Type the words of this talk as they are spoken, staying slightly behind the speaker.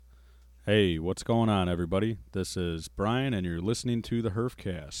Hey, what's going on, everybody? This is Brian, and you're listening to the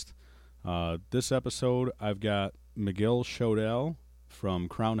Herfcast. This episode, I've got Miguel Shodell from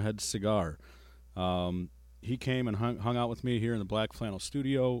Crownhead Cigar. He came and hung out with me here in the Black Flannel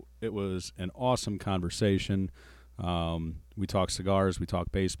Studio. It was an awesome conversation. We talk cigars, we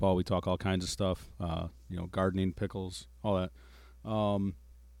talk baseball, we talk all kinds of stuff. Gardening, pickles, all that.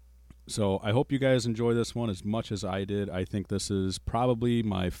 So I hope you guys enjoy this one as much as I did. I think this is probably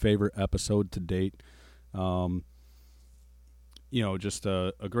my favorite episode to date. Just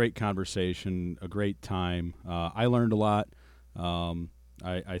a great conversation, a great time. I learned a lot.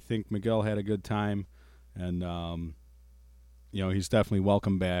 I think Miguel had a good time, and he's definitely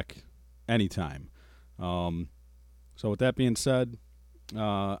welcome back anytime. So with that being said,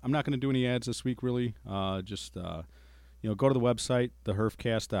 I'm not going to do any ads this week, really. Go to the website,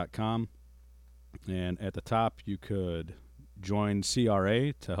 theherfcast.com, and at the top you could join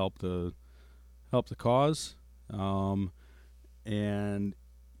CRA to help the cause, and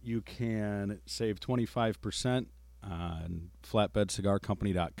you can save 25% on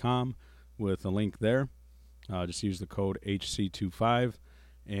flatbedcigarcompany.com with a link there. Just use the code HC25,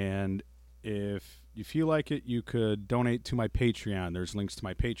 and if you feel like it, you could donate to my Patreon. There's links to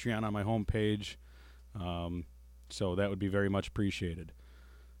my Patreon on my homepage. So that would be very much appreciated.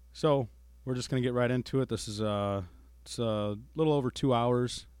 So we're just going to get right into it. This is it's a little over 2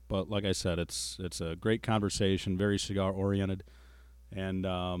 hours, but like I said, it's a great conversation, very cigar oriented, and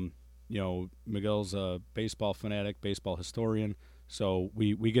Miguel's a baseball fanatic, baseball historian, so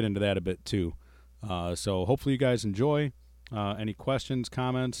we get into that a bit too. So hopefully you guys enjoy. Any questions,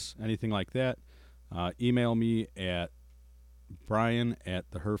 comments, anything like that, email me at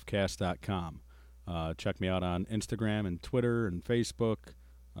brian@theherfcast.com. Check me out on Instagram and Twitter and Facebook.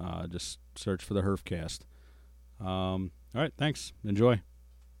 Just search for the Herfcast. All right, thanks. Enjoy.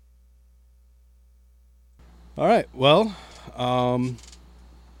 All right, well, I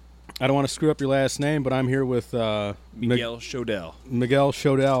don't want to screw up your last name, but I'm here with Miguel Shodell. Miguel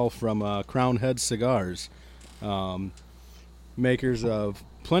Shodell from Crownhead Cigars, makers of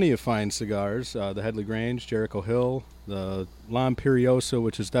plenty of fine cigars, the Headley Grange, Jericho Hill, the La Imperiosa,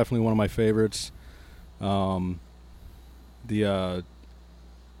 which is definitely one of my favorites. I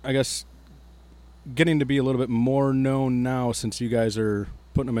guess getting to be a little bit more known now since you guys are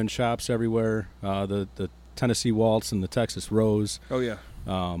putting them in shops everywhere. The Tennessee Waltz and the Texas Rose. Oh yeah.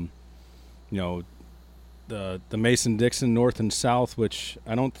 The Mason Dixon North and South, which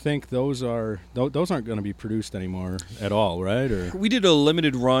I don't think those aren't going to be produced anymore at all, right? Or we did a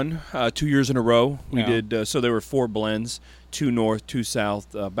limited run 2 years in a row. We Yeah. did so there were 4 blends, 2 North, 2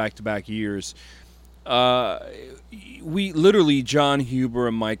 South, back-to-back years. We literally, John Huber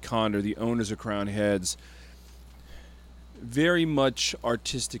and Mike Conder, the owners of Crown Heads, very much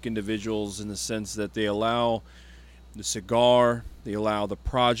artistic individuals in the sense that they allow the cigar, they allow the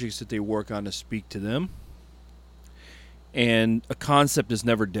projects that they work on to speak to them. And a concept is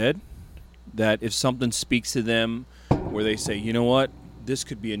never dead, that if something speaks to them where they say, you know what, this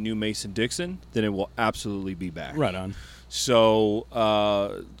could be a new Mason Dixon, then it will absolutely be back. right on. So,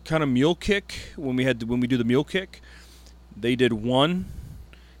 kind of mule kick when we do the mule kick, they did one,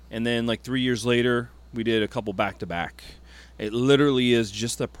 and then like 3 years later, we did a couple back to back. It literally is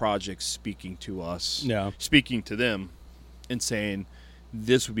just the project speaking to us, speaking to them, and saying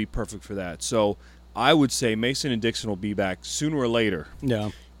this would be perfect for that. So, I would say Mason and Dixon will be back sooner or later.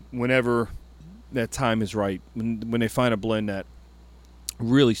 Yeah. Whenever that time is right, when they find a blend that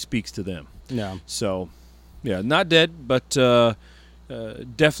really speaks to them. Yeah. So. Yeah, not dead, but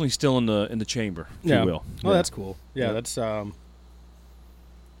definitely still in the chamber, if you will. Oh, that's cool. Yeah, that's I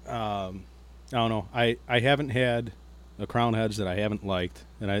don't know. I haven't had a Crown Heads that I haven't liked,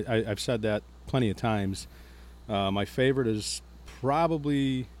 and I've said that plenty of times. My favorite is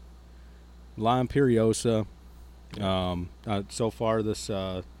probably La Imperiosa. So far, this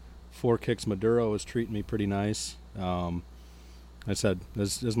Four Kicks Maduro is treating me pretty nice. I said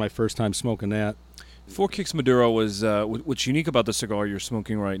this is my first time smoking that. Four Kicks Maduro was what's unique about the cigar you're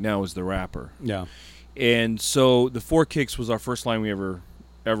smoking right now is the wrapper. Yeah. And so the Four Kicks was our first line we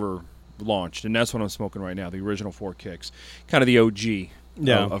ever launched, and that's what I'm smoking right now, the original Four Kicks, kind of the OG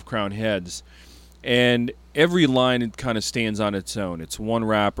of Crown Heads. And every line it kind of stands on its own. It's one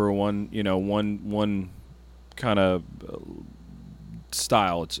wrapper, one kind of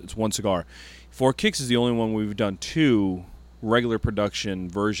style. It's one cigar. Four Kicks is the only one we've done 2 regular production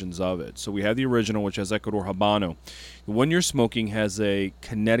versions of it. So we have the original, which has Ecuador Habano. The one you're smoking has a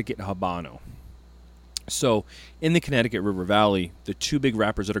Connecticut Habano. So in the Connecticut River Valley, the 2 big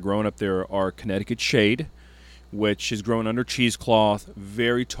wrappers that are growing up there are Connecticut Shade, which is grown under cheesecloth,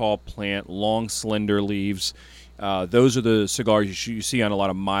 very tall plant, long, slender leaves. Those are the cigars you see on a lot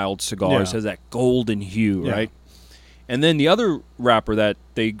of mild cigars. Yeah. Has that golden hue, Yeah. right? And then the other wrapper that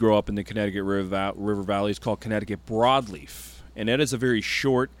they grow up in the Connecticut River Valley is called Connecticut Broadleaf. And that is a very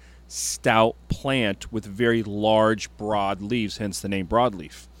short, stout plant with very large, broad leaves, hence the name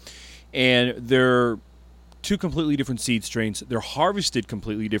broadleaf. And they're two completely different seed strains. They're harvested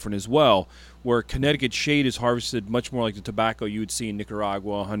completely different as well, where Connecticut Shade is harvested much more like the tobacco you would see in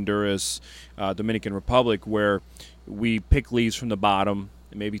Nicaragua, Honduras, Dominican Republic, where we pick leaves from the bottom,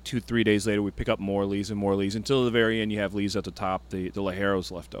 and maybe 2-3 days later we pick up more leaves until the very end you have leaves at the top, the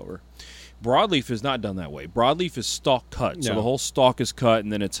ligeros left over. Broadleaf is not done that way. Broadleaf is stalk cut, so the whole stalk is cut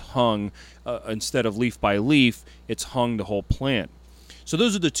and then it's hung. Instead of leaf by leaf, it's hung the whole plant. So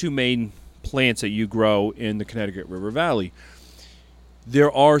those are the two main plants that you grow in the Connecticut River Valley.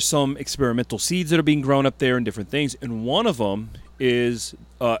 There are some experimental seeds that are being grown up there and different things, and one of them is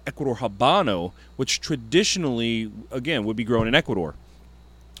Ecuador Habano, which traditionally, again, would be grown in Ecuador.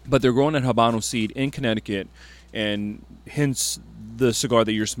 But they're growing that Habano seed in Connecticut, and hence the cigar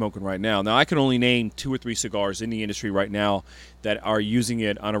that you're smoking right now. Now, I can only name 2 or 3 cigars in the industry right now that are using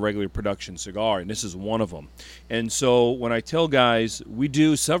it on a regular production cigar, and this is one of them. And so when I tell guys, we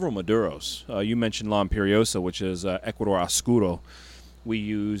do several Maduros. You mentioned La Imperiosa, which is Ecuador Oscuro. We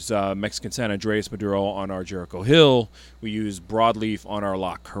use Mexican San Andreas Maduro on our Jericho Hill. We use Broadleaf on our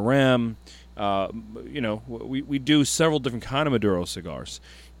La Carême. We do several different kind of Maduro cigars.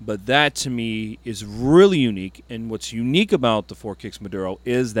 But that, to me, is really unique. And what's unique about the Four Kicks Maduro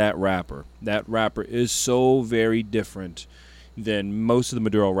is that wrapper. That wrapper is so very different than most of the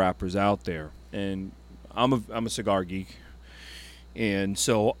Maduro wrappers out there. And I'm a cigar geek. And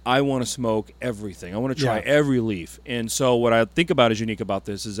so I want to smoke everything. I want to try every leaf. And so what I think about is unique about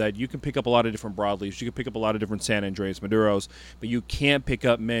this is that you can pick up a lot of different broadleafs. You can pick up a lot of different San Andreas Maduros. But you can't pick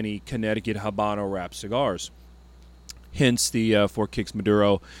up many Connecticut Habano wrapped cigars. Hence the Four Kicks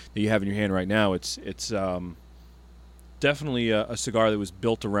Maduro that you have in your hand right now. It's definitely a cigar that was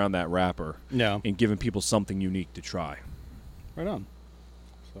built around that wrapper and giving people something unique to try. Right on.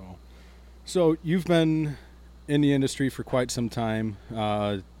 So you've been in the industry for quite some time.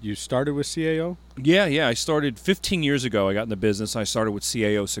 You started with CAO? Yeah. I started 15 years ago. I got in the business. I started with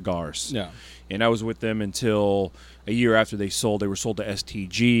CAO Cigars. Yeah. And I was with them until a year after they sold. They were sold to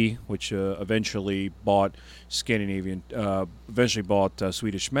STG, which eventually bought Swedish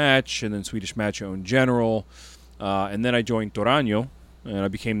Match, and then Swedish Match owned General. And then I joined Toraño, and I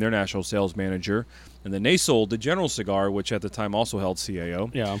became their national sales manager. And then they sold the General Cigar, which at the time also held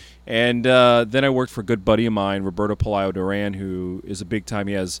CAO. Yeah. And then I worked for a good buddy of mine, Roberto Pelayo Duran, who is a big time.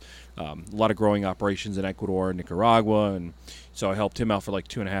 He has a lot of growing operations in Ecuador and Nicaragua. And so I helped him out for like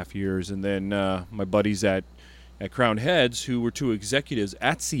 2.5 years. And then my buddies at Crown Heads, who were 2 executives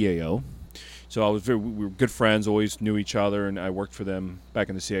at CAO. So we were good friends, always knew each other, and I worked for them back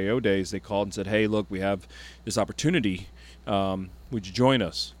in the CAO days. They called and said, hey, look, we have this opportunity. Would you join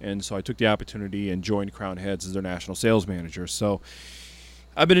us? And so I took the opportunity and joined Crown Heads as their national sales manager. So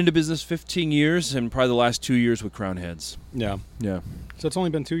I've been into business 15 years, and probably the last 2 years with Crown Heads. Yeah. So it's only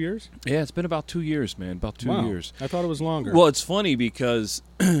been 2 years? Yeah, it's been about 2 years, man. About 2 years. I thought it was longer. Well, it's funny because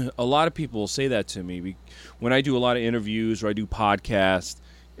a lot of people say that to me. When I do a lot of interviews or I do podcasts,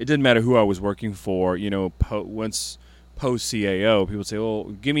 it didn't matter who I was working for. Once post-CAO, people say, well,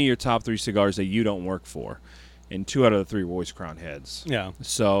 give me your top 3 cigars that you don't work for. And 2 out of the 3 were always Crown Heads. Yeah.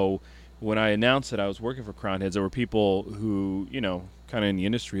 So when I announced that I was working for Crown Heads, there were people who, kind of in the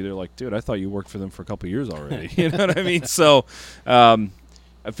industry, they're like, dude, I thought you worked for them for a couple of years already. You know what I mean? So I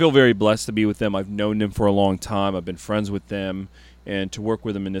feel very blessed to be with them. I've known them for a long time. I've been friends with them. And to work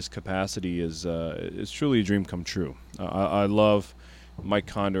with them in this capacity is truly a dream come true. I love Mike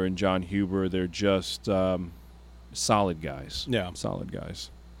Condor and John Huber. They're just solid guys. Yeah. Solid guys.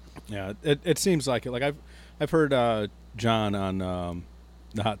 Yeah, it seems like it. Like I've heard John on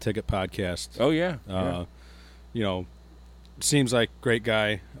the Hot Ticket podcast. Oh yeah. Seems like great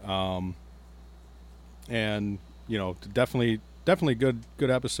guy, and definitely good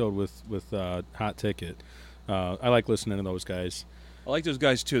episode with Hot Ticket. I like listening to those guys. I like those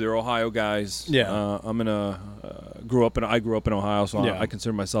guys too. They're Ohio guys. Yeah. I grew up in Ohio, so I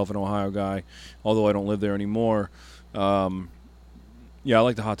consider myself an Ohio guy, although I don't live there anymore. Yeah, I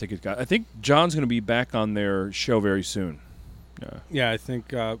like the Hot Ticket guy. I think John's going to be back on their show very soon. Yeah, I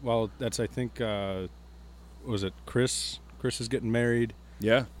think. Was it Chris? Chris is getting married.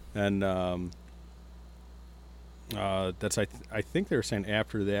 Yeah, and that's I think they were saying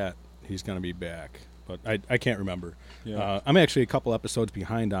after that he's going to be back, but I can't remember. Yeah. I'm actually a couple episodes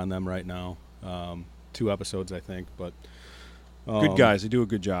behind on them right now. 2 episodes, I think. But Good guys. They do a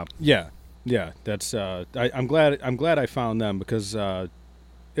good job. Yeah. That's I'm glad I found them because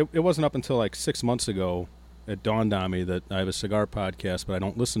it wasn't up until like 6 months ago it dawned on me that I have a cigar podcast, but I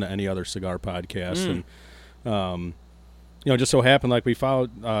don't listen to any other cigar podcasts. And just so happened like we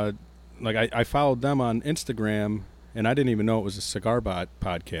followed I followed them on Instagram, and I didn't even know it was a cigar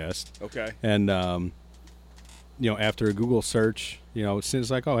podcast. Okay. And after a Google search, it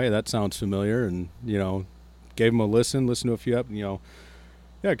seems like, oh, hey, that sounds familiar, and gave them a listen to a few up,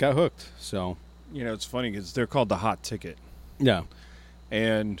 got hooked. So It's funny because they're called the Hot Ticket. Yeah.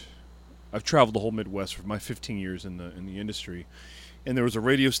 And I've traveled the whole Midwest for my 15 years in the industry. And there was a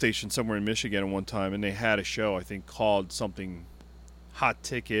radio station somewhere in Michigan at one time, and they had a show, I think, called something Hot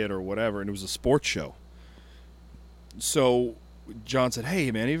Ticket or whatever, and it was a sports show. So John said, hey,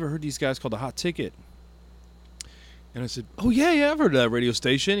 man, have you ever heard these guys called the Hot Ticket? And I said, oh, yeah, I've heard of that radio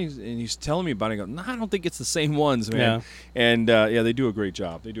station. He's telling me about it. I go, no, I don't think it's the same ones, man. Yeah. And, they do a great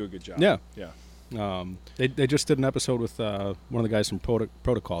job. They do a good job. Yeah. Yeah. They just did an episode with one of the guys from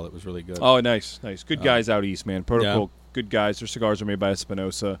Protocol that was really good. Oh, nice. Good guys out east, man. Protocol, good guys. Their cigars are made by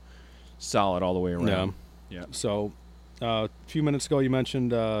Espinosa. Solid all the way around. Yeah. So a few minutes ago you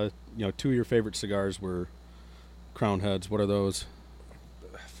mentioned 2 of your favorite cigars were Crown Heads. What are those?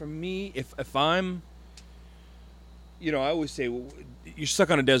 For me, if I'm, I always say, you're stuck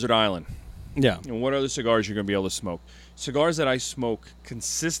on a desert island. Yeah. And what other cigars you're going to be able to smoke? Cigars that I smoke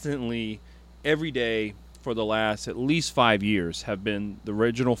consistently every day for the last at least 5 years have been the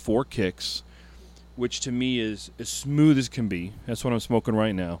original 4 Kicks, which to me is as smooth as can be. That's what I'm smoking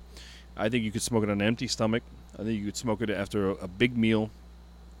right now. I think you could smoke it on an empty stomach. I think you could smoke it after a big meal.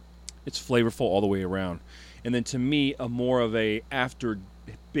 It's flavorful all the way around. And then to me, a more of a after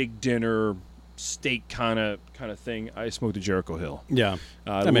big dinner steak kind of thing, I smoke the Jericho Hill. Yeah.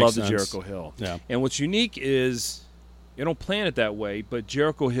 I love the Jericho Hill. Yeah. And what's unique is you don't plan it that way, but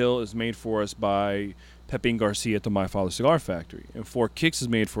Jericho Hill is made for us by Pepin Garcia at the My Father Cigar Factory. And 4 Kicks is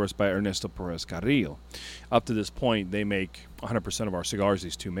made for us by Ernesto Perez Carrillo. Up to this point, they make 100% of our cigars,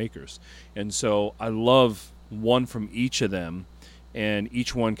 these 2 makers. And so I love one from each of them, and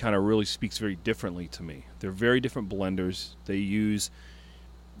each one kind of really speaks very differently to me. They're very different blenders. They use,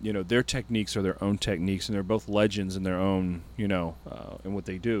 their techniques are their own techniques, and they're both legends in their own, in what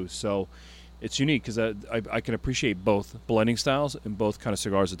they do. So it's unique because I can appreciate both blending styles and both kind of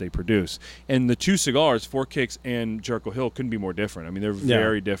cigars that they produce. And the 2 cigars, 4 Kicks and Jericho Hill, couldn't be more different. I mean, they're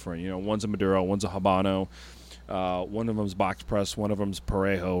very different. One's a Maduro, one's a Habano. One of them's box press, one of them's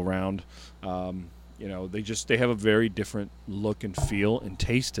Parejo round. They have a very different look and feel and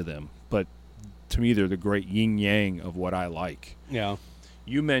taste to them. But to me, they're the great yin-yang of what I like. Yeah.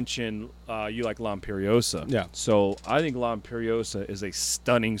 You mentioned you like La Imperiosa. Yeah. So I think La Imperiosa is a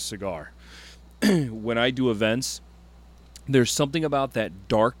stunning cigar. When I do events, there's something about that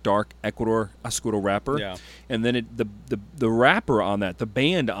dark Ecuador Oscuro wrapper. Yeah. And then the wrapper on that, the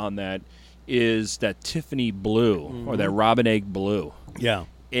band on that, is that Tiffany blue or that robin egg blue. Yeah.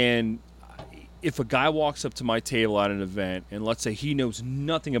 And if a guy walks up to my table at an event, and let's say he knows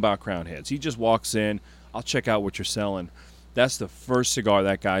nothing about Crown Heads, he just walks in, I'll check out what you're selling. That's the first cigar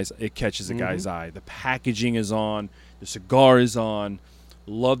it catches a guy's eye. The packaging is on, the cigar is on.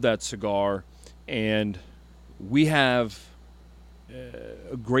 Love that cigar. And we have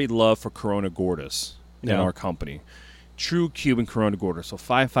a great love for Corona Gordas in our company. True Cuban Corona Gordas, so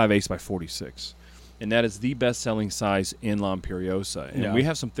 5.5 by 46. And that is the best-selling size in La Imperiosa. And we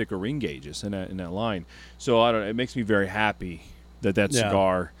have some thicker ring gauges in that line. So it makes me very happy that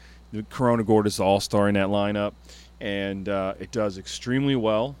cigar, the Corona Gordas All-Star in that lineup. And it does extremely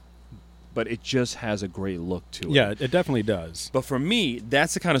well, but it just has a great look to it. Yeah, it definitely does. But for me,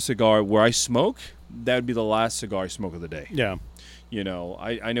 that's the kind of cigar where I smoke, that would be the last cigar I smoke of the day. Yeah.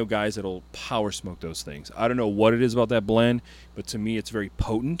 I know guys that'll power smoke those things. I don't know what it is about that blend, but to me it's very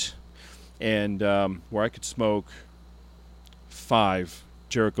potent. And where I could smoke 5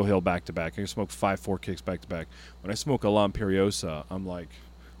 Jericho Hill back-to-back, I can smoke 5 4 Kicks back-to-back. When I smoke a La Imperiosa, I'm like...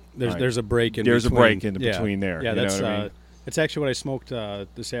 There's a break in between. There's a break in between there. Yeah, that's... It's actually what I smoked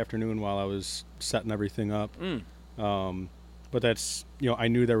this afternoon while I was setting everything up. But that's, I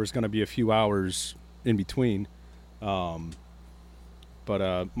knew there was going to be a few hours in between. But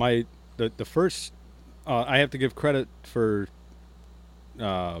the first, I have to give credit for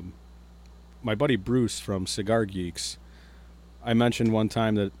my buddy Bruce from Cigar Geeks. I mentioned one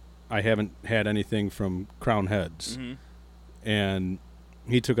time that I haven't had anything from Crown Heads. And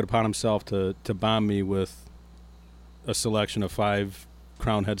he took it upon himself to bomb me with a selection of 5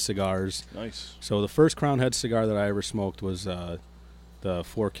 Crown Head cigars. Nice. So the first Crown Head cigar that I ever smoked was the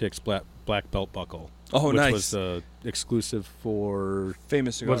 4 Kicks black belt buckle. Oh, which nice. was exclusive for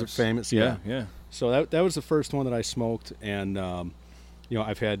Famous cigars. Was it Famous? Yeah, yeah. So that was the first one that I smoked, and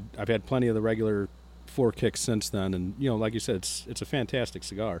I've had plenty of the regular 4 Kicks since then, and like you said, it's a fantastic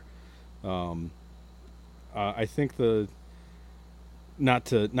cigar. I think not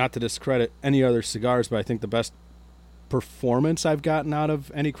to discredit any other cigars, but I think the best performance I've gotten out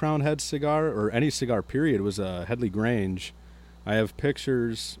of any Crown Head cigar or any cigar period was a Headley Grange. I have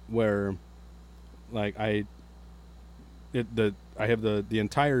pictures where, like, I have the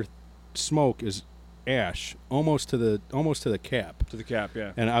entire smoke is ash almost to the cap. To the cap,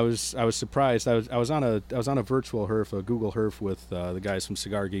 yeah. And I was surprised. I was on a virtual herf, a Google herf with the guys from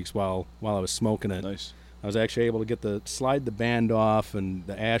Cigar Geeks while I was smoking it. Nice. I was actually able to slide the band off, and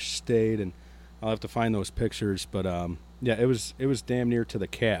the ash stayed. And I'll have to find those pictures, but yeah, it was damn near to the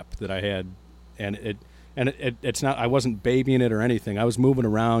cap that I had, and it's not. I wasn't babying it or anything. I was moving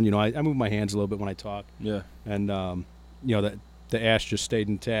around. I move my hands a little bit when I talk. Yeah. And the ash just stayed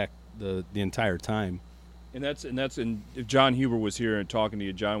intact the entire time. And if John Huber was here and talking to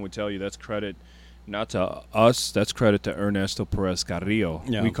you, John would tell you that's credit not to us, that's credit to Ernesto Perez Carrillo.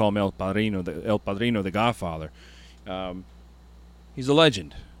 Yeah. We call him El Padrino, the Godfather. He's a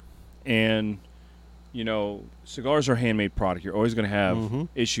legend. And, cigars are a handmade product. You're always going to have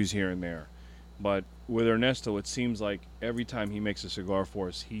issues here and there. But with Ernesto, it seems like every time he makes a cigar for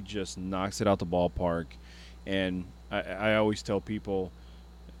us, he just knocks it out the ballpark. And I always tell people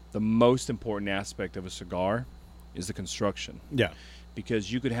the most important aspect of a cigar is the construction. Yeah.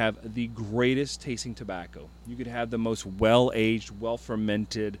 Because you could have the greatest tasting tobacco. You could have the most well-aged,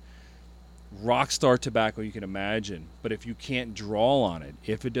 well-fermented, rock-star tobacco you can imagine. But if you can't draw on it,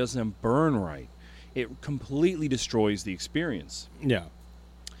 if it doesn't burn right, it completely destroys the experience. Yeah.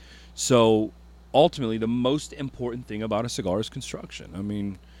 So ultimately, the most important thing about a cigar is construction. I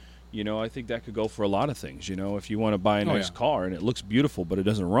mean, I think that could go for a lot of things. If you want to buy a nice car and it looks beautiful but it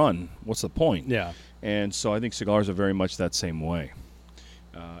doesn't run, what's the point? Yeah. And so I think cigars are very much that same way.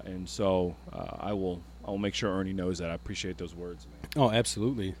 And so I will make sure Ernie knows that. I appreciate those words, man. Oh,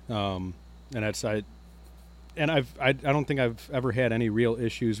 absolutely. And I don't think I've ever had any real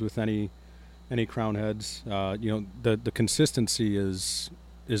issues with any Crown Heads. The consistency is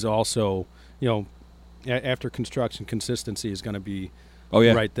also, after construction, consistency is going to be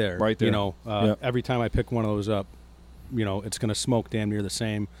right there. Right there. Yep. Every time I pick one of those up, it's going to smoke damn near the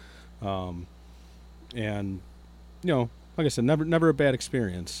same. And like I said, never a bad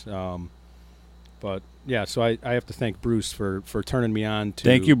experience. But yeah, so I have to thank Bruce for turning me on to.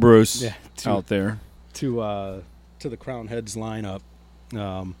 Thank you, Bruce. Out there to the Crown Heads lineup.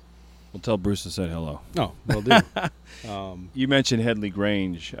 We'll tell Bruce I said hello. Oh, will do. You mentioned Headley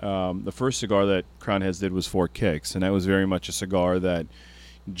Grange. The first cigar that Crown Heads did was 4 Kicks, and that was very much a cigar that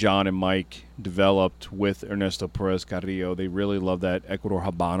John and Mike developed with Ernesto Perez Carrillo. They really love that Ecuador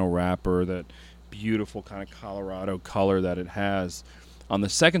Habano wrapper, that beautiful kind of Colorado color that it has. On the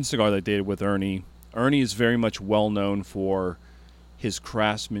second cigar they did with Ernie is very much well known for his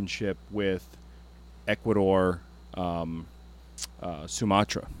craftsmanship with Ecuador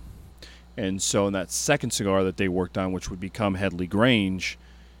Sumatra. And so in that second cigar that they worked on, which would become Headley Grange,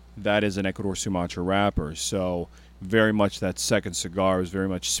 that is an Ecuador Sumatra wrapper. So very much that second cigar is very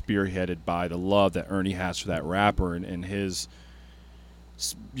much spearheaded by the love that Ernie has for that wrapper, and his,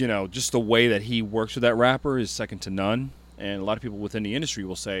 just the way that he works with that wrapper is second to none. And a lot of people within the industry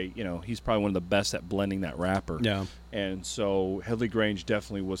will say, he's probably one of the best at blending that wrapper. Yeah. And so Headley Grange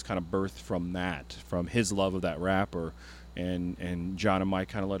definitely was kind of birthed from that, from his love of that wrapper. And John and Mike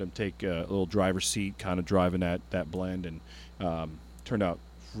kind of let him take a little driver's seat, kind of driving that blend, and turned out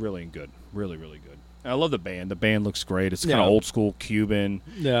really good, really, really good. And I love the band. The band looks great. It's kind of old school Cuban.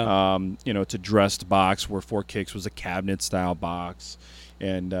 Yeah. It's a dressed box where 4 Kicks was a cabinet style box.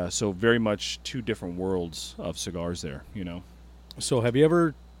 And so very much two different worlds of cigars there, So have you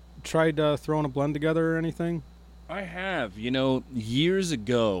ever tried throwing a blend together or anything? I have. Years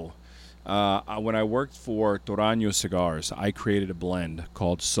ago, when I worked for Toraño Cigars, I created a blend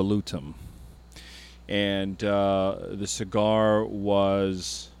called Salutum. And the cigar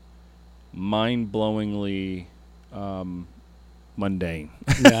was mind-blowingly mundane.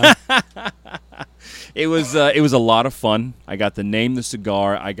 Yeah. It was a lot of fun. I got to name the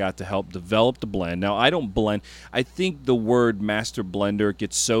cigar. I got to help develop the blend. Now, I don't blend. I think the word master blender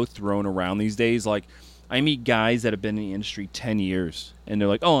gets so thrown around these days. Like, I meet guys that have been in the industry 10 years, and they're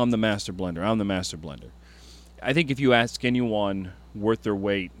like, oh, I'm the master blender. I'm the master blender. I think if you ask anyone worth their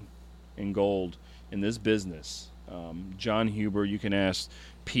weight in gold in this business, John Huber, you can ask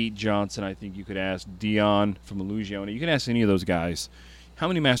Pete Johnson, I think you could ask Dion from Illusione. You can ask any of those guys how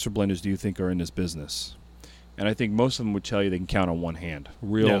many master blenders do you think are in this business? And I think most of them would tell you they can count on one hand.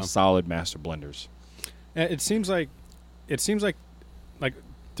 Real solid master blenders. It seems like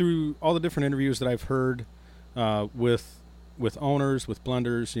through all the different interviews that I've heard with owners, with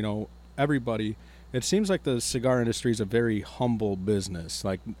blenders, everybody, it seems like the cigar industry is a very humble business.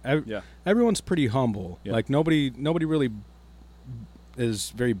 Like everyone's pretty humble. Yeah. Like nobody really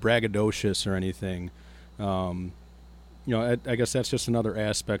is very braggadocious or anything. I guess that's just another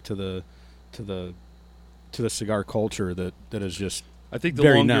aspect to the cigar culture that is just I think the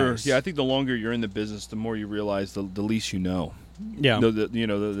very longer nice. I think the longer you're in the business, the more you realize the least you know. Yeah.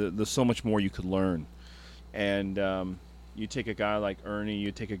 There's so much more you could learn. And you take a guy like Ernie,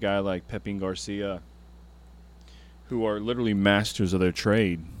 you take a guy like Pepin Garcia, who are literally masters of their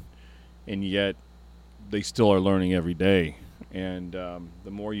trade, and yet they still are learning every day. And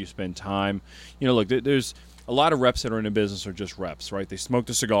the more you spend time, look, there's a lot of reps that are in the business are just reps, right? They smoke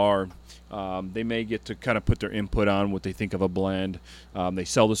the cigar. They may get to kind of put their input on what they think of a blend. They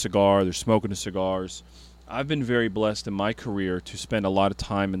sell the cigar. They're smoking the cigars. I've been very blessed in my career to spend a lot of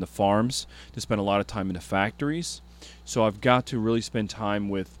time in the farms, to spend a lot of time in the factories. So I've got to really spend time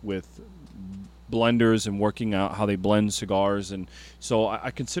with blenders and working out how they blend cigars. And so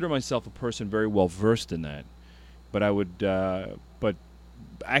I consider myself a person very well versed in that. But but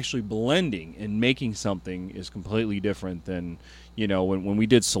actually blending and making something is completely different than, when we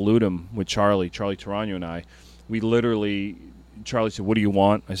did Salutum with Charlie Tarano and I, Charlie said, "What do you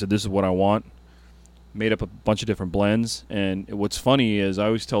want?" I said, "This is what I want." Made up a bunch of different blends. And what's funny is I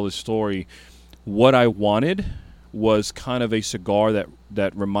always tell this story. What I wanted was kind of a cigar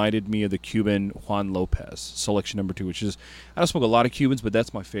that reminded me of the Cuban Juan Lopez, Selection Number 2, which is, I don't smoke a lot of Cubans, but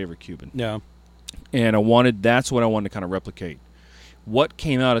that's my favorite Cuban. Yeah. And that's what I wanted to kind of replicate. What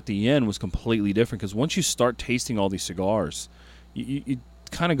came out at the end was completely different, because once you start tasting all these cigars, it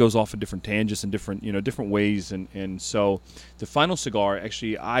kind of goes off in different tangents and different ways. And so the final cigar,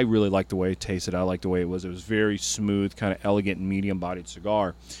 actually, I really liked the way it tasted. I liked the way it was. It was very smooth, kind of elegant, medium-bodied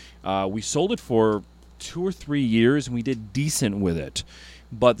cigar. We sold it for 2 or 3 years, and we did decent with it.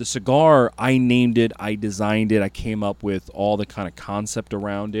 But the cigar, I named it, I designed it, I came up with all the kind of concept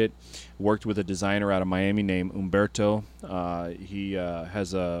around it. Worked with a designer out of Miami named Umberto. He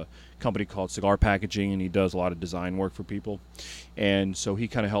has a company called Cigar Packaging, and he does a lot of design work for people. And so he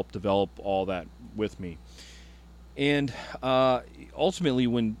kind of helped develop all that with me. And ultimately,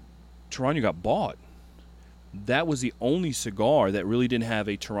 when Tarano got bought, that was the only cigar that really didn't have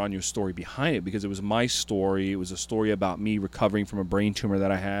a Tarano story behind it, because it was my story. It was a story about me recovering from a brain tumor that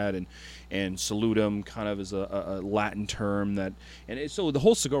I had, and salutum kind of is a Latin term so the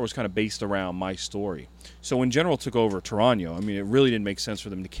whole cigar was kind of based around my story. So when General took over Tarano, I mean, it really didn't make sense for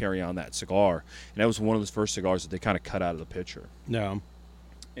them to carry on that cigar, and that was one of the first cigars that they kind of cut out of the picture. Yeah.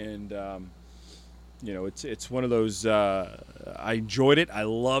 And it's one of those. I enjoyed it. I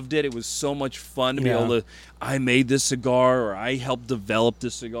loved it. It was so much fun to be able to. I made this cigar, or I helped develop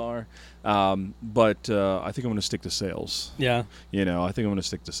this cigar. But I think I'm going to stick to sales. Yeah. I think I'm going to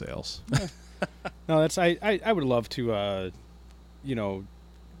stick to sales. No, that's I would love to,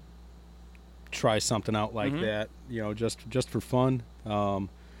 try something out like that. Just for fun.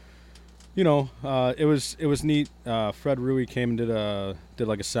 It was neat. Fred Rui came and did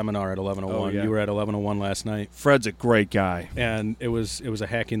like a seminar at 1101. Oh, yeah. You were at 1101 last night. Fred's a great guy. And it was a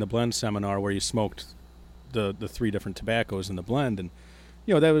hacking the blend seminar where you smoked the 3 different tobaccos in the blend, and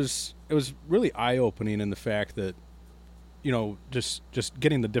it was really eye opening in the fact that just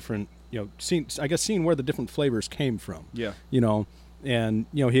getting the different seeing where the different flavors came from. Yeah. And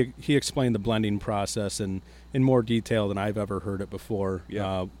he explained the blending process in more detail than I've ever heard it before.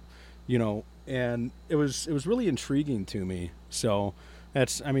 Yeah. And it was really intriguing to me. So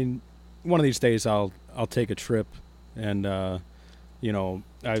one of these days I'll take a trip, and I've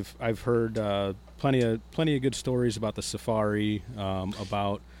heard plenty of good stories about the safari,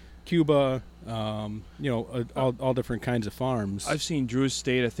 about Cuba, all different kinds of farms. I've seen Drew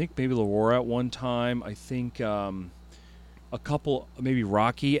Estate. I think maybe Laurora at one time. I think a couple, maybe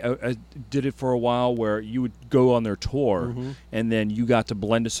Rocky did it for a while, where you would go on their tour, and then you got to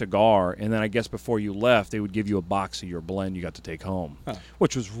blend a cigar, and then I guess before you left, they would give you a box of your blend you got to take home,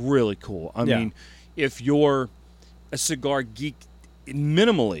 which was really cool. I mean, if you're a cigar geek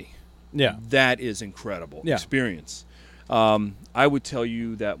minimally, that is incredible experience. I would tell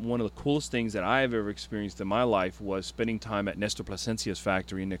you that one of the coolest things that I have ever experienced in my life was spending time at Nestor Plasencia's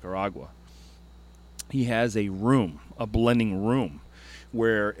factory in Nicaragua. He has a blending room,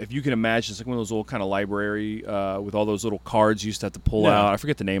 where, if you can imagine, it's like one of those old kind of library with all those little cards you used to have to pull out. I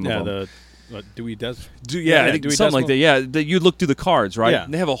forget the name of them. Dewey Des. I think Dewey something like that. Yeah, you look through the cards, right? Yeah.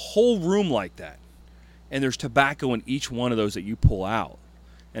 And they have a whole room like that, and there's tobacco in each one of those that you pull out,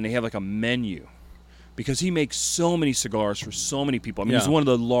 and they have like a menu, because he makes so many cigars for so many people. I mean, he's one of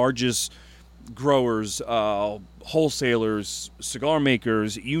the largest growers, wholesalers, cigar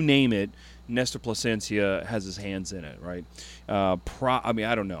makers, you name it. Nestor Plasencia has his hands in it, right? I mean,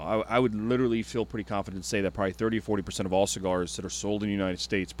 I don't know. I would literally feel pretty confident to say that probably 30 or 40% of all cigars that are sold in the United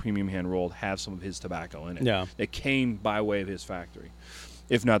States, premium hand-rolled, have some of his tobacco in it. Yeah. That came by way of his factory,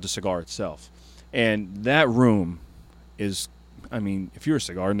 if not the cigar itself. And that room is, I mean, if you're a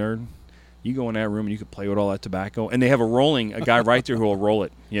cigar nerd, you go in that room and you can play with all that tobacco. And they have a guy right there who will roll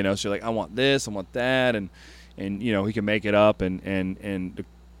it, you know. So you're like, I want this, I want that, and you know, he can make it up. And the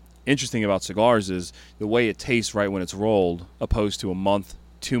interesting about cigars is the way it tastes right when it's rolled, opposed to a month,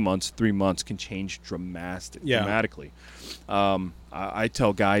 2 months, 3 months, can change dramatically. I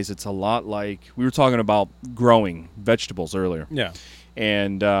tell guys it's a lot like, we were talking about growing vegetables earlier. Yeah.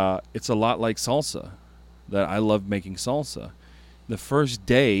 And it's a lot like salsa, that I love making salsa. The first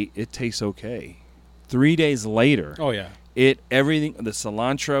day, it tastes okay. 3 days later, everything, the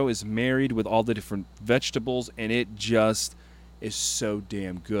cilantro is married with all the different vegetables, and it just is so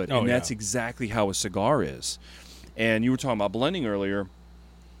damn good. And that's exactly how a cigar is. And you were talking about blending earlier.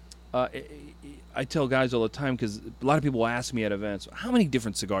 I tell guys all the time, because a lot of people ask me at events, how many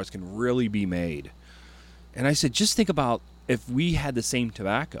different cigars can really be made? And I said, just think about if we had the same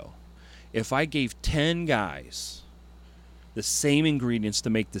tobacco. If I gave 10 guys the same ingredients to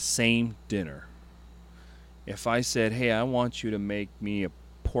make the same dinner. If I said, hey, I want you to make me a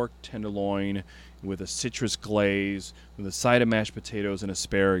pork tenderloin with a citrus glaze, with a side of mashed potatoes and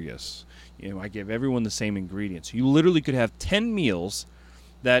asparagus, you know, I give everyone the same ingredients. You literally could have 10 meals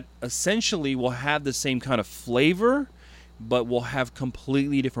that essentially will have the same kind of flavor, but will have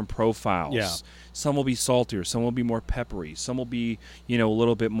completely different profiles. Yeah. Some will be saltier, some will be more peppery, some will be, you know, a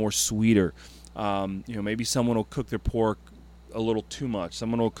little bit more sweeter. You know, maybe someone will cook their pork a little too much.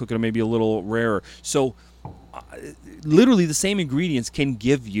 Someone will cook it maybe a little rarer. So literally the same ingredients can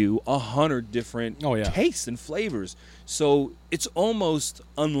give you 100 different tastes and flavors. So it's almost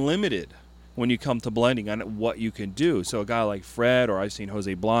unlimited when you come to blending on what you can do. So a guy like Fred, or I've seen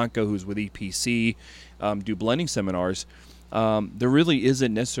Jose Blanco, who's with EPC, do blending seminars. There really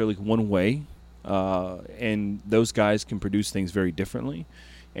isn't necessarily one way, and those guys can produce things very differently.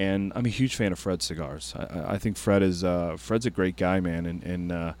 And I'm a huge fan of Fred's cigars. I think Fred's a great guy, man,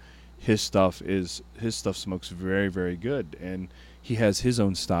 and his stuff smokes very, very good. And he has his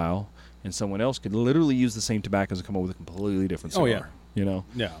own style, and someone else could literally use the same tobaccos and come up with a completely different cigar. Oh, yeah. You know?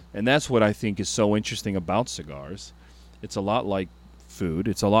 Yeah. And that's what I think is so interesting about cigars. It's a lot like food.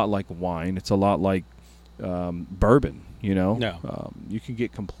 It's a lot like wine. It's a lot like bourbon, you know? Yeah. You can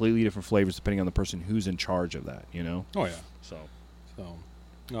get completely different flavors depending on the person who's in charge of that, you know? Oh, yeah. So.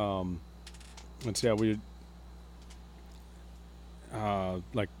 Let's see how we,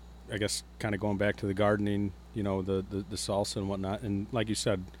 like, I guess, kind of going back to the gardening, you know, the salsa and whatnot, and like you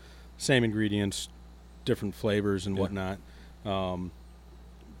said, same ingredients, different flavors and whatnot. I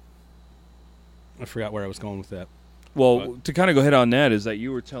forgot where I was going with that. Well, to kind of go ahead on that is that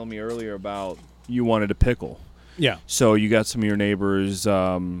you were telling me earlier about you wanted a pickle. Yeah. So you got some of your neighbors'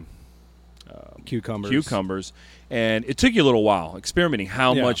 cucumbers. And it took you a little while experimenting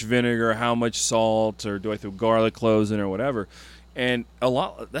how much vinegar, how much salt, or do I throw garlic cloves in or whatever. And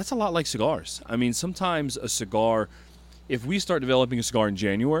that's a lot like cigars. I mean, sometimes a cigar, if we start developing a cigar in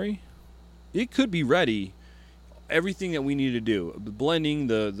January, it could be ready. Everything that we need to do, the blending,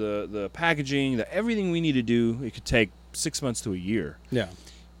 the packaging, everything we need to do, it could take 6 months to a year. Yeah.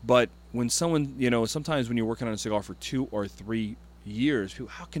 But when someone, you know, sometimes when you're working on a cigar for 2 or 3 years,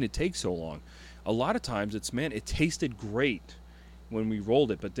 how can it take so long? A lot of times it tasted great when we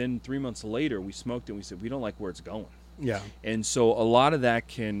rolled it, but then 3 months later we smoked it and we said, we don't like where it's going. Yeah. And so a lot of that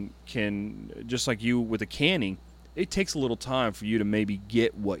can just like you with the canning, it takes a little time for you to maybe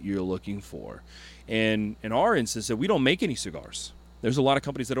get what you're looking for. And in our instance, we don't make any cigars. There's a lot of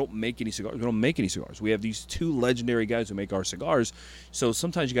companies that don't make any cigars. We don't make any cigars. We have these 2 legendary guys who make our cigars. So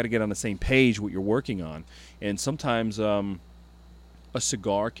sometimes you got to get on the same page what you're working on. And sometimes a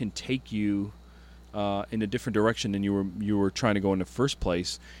cigar can take you in a different direction than you were trying to go in the first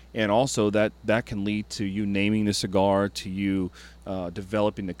place. And also that can lead to you naming the cigar, to you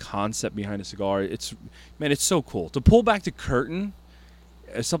developing the concept behind the cigar. It's so cool. To pull back the curtain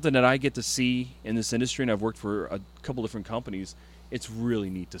is something that I get to see in this industry, and I've worked for a couple different companies. It's really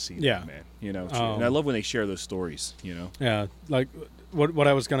neat to see that, man. You know, and I love when they share those stories, you know. Yeah, like what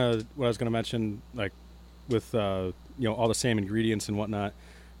I was gonna mention, like with you know, all the same ingredients and whatnot.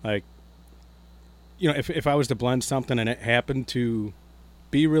 Like if I was to blend something and it happened to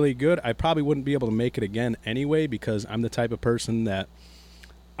be really good, I probably wouldn't be able to make it again anyway, because I'm the type of person that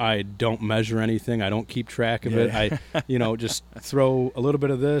I don't measure anything. I don't keep track of it. I, just throw a little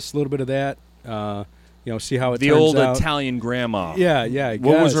bit of this, a little bit of that, see how it the turns old out. Italian grandma. Yeah, I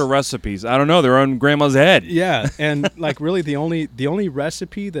What was guess. her recipes? I don't know. They're on grandma's head. Yeah, and like really the only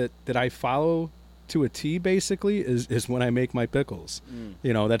recipe that I follow to a T basically is when I make my pickles.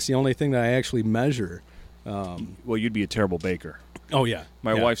 That's the only thing that I actually measure. Well, you'd be a terrible baker. Oh yeah,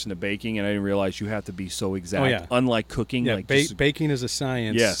 My wife's into baking, and I didn't realize you have to be so exact. Oh, yeah. Unlike cooking, yeah. like Baking is a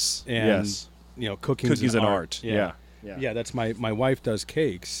science. Yes, and yes. cooking's an an art. Yeah. Yeah, that's my wife does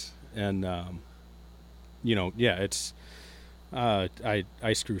cakes, and it's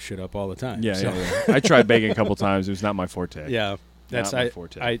I screw shit up all the time. Yeah, so. yeah. I tried baking a couple times. It was not my forte. Yeah, that's Not my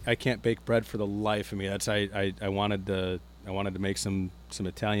forte. I can't bake bread for the life of me. That's I wanted to make some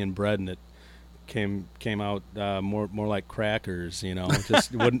Italian bread, and it came out more like crackers.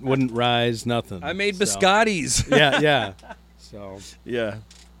 Just wouldn't rise, nothing. I made So, biscottis. yeah. So Yeah,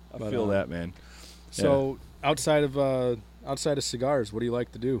 I But, feel that, man. so outside of cigars, what do you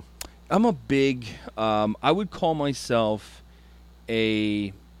like to do? I'm a big. I would call myself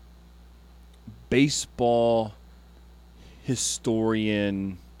a baseball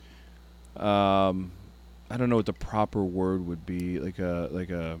historian. I don't know what the proper word would be.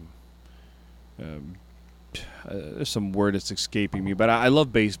 There's some word that's escaping me, but I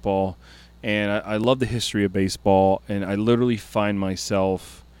love baseball, and I love the history of baseball, and I literally find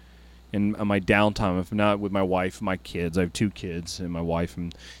myself in my downtime, if not with my wife, my kids. I have 2 kids, and my wife,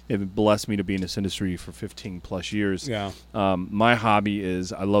 and they've blessed me to be in this industry for 15 plus years. Yeah. My hobby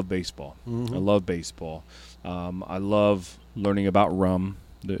is I love baseball. Mhm. I love baseball. I love learning about rum.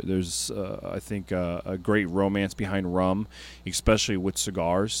 There's, I think, a great romance behind rum, especially with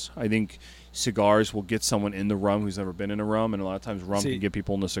cigars. I think cigars will get someone into rum who's never been in a rum, and a lot of times rum See, can get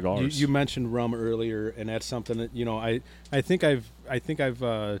people into cigars. You mentioned rum earlier, and that's something that I think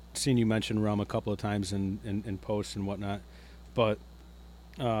I've seen you mention rum a couple of times in posts and whatnot, but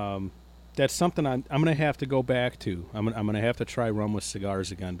that's something I'm gonna have to go back to. I'm gonna have to try rum with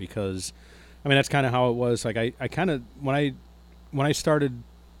cigars again, because that's kind of how it was. Like I kind of when I started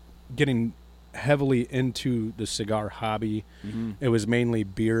getting heavily into the cigar hobby, it was mainly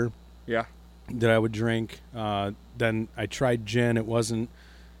beer Yeah. that I would drink. Then I tried gin. It wasn't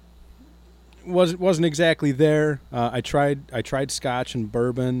exactly there. I tried scotch and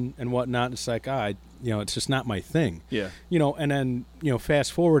bourbon and whatnot. It's like it's just not my thing. Yeah. And then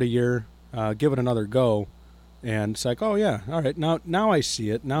fast forward a year, give it another go, and it's like, oh yeah, all right, now I see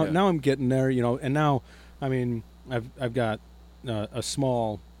it. Now I'm getting there. And now I've got a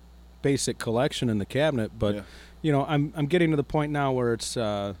small basic collection in the cabinet, but I'm getting to the point now where it's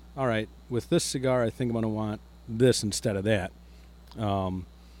all right, with this cigar I think I'm going to want this instead of that.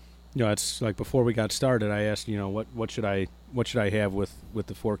 It's like before we got started, I asked what should I have with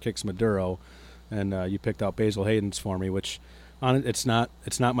the 4 Kicks Maduro, and you picked out Basil Hayden's for me, which it's not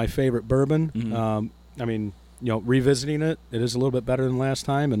my favorite bourbon. Mm-hmm. Revisiting it is a little bit better than last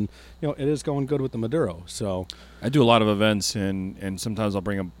time, and it is going good with the Maduro. So I do a lot of events, and sometimes I'll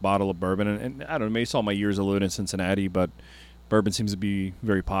bring a bottle of bourbon, and I don't know, maybe it's all my years of living in Cincinnati, but bourbon seems to be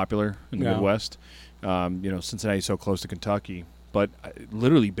very popular in the Midwest. Cincinnati's so close to Kentucky, but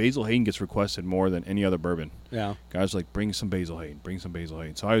literally Basil Hayden gets requested more than any other bourbon. Yeah, guys are like, bring some Basil Hayden.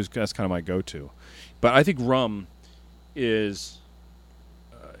 So that's kind of my go-to. But I think rum is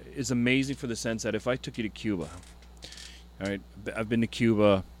amazing for the sense that if I took you to Cuba, all right, I've been to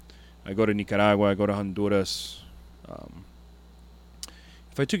Cuba, I go to Nicaragua, I go to Honduras.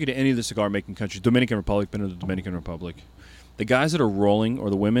 If I took you to any of the cigar-making countries, Dominican Republic, been to the Dominican Republic, the guys that are rolling, or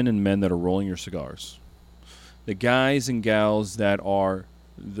the women and men that are rolling your cigars, the guys and gals that are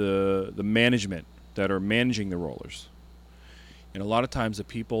the management, that are managing the rollers, and a lot of times the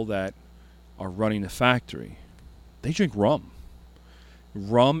people that are running the factory, they drink rum.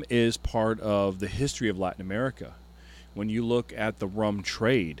 Rum is part of the history of Latin America. When you look at the rum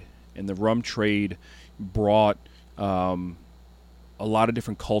trade, and the rum trade brought a lot of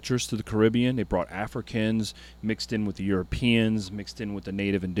different cultures to the Caribbean. They brought Africans, mixed in with the Europeans, mixed in with the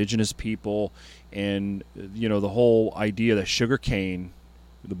native indigenous people, and the whole idea that sugar cane,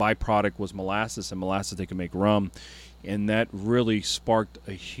 the byproduct was molasses, and molasses they could make rum. And that really sparked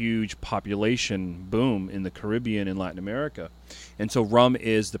a huge population boom in the Caribbean and Latin America. And so rum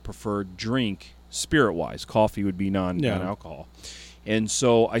is the preferred drink, spirit-wise. Coffee would be non-alcohol. And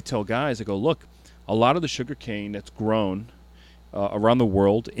so I tell guys, I go, look, a lot of the sugar cane that's grown around the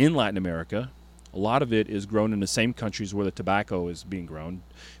world in Latin America A lot of it is grown in the same countries where the tobacco is being grown.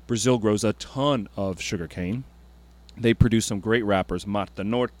 Brazil grows a ton of sugarcane. They produce some great wrappers, Mata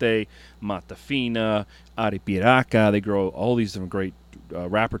Norte, Mata Fina, Aripiraca. They grow all these different great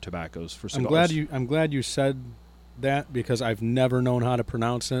wrapper tobaccos for cigars. I'm glad you said that, because I've never known how to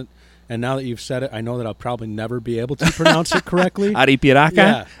pronounce it. And now that you've said it, I know that I'll probably never be able to pronounce it correctly. Aripiraca?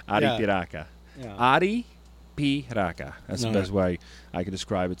 Yeah. Aripiraca. Yeah. Aripiraca. That's the best way I could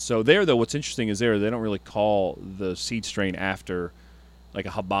describe it. So there, though, what's interesting is they don't really call the seed strain after like a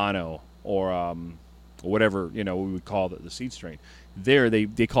Habano or whatever, we would call the seed strain. There,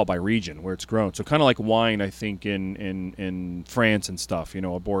 they call it by region where it's grown. So kind of like wine, I think, in France and stuff,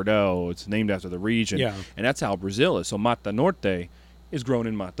 a Bordeaux, it's named after the region. Yeah. And that's how Brazil is. So Mata Norte is grown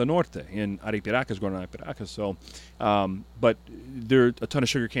in Mata Norte, and Aripiraca is grown in Aripiraca. So, but a ton of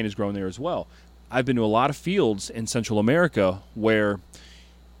sugarcane is grown there as well. I've been to a lot of fields in Central America where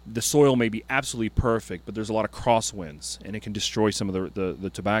the soil may be absolutely perfect, but there's a lot of crosswinds, and it can destroy some of the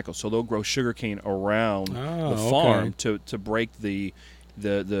tobacco. So they'll grow sugarcane around the farm to break the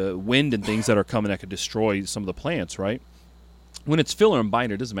wind and things that are coming that could destroy some of the plants, right? When it's filler and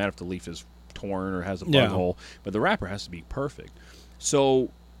binder, it doesn't matter if the leaf is torn or has a bug hole, but the wrapper has to be perfect. So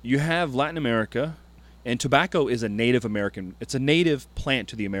you have Latin America, and tobacco is a Native American. It's a native plant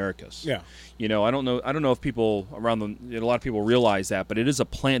to the Americas. Yeah. I don't know if people around a lot of people realize that, but it is a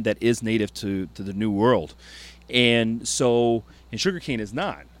plant that is native to the New World. And sugarcane is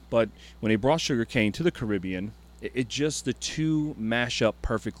not. But when they brought sugarcane to the Caribbean, it just, the two mash up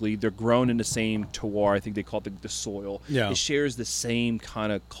perfectly. They're grown in the same terroir. I think they call it the soil. Yeah. It shares the same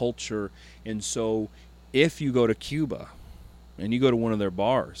kind of culture. And so if you go to Cuba and you go to one of their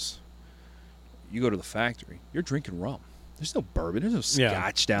bars, you go to the factory, you're drinking rum. There's no bourbon. There's no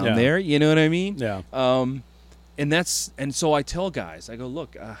scotch down there. You know what I mean? Yeah. And so I tell guys, I go,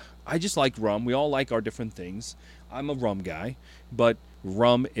 look, I just like rum. We all like our different things. I'm a rum guy, but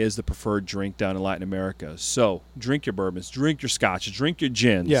rum is the preferred drink down in Latin America. So drink your bourbons, drink your scotches, drink your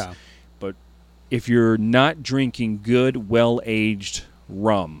gins. Yeah. But if you're not drinking good, well-aged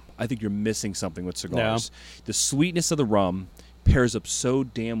rum, I think you're missing something with cigars. Yeah. The sweetness of the rum pairs up so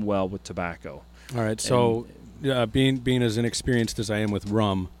damn well with tobacco. All right, so being as inexperienced as I am with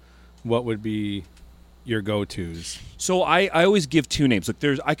rum, what would be your go-tos? So I always give two names.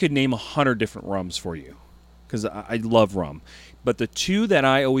 Look, I could name 100 different rums for you because I love rum. But the two that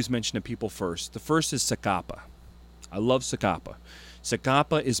I always mention to people first, the first is Zacapa. I love Zacapa.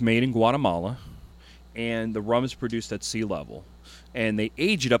 Zacapa is made in Guatemala, and the rum is produced at sea level. And they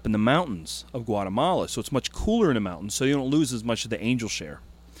age it up in the mountains of Guatemala, so it's much cooler in the mountains, so you don't lose as much of the angel share.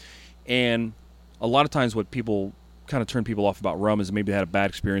 And a lot of times what people kind of turn people off about rum is maybe they had a bad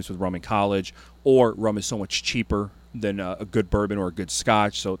experience with rum in college, or rum is so much cheaper than a good bourbon or a good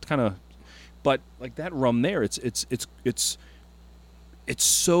scotch. So it's kind of, but like that rum there, it's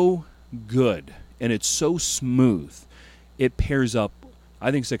so good and it's so smooth. It pairs up.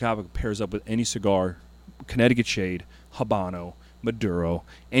 I think Zacapa pairs up with any cigar, Connecticut Shade, Habano, Maduro,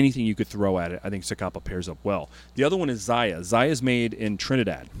 anything you could throw at it. I think Zacapa pairs up well. The other one is Zaya. Zaya is made in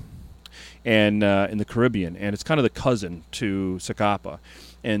Trinidad and in the Caribbean, and it's kind of the cousin to Zacapa.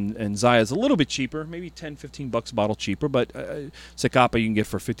 And Zaya is a little bit cheaper, maybe $10, $15 a bottle cheaper, but Zacapa you can get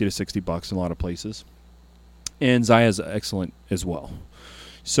for $50 to $60 in a lot of places. And Zaya is excellent as well.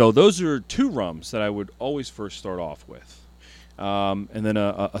 So those are two rums that I would always first start off with. And then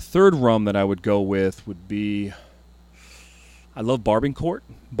a third rum that I would go with would be, I love Barbancourt.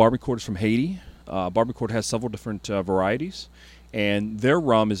 Barbancourt is from Haiti. Barbancourt has several different varieties. And their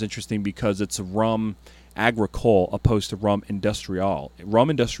rum is interesting because it's a rum agricole opposed to rum industrial. Rum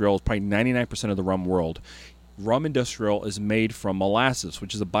industrial is probably 99% of the rum world. Rum industrial is made from molasses,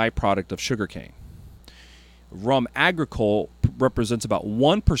 which is a byproduct of sugarcane. Rum agricole represents about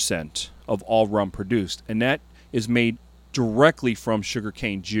 1% of all rum produced, and that is made directly from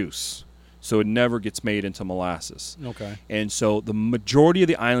sugarcane juice. So it never gets made into molasses. Okay. And so the majority of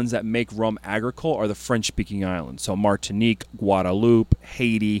the islands that make rum agricole are the French-speaking islands. So Martinique, Guadeloupe,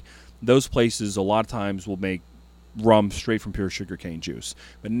 Haiti, those places a lot of times will make rum straight from pure sugarcane juice.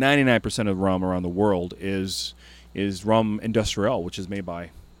 But 99% of rum around the world is rum industrial, which is made by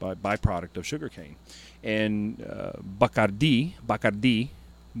byproduct of sugarcane. And Bacardi,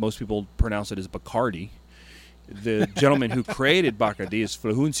 most people pronounce it as Bacardi. The gentleman who created Bacardi is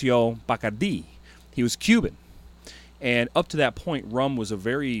Fulgencio Bacardi. He was Cuban. And up to that point, rum was a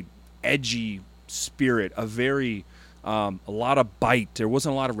very edgy spirit, a lot of bite. There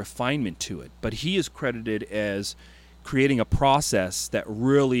wasn't a lot of refinement to it. But he is credited as creating a process that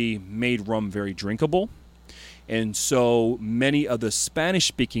really made rum very drinkable. And so many of the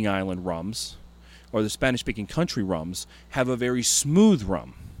Spanish-speaking island rums or the Spanish-speaking country rums have a very smooth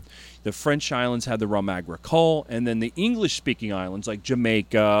rum. The French islands have the rum agricole, and then the English-speaking islands like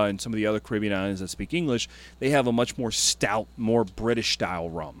Jamaica and some of the other Caribbean islands that speak English, they have a much more stout, more British-style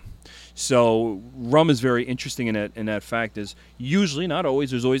rum. So rum is very interesting in that fact is usually, not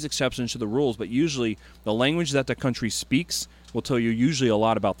always, there's always exceptions to the rules, but usually the language that the country speaks will tell you usually a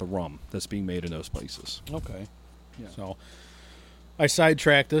lot about the rum that's being made in those places. Okay. Yeah. So I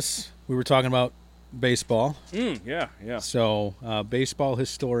sidetracked us. We were talking about baseball. Yeah. So baseball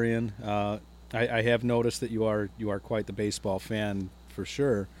historian. I have noticed that you are quite the baseball fan for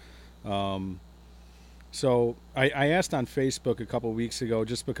sure. So I asked on Facebook a couple of weeks ago,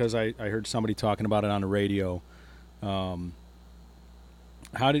 just because I heard somebody talking about it on the radio. How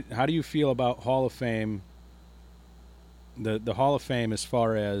do you feel about Hall of Fame? The Hall of Fame as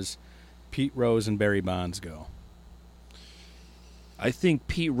far as Pete Rose and Barry Bonds go. I think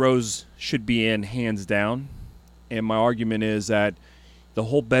Pete Rose should be in hands down, and my argument is that the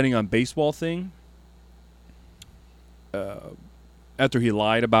whole betting on baseball thing, after he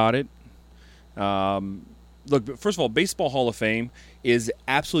lied about it, look, first of all, Baseball Hall of Fame is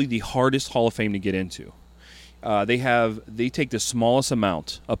absolutely the hardest Hall of Fame to get into. They take the smallest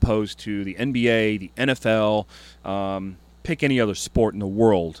amount opposed to the NBA, the NFL, pick any other sport in the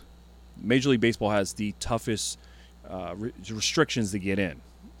world. Major League Baseball has the toughest restrictions to get in.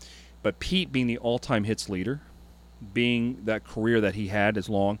 But Pete, being the all-time hits leader, being that career that he had as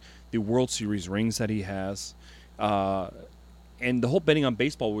long, the World Series rings that he has, and the whole betting on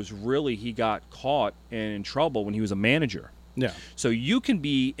baseball was really, he got caught and in trouble when he was a manager. Yeah. So you can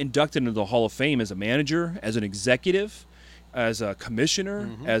be inducted into the Hall of Fame as a manager, as an executive, as a commissioner,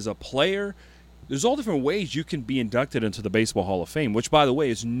 as a player. There's all different ways you can be inducted into the Baseball Hall of Fame, which, by the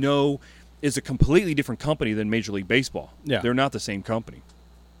way, is a completely different company than Major League Baseball. Yeah. They're not the same company.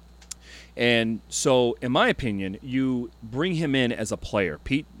 And so, in my opinion, you bring him in as a player.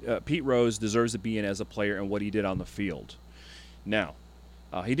 Pete Rose deserves to be in as a player and what he did on the field. Now,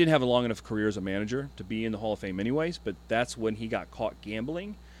 he didn't have a long enough career as a manager to be in the Hall of Fame anyways, but that's when he got caught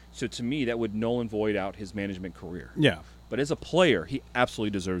gambling. So to me, that would null and void out his management career. Yeah. But as a player, he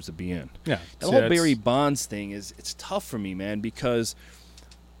absolutely deserves to be in. Yeah. The whole Barry Bonds thing it's tough for me, man, because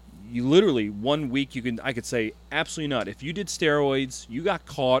you literally 1 week I could say absolutely not. If you did steroids, you got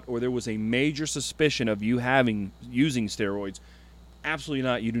caught, or there was a major suspicion of you using steroids, absolutely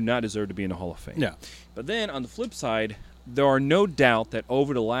not. You do not deserve to be in the Hall of Fame. Yeah. But then on the flip side, there are no doubt that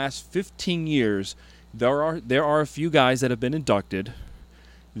over the last 15 years, there are a few guys that have been inducted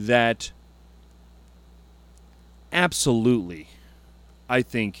that absolutely, I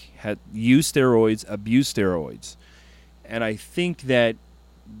think, had used steroids, abused steroids. And I think that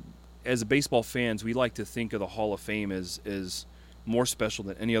as baseball fans, we like to think of the Hall of Fame as more special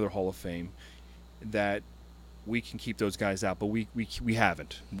than any other Hall of Fame, that we can keep those guys out, but we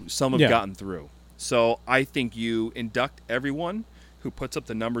haven't. Some have gotten through. So I think you induct everyone who puts up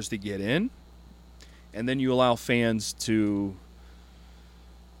the numbers to get in, and then you allow fans to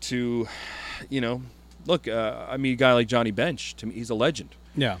look, I mean, a guy like Johnny Bench, to me, he's a legend.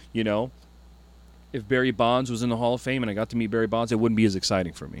 Yeah. You know, if Barry Bonds was in the Hall of Fame and I got to meet Barry Bonds, it wouldn't be as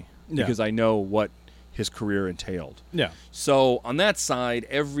exciting for me because I know what his career entailed. Yeah. So on that side,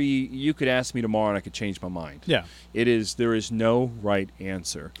 you could ask me tomorrow and I could change my mind. Yeah. There is no right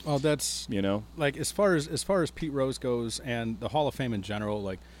answer. Well, that's, like, as far as Pete Rose goes and the Hall of Fame in general,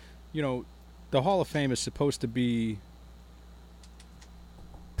 like, the Hall of Fame is supposed to be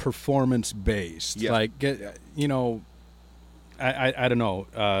performance based. Yeah. Like, I don't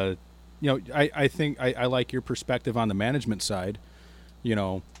know. I think I like your perspective on the management side.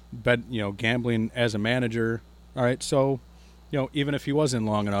 Gambling as a manager. All right, so even if he was a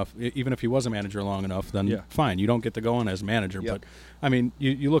manager long enough, then fine, you don't get to go in as manager. Yep. But I mean,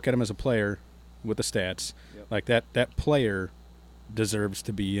 you look at him as a player with the stats, like that player deserves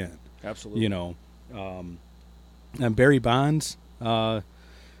to be in. Absolutely. And Barry Bonds, the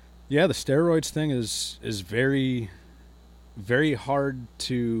steroids thing is very, very hard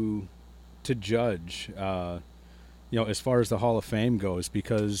to judge. As far as the Hall of Fame goes,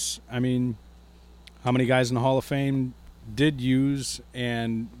 because I mean, how many guys in the Hall of Fame did use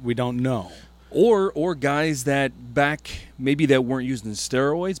and we don't know, or guys that maybe that weren't using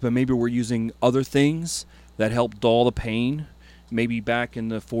steroids, but maybe were using other things that helped dull the pain. Maybe back in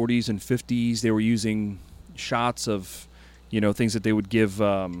the 40s and 50s, they were using shots of, things that they would give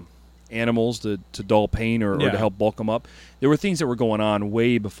animals to dull pain or to help bulk them up. There were things that were going on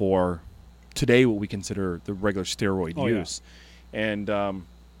way before today what we consider the regular steroid use. And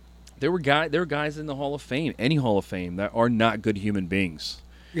there were guys in the Hall of Fame, any Hall of Fame, that are not good human beings.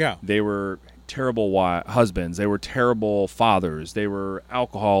 Yeah. They were terrible husbands. They were terrible fathers. They were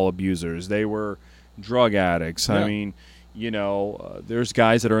alcohol abusers. They were drug addicts. Yeah. I mean, there's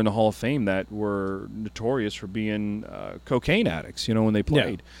guys that are in the Hall of Fame that were notorious for being cocaine addicts, when they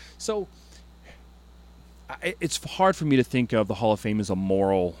played. Yeah. So it's hard for me to think of the Hall of Fame as a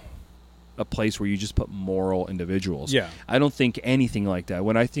place where you just put moral individuals. Yeah. I don't think anything like that.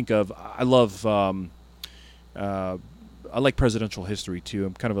 When I think of, I like presidential history too.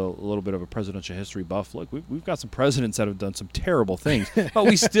 I'm kind of a little bit of a presidential history buff. Look, we've got some presidents that have done some terrible things, but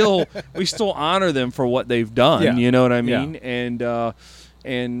we still honor them for what they've done. Yeah. You know what I mean? Yeah.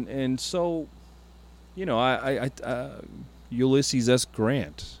 And so, Ulysses S.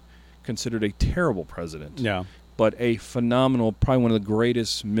 Grant, considered a terrible president. Yeah. But a phenomenal, probably one of the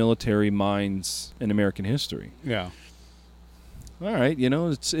greatest military minds in American history. Yeah. All right,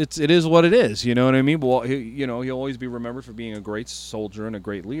 it is what it is. You know what I mean? Well, he'll always be remembered for being a great soldier and a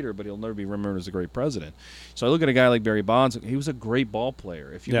great leader, but he'll never be remembered as a great president. So I look at a guy like Barry Bonds. He was a great ball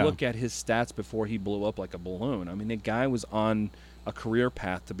player. If you look at his stats before he blew up like a balloon, I mean, the guy was on a career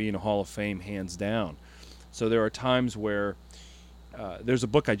path to being a Hall of Fame, hands down. So there are times where there's a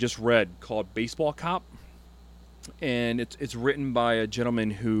book I just read called Baseball Cop, and it's written by a gentleman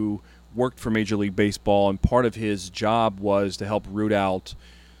who worked for Major League Baseball, and part of his job was to help root out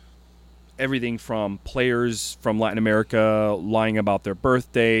everything from players from Latin America lying about their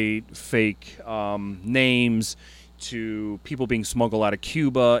birth date, fake names, to people being smuggled out of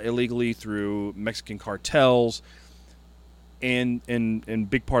Cuba illegally through Mexican cartels. And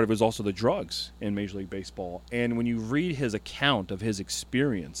big part of it was also the drugs in Major League Baseball. And when you read his account of his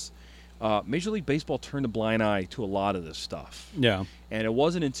experience, Major League Baseball turned a blind eye to a lot of this stuff. Yeah. And it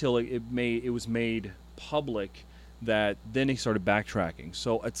wasn't until it was made public that then they started backtracking.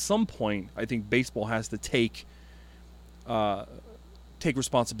 So at some point, I think baseball has to take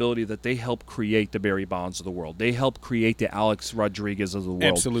responsibility that they helped create the Barry Bonds of the world. They helped create the Alex Rodriguez of the world.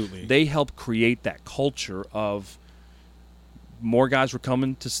 Absolutely. They helped create that culture of more guys were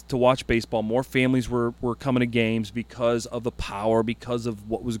coming to watch baseball. More families were coming to games because of the power, because of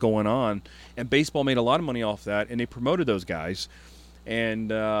what was going on. And baseball made a lot of money off that, and they promoted those guys.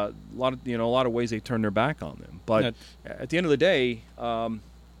 And a lot of ways they turned their back on them. But at the end of the day,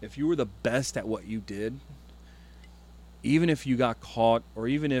 if you were the best at what you did, even if you got caught or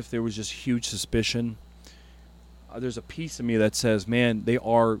even if there was just huge suspicion, there's a piece of me that says, man, they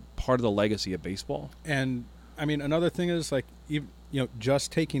are part of the legacy of baseball. And I mean, another thing is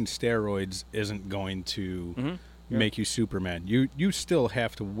just taking steroids isn't going to make you Superman. You still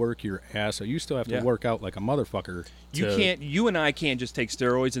have to work your ass off. You still have to work out like a motherfucker. You and I can't just take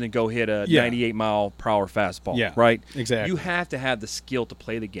steroids and then go hit a 98 mile per hour fastball. Yeah, right. Exactly. You have to have the skill to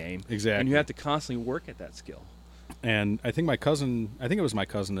play the game. Exactly. And you have to constantly work at that skill. And I think it was my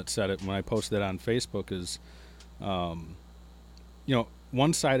cousin that said it when I posted it on Facebook is,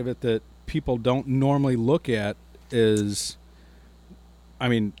 one side of it that people don't normally look at is, I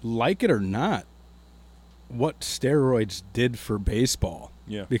mean, like it or not, what steroids did for baseball.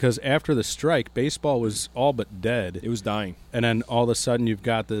 Yeah. Because after the strike, baseball was all but dead. It was dying. And then all of a sudden you've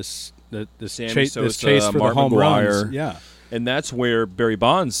got this chase for Mark the home McGwire. runs. Yeah. And that's where Barry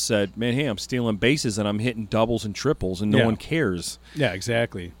Bonds said, man, hey, I'm stealing bases and I'm hitting doubles and triples and no one cares. Yeah,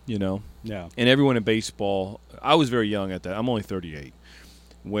 exactly. Yeah. And everyone in baseball, I was very young at that. I'm only 38.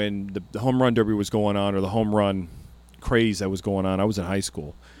 When the home run derby was going on or the home run craze that was going on, I was in high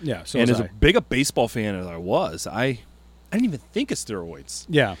school. Yeah. So and as big a baseball fan as I was, I didn't even think of steroids.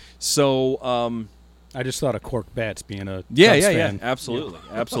 Yeah. So I just thought of cork bats being a Cubs fan. Absolutely.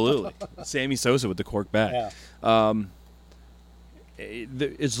 Absolutely. Sammy Sosa with the cork bat. Yeah.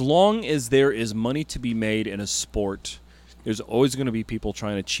 As long as there is money to be made in a sport, there's always going to be people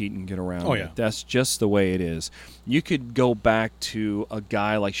trying to cheat and get around. Oh, yeah. That's just the way it is. You could go back to a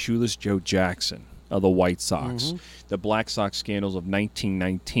guy like Shoeless Joe Jackson of the White Sox, the Black Sox scandals of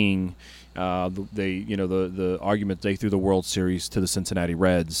 1919. The argument they threw the World Series to the Cincinnati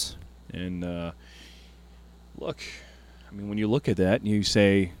Reds, and look, I mean, when you look at that and you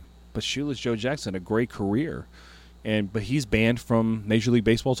say, but Shoeless Joe Jackson had a great career. But he's banned from Major League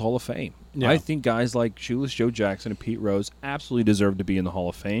Baseball's Hall of Fame. Yeah. I think guys like Shoeless Joe Jackson and Pete Rose absolutely deserve to be in the Hall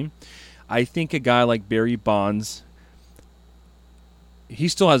of Fame. I think a guy like Barry Bonds, he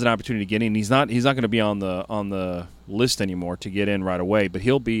still has an opportunity to get in. He's not going to be on the list anymore to get in right away, but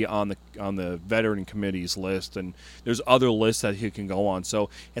he'll be on the veteran committee's list, and there's other lists that he can go on. So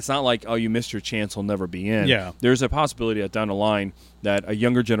it's not like, oh, you missed your chance, he'll never be in. Yeah. There's a possibility that down the line that a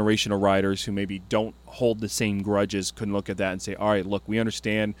younger generation of writers who maybe don't hold the same grudges can look at that and say, all right, look, we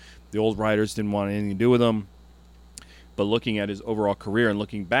understand the old writers didn't want anything to do with him, but looking at his overall career and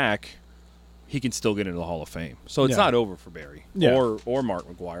looking back, he can still get into the Hall of Fame. So it's not over for Barry or Mark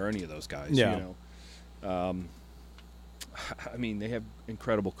McGwire, any of those guys. Yeah. You know, I mean, they have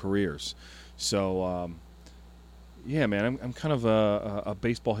incredible careers. So, yeah, man, I'm kind of a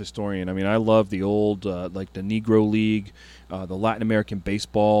baseball historian. I mean, I love the old, like the Negro League, the Latin American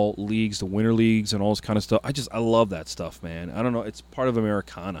baseball leagues, the winter leagues, and all this kind of stuff. I love that stuff, man. I don't know. It's part of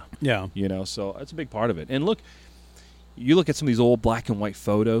Americana. Yeah. You know, so that's a big part of it. And look, you look at some of these old black and white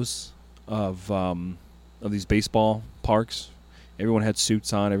photos of these baseball parks. Everyone had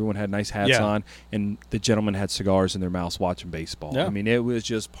suits on. Everyone had nice hats on. And the gentlemen had cigars in their mouths watching baseball. Yeah. I mean, it was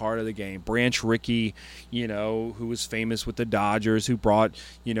just part of the game. Branch Rickey, you know, who was famous with the Dodgers, who broke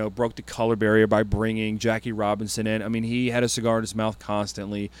the color barrier by bringing Jackie Robinson in. I mean, he had a cigar in his mouth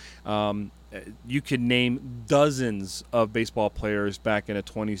constantly. You could name dozens of baseball players back in the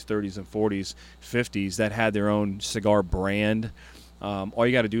 20s, 30s, and 40s, 50s that had their own cigar brand. All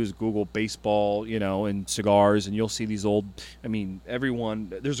you got to do is Google baseball, you know, and cigars, and you'll see these old. I mean,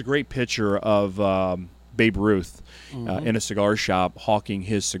 everyone. There's a great picture of Babe Ruth in a cigar shop hawking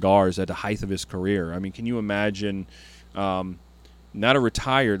his cigars at the height of his career. I mean, can you imagine? Not a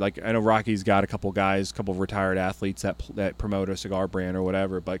retired, like I know Rocky's got a couple of retired athletes that promote a cigar brand or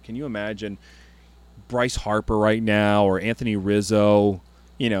whatever. But can you imagine Bryce Harper right now or Anthony Rizzo?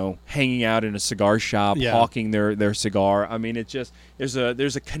 You know, hanging out in a cigar shop, hawking their cigar. I mean, it just there's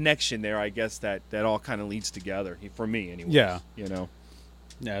a connection there, I guess, that all kind of leads together for me anyway. Yeah, you know,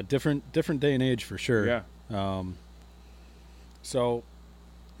 yeah, different day and age for sure. Yeah. So,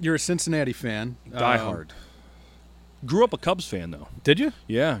 you're a Cincinnati fan, diehard. Grew up a Cubs fan though. Did you?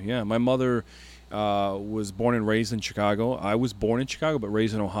 Yeah. My mother was born and raised in Chicago. I was born in Chicago but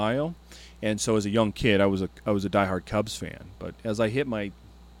raised in Ohio, and so as a young kid, I was a diehard Cubs fan. But as I hit my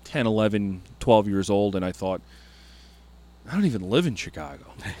 10, 11, 12 years old, and I thought, I don't even live in Chicago.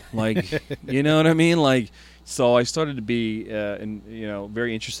 Like, you know what I mean? Like, so I started to be,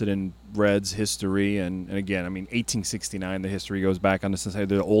 very interested in Reds history. And again, I mean, 1869, the history goes back on they're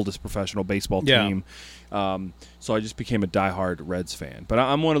the oldest professional baseball team. So I just became a diehard Reds fan. But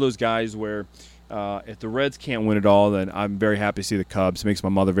I'm one of those guys where if the Reds can't win it all, then I'm very happy to see the Cubs. It makes my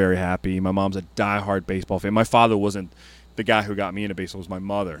mother very happy. My mom's a diehard baseball fan. My father wasn't the guy who got me into baseball. It was my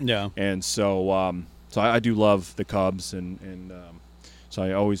mother. Yeah. And so so I do love the Cubs, and so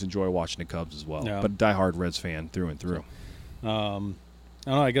I always enjoy watching the Cubs as well. Yeah. But a diehard Reds fan through and through. I don't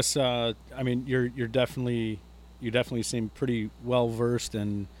know. I guess I mean you definitely seem pretty well versed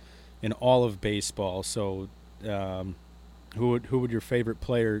in all of baseball. So who would your favorite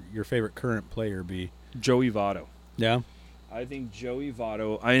current player be? Joey Votto. Yeah. I think Joey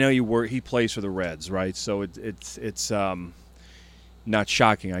Votto. I know he plays for the Reds, right? So it's not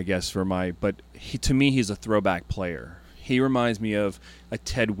shocking, I guess, but to me he's a throwback player. He reminds me of a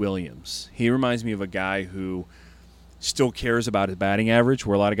Ted Williams. He reminds me of a guy who still cares about his batting average,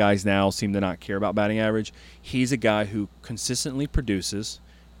 where a lot of guys now seem to not care about batting average. He's a guy who consistently produces,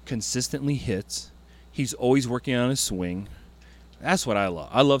 consistently hits. He's always working on his swing. That's what I love.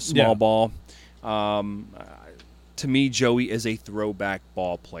 I love small ball. To me, Joey is a throwback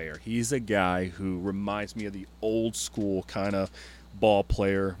ball player. He's a guy who reminds me of the old school kind of ball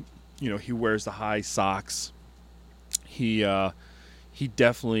player. You know, he wears the high socks. He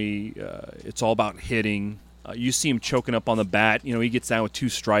definitely it's all about hitting. You see him choking up on the bat. You know, he gets down with 2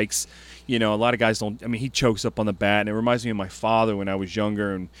 strikes. You know, a lot of guys don't. I mean, he chokes up on the bat, and it reminds me of my father when I was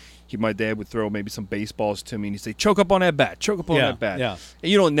younger, and my dad would throw maybe some baseballs to me, and he'd say, "Choke up on that bat, choke up on that bat." Yeah.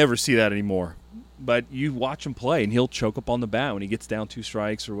 And you don't never see that anymore. But you watch him play, and he'll choke up on the bat when he gets down 2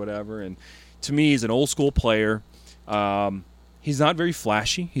 strikes or whatever. And to me, he's an old school player. He's not very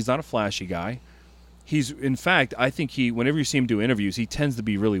flashy. He's not a flashy guy. In fact, I think whenever you see him do interviews, he tends to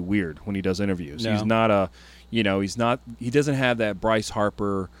be really weird when he does interviews. No. He's not he doesn't have that Bryce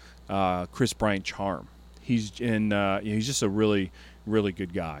Harper, Chris Bryant charm. He's just a really, really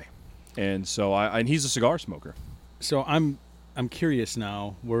good guy. And so and he's a cigar smoker. So I'm curious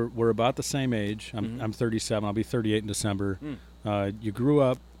now. We're about the same age. I'm 37. I'll be 38 in December. You grew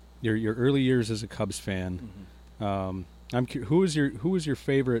up your early years as a Cubs fan. Who was your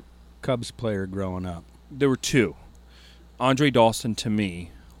favorite Cubs player growing up? There were 2. Andre Dawson to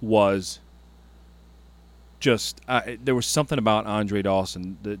me was just there was something about Andre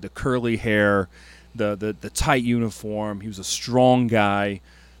Dawson, the curly hair, the tight uniform. He was a strong guy.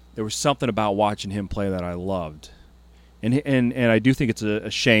 There was something about watching him play that I loved. And I do think it's a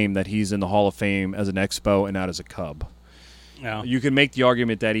shame that he's in the Hall of Fame as an Expo and not as a Cub. Yeah. You can make the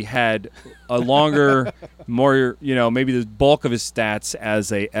argument that he had a longer, more, maybe the bulk of his stats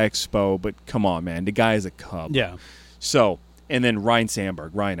as a Expo, but come on, man, the guy is a Cub. Yeah. So, and then Ryan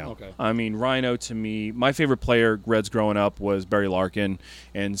Sandberg, Rhino. Okay. I mean, Rhino to me, my favorite player, Reds growing up, was Barry Larkin,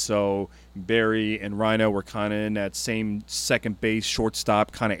 and so Barry and Rhino were kind of in that same second base,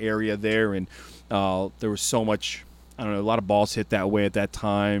 shortstop kind of area there, and there was so much. I don't know, a lot of balls hit that way at that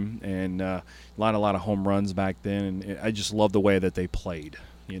time, and a lot of home runs back then, and I just love the way that they played.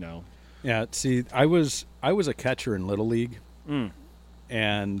 Yeah. See, I was a catcher in Little League,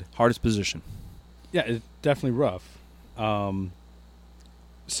 and Hardest position. yeah, it's definitely rough.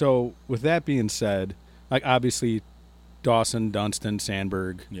 So with that being said, like obviously Dawson, Dunston,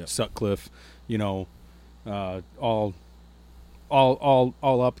 Sandberg, Yep. Sutcliffe, all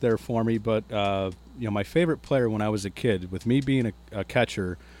up there for me. But my favorite player when I was a kid, with me being a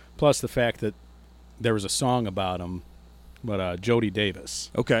catcher, plus the fact that there was a song about him, but Jody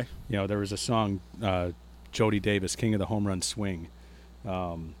Davis. Okay. There was a song, Jody Davis, King of the Home Run Swing.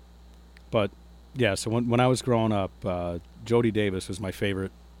 But yeah, so when I was growing up, Jody Davis was my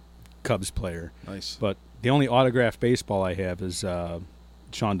favorite Cubs player. Nice. But the only autographed baseball I have is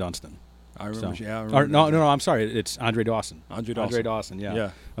Sean Dunston. I remember. So, Yeah. I remember no, I'm sorry. It's Andre Dawson. Andre Dawson. Andre Dawson. Yeah.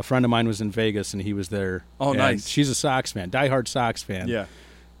 Yeah. A friend of mine was in Vegas and he was there. Oh, and nice. She's a Sox fan, diehard Sox fan. Yeah.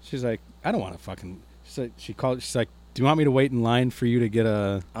 She's like, I don't want to fucking. She's like, do you want me to wait in line for you to get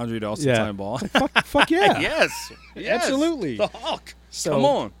a Andre Dawson Yeah. time ball. fuck yeah. Yes. Absolutely. The Hawk. So, Come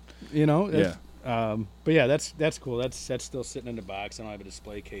on. Yeah. But yeah, that's cool. That's still sitting in the box. I don't have a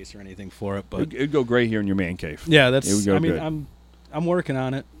display case or anything for it, but It'd go great here in your man cave. yeah, It would go good. I'm working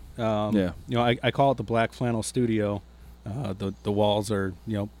on it. Yeah. I call it the Black Flannel Studio. The walls are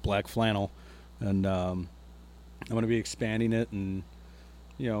black flannel, and I'm going to be expanding it and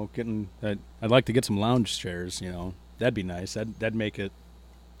getting. I'd like to get some lounge chairs. That'd be nice. That'd make it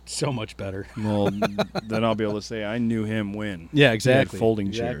so much better. Well, then I'll be able to say I knew him when. Yeah, He had exactly. folding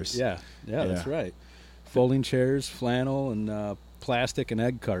Exactly. chairs. Yeah, that's right. Folding chairs, flannel, and plastic and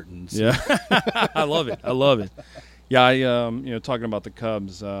egg cartons. Yeah. I love it. Yeah, I talking about the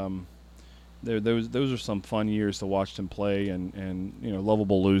Cubs, those are some fun years to watch them play, and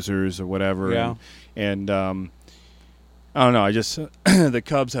lovable losers or whatever. Yeah. And I don't know. I just the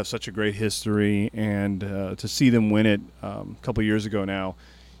Cubs have such a great history, and to see them win it a couple years ago now,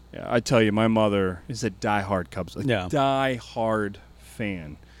 I tell you, my mother is a diehard Cubs, diehard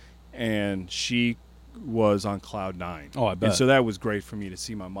fan, and she was on cloud nine. Oh, I bet. And so that was great for me to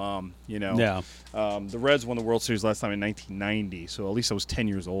see my mom. Yeah. The Reds won the World Series last time in 1990, so at least I was 10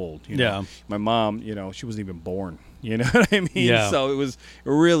 years old. Yeah. My mom, she wasn't even born. You know what I mean? Yeah. So it was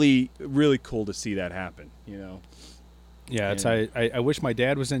really, really cool to see that happen. Yeah, I wish my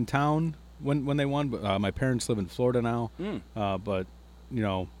dad was in town when they won, but my parents live in Florida now. But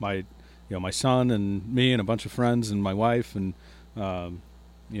my son and me and a bunch of friends and my wife and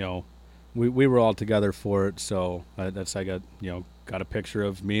we were all together for it. So I got a picture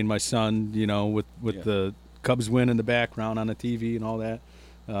of me and my son, with the Cubs win in the background on the TV and all that.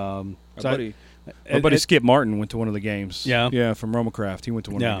 My buddy Skip Martin went to one of the games. Yeah, from Romacraft. He went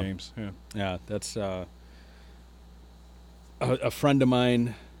to one of the games. Yeah, that's a friend of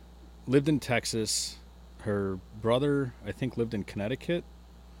mine lived in Texas. Her brother, I think, lived in Connecticut.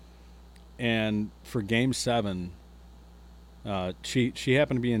 And for Game 7, she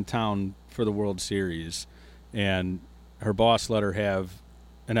happened to be in town for the World Series, and her boss let her have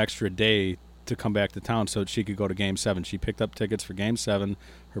an extra day to come back to town so that she could go to Game 7. She picked up tickets for Game 7.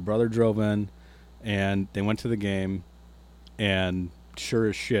 Her brother drove in, and they went to the game, and sure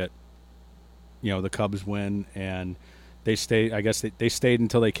as shit, the Cubs win, and they stayed. I guess they stayed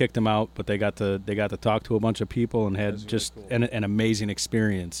until they kicked them out, but they got to talk to a bunch of people and had just really cool. an amazing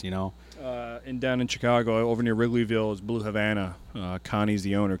experience. And down in Chicago, over near Wrigleyville, is Blue Havana. Connie's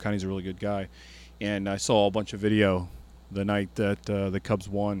the owner. Connie's a really good guy, and I saw a bunch of video the night that the Cubs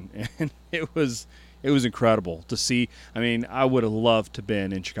won, and it was incredible to see. I mean, I would have loved to have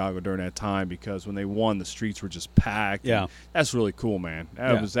been in Chicago during that time because when they won, the streets were just packed. Yeah, that's really cool, man.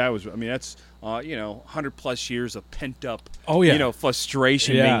 That was. I mean, that's 100+ years of pent up. Oh yeah.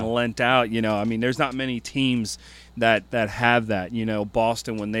 Frustration being lent out. I mean, there's not many teams that have that.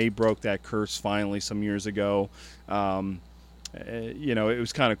 Boston, when they broke that curse finally some years ago. It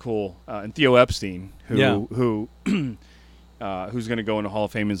was kind of cool. And Theo Epstein, who's going to go into Hall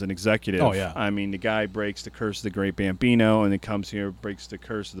of Fame as an executive. Oh, yeah. I mean, the guy breaks the curse of the great Bambino, and then comes here, breaks the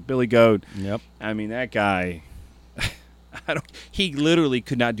curse of the Billy Goat. Yep. I mean, that guy, he literally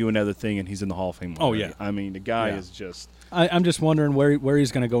could not do another thing, and he's in the Hall of Fame already. Oh, yeah. I mean, the guy is just... I'm just wondering where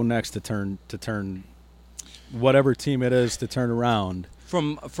he's going to go next to turn whatever team it is to turn around.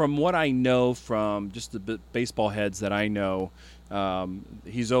 From what I know from just the baseball heads that I know,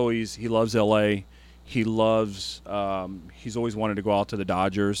 he loves L.A., He loves. He's always wanted to go out to the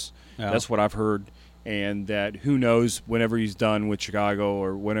Dodgers. Yeah. That's what I've heard. And that who knows, whenever he's done with Chicago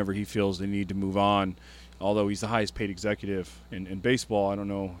or whenever he feels they need to move on, although he's the highest paid executive in baseball, I don't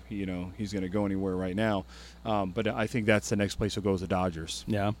know, he's going to go anywhere right now. But I think that's the next place he'll go is the Dodgers.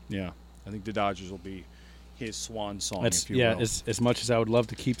 Yeah. Yeah. I think the Dodgers will be his swan song, That's, if you yeah, will. as much as I would love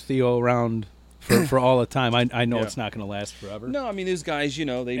to keep Theo around for all the time, I know Yeah. it's not going to last forever. No, I mean, these guys, they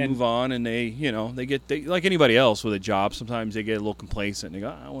And- move on and they get like anybody else with a job, sometimes they get a little complacent and they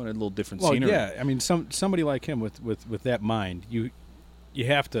go, I want a little different Well, scenery. yeah, I mean, somebody like him with that mind, you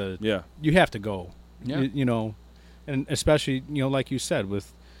have to Yeah. you have to go. Yeah. You know, and especially like you said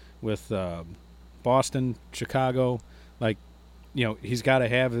with Boston, Chicago, like he's got to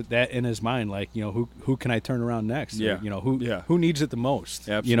have that in his mind. Like who can I turn around next? Yeah. Or, who needs it the most?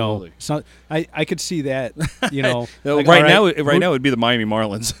 Absolutely. So I could see that. Like, right now, all it would be the Miami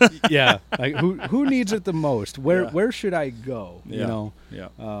Marlins. yeah, like who needs it the most? Where Yeah. where should I go? Yeah.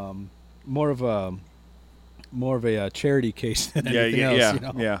 Yeah. More of a charity case than Yeah, anything yeah,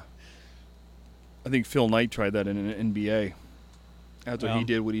 else. yeah. I think Phil Knight tried that in an NBA. After Well. he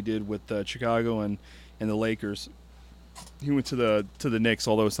did what he did with Chicago and the Lakers, he went to the Knicks.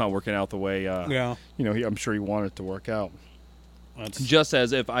 Although it's not working out the way Yeah. I'm sure he wanted it to work out. That's, Just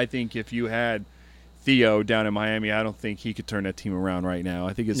as if you had Theo down in Miami, I don't think he could turn that team around right now.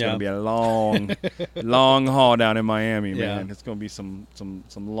 I think it's going to be a long, long haul down in Miami, man. Yeah. It's going to be some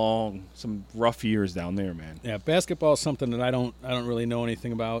rough years down there, man. yeah, basketball is something that I don't really know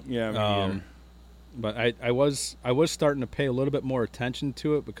anything about. Yeah, me either. But I was starting to pay a little bit more attention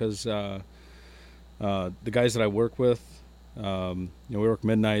to it because the guys that I work with, we work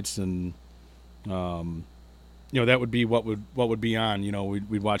midnights and that would be what would be on.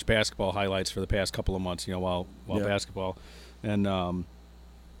 We'd watch basketball highlights for the past couple of months. While Yeah. basketball, and so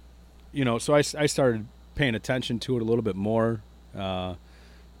I started paying attention to it a little bit more,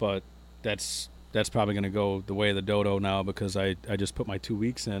 but that's probably going to go the way of the dodo now because I just put my 2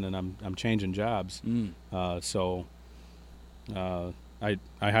 weeks in and I'm changing jobs. So I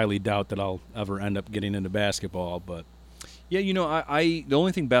highly doubt that I'll ever end up getting into basketball, but Yeah, I the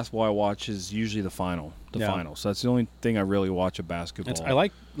only thing basketball I watch is usually the final. Yeah. So that's the only thing I really watch of basketball. I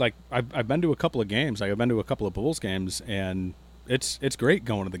like I've been to a couple of games. Like I've been to a couple of Bulls games, and it's great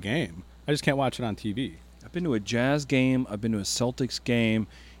going to the game. I just can't watch it on TV. I've been to a Jazz game. I've been to a Celtics game,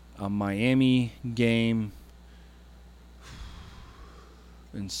 a Miami game,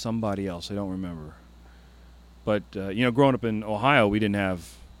 and somebody else. I don't remember. But, growing up in Ohio, we didn't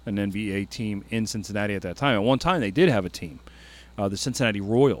have an NBA team in Cincinnati at that time. At one time, they did have a team, the Cincinnati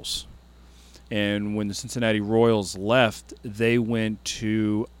Royals. And when the Cincinnati Royals left, they went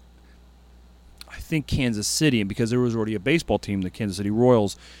to, I think, Kansas City. And because there was already a baseball team, the Kansas City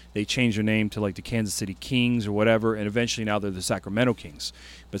Royals, they changed their name to like the Kansas City Kings or whatever. And eventually now they're the Sacramento Kings.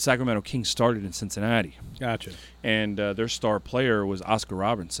 But Sacramento Kings started in Cincinnati. Gotcha. And their star player was Oscar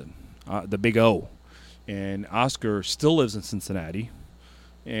Robertson, the Big O. And Oscar still lives in Cincinnati.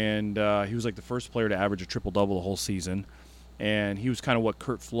 And he was like the first player to average a triple-double the whole season. And he was kind of what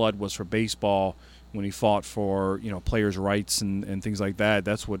Curt Flood was for baseball when he fought for, players' rights and things like that.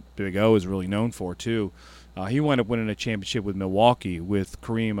 That's what Big O is really known for, too. He wound up winning a championship with Milwaukee with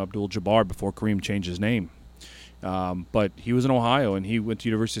Kareem Abdul-Jabbar before Kareem changed his name. But he was in Ohio, and he went to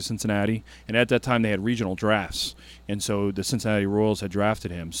University of Cincinnati. And at that time, they had regional drafts. And so the Cincinnati Royals had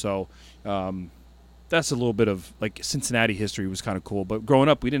drafted him. So that's a little bit of, like, Cincinnati history was kind of cool. But growing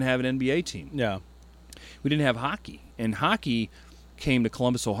up, we didn't have an NBA team. Yeah. We didn't have hockey. And hockey came to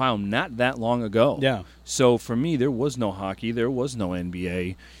Columbus, Ohio not that long ago. Yeah. So for me, there was no hockey. There was no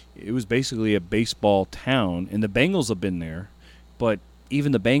NBA. It was basically a baseball town. And the Bengals have been there. But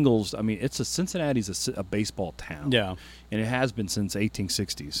even the Bengals, I mean, Cincinnati's a baseball town. Yeah. And it has been since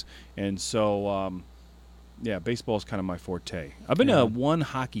 1860s. And so, baseball is kind of my forte. I've been to one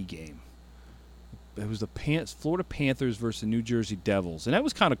hockey game. It was the Florida Panthers versus the New Jersey Devils, and that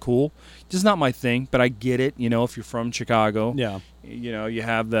was kind of cool. Just not my thing, but I get it. If you're from Chicago, Yeah. You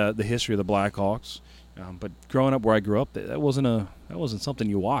have the history of the Blackhawks. But growing up where I grew up, that wasn't something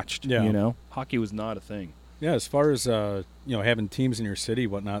you watched. Yeah. Hockey was not a thing. Yeah, as far as having teams in your city,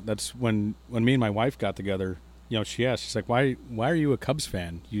 whatnot. That's when me and my wife got together. She asked, she's like, "Why are you a Cubs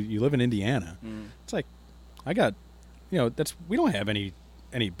fan? You live in Indiana." It's like, I got, we don't have any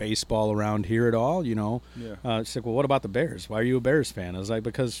baseball around here at all. Yeah. She's like, "Well, what about the Bears? Why are you a Bears fan?" I was like,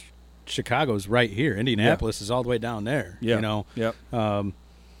 "Because Chicago's right here. Indianapolis is all the way down there." Yeah. Yep.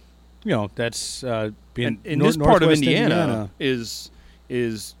 That's being and this part of Northwest Indiana is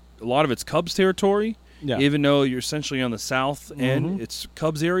a lot of it's Cubs territory, Yeah. Even though you're essentially on the south end, Mhm. it's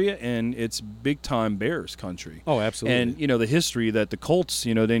Cubs area and it's big time Bears country. Oh, absolutely. And the history that the Colts,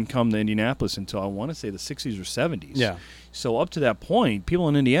 didn't come to Indianapolis until I want to say the 60s or 70s. Yeah. So up to that point, people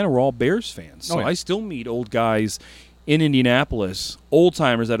in Indiana were all Bears fans. So Oh, yeah. I still meet old guys in Indianapolis, old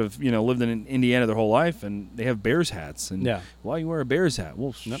timers that have lived in Indiana their whole life, and they have Bears hats. And Yeah. why you wear a Bears hat?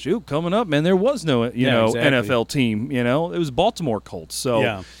 Well, Yep. shoot, coming up, man, there was no Exactly. NFL team. It was Baltimore Colts. So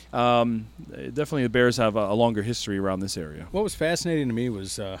Yeah. definitely the Bears have a longer history around this area. What was fascinating to me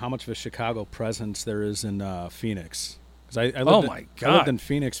was how much of a Chicago presence there is in Phoenix. 'Cause I lived Oh, in- my I God. lived in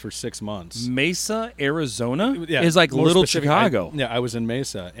Phoenix for 6 months. Mesa, Arizona Yeah, is like more little specific, Chicago. I was in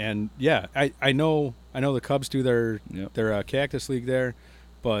Mesa, and I know the Cubs do their Yep. Cactus League there,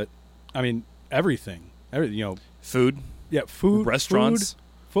 but I mean everything, Food, food, restaurants.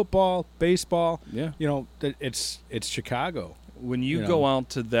 football, baseball. Yeah. It's Chicago. When you go out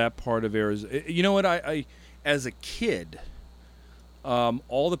to that part of Arizona, you know what? I as a kid,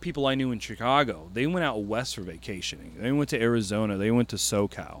 all the people I knew in Chicago, they went out west for vacationing. They went to Arizona. They went to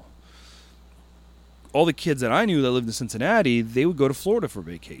SoCal. All the kids that I knew that lived in Cincinnati, they would go to Florida for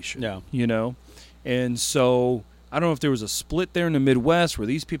vacation. Yeah. And so I don't know if there was a split there in the Midwest where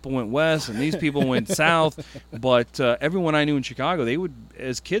these people went west and these people went south, but everyone I knew in Chicago,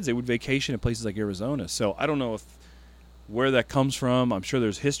 as kids, they would vacation at places like Arizona. So I don't know where that comes from. I'm sure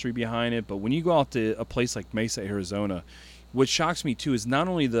there's history behind it, but when you go out to a place like Mesa, Arizona, what shocks me too is not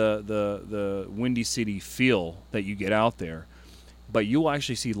only the Windy City feel that you get out there, but you'll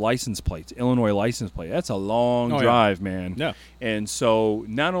actually see license plates, Illinois license plate. That's a long drive, man. Yeah. And so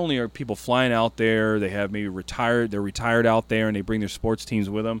not only are people flying out there, they have maybe they're retired out there and they bring their sports teams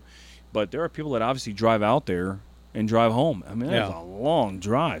with them, but there are people that obviously drive out there and drive home. I mean, that's a long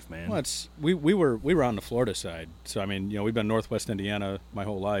drive, man. Well, we were on the Florida side, so I mean, we've been Northwest Indiana my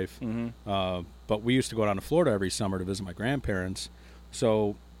whole life, but we used to go down to Florida every summer to visit my grandparents.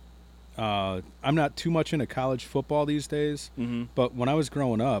 So I'm not too much into college football these days, but when I was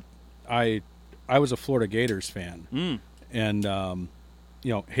growing up, I was a Florida Gators fan, and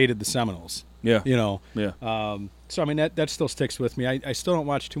hated the Seminoles. Yeah. So I mean that still sticks with me. I still don't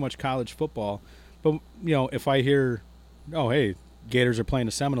watch too much college football. But, if I hear, oh, hey, Gators are playing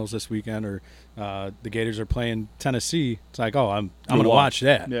the Seminoles this weekend, or the Gators are playing Tennessee, it's like, oh, I'm going to watch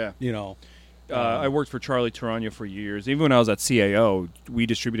that. Yeah. I worked for Charlie Tarano for years. Even when I was at CAO, we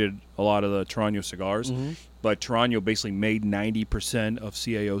distributed a lot of the Tarano cigars. But Tarano basically made 90% of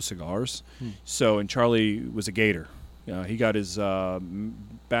CAO cigars. So, and Charlie was a Gator. He got his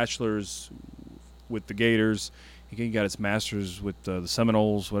bachelor's with the Gators. He got his master's with the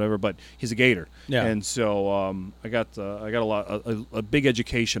Seminoles, whatever. But he's a Gator, and so I got a big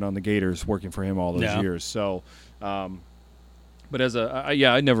education on the Gators working for him all those years. So, but as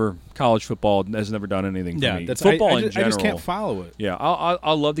college football has never done anything for me. Football in general, I just can't follow it. Yeah,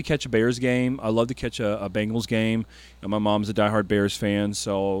 I love to catch a Bears game. I love to catch a Bengals game. And my mom's a diehard Bears fan,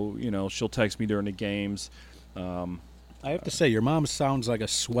 so she'll text me during the games. I have to say, your mom sounds like a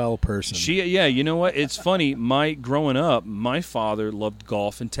swell person. You know what? It's funny. Growing up, my father loved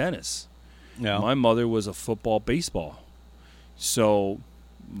golf and tennis. Yeah. My mother was a football, baseball. So,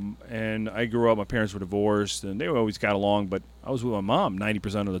 and I grew up, my parents were divorced, and they always got along, but I was with my mom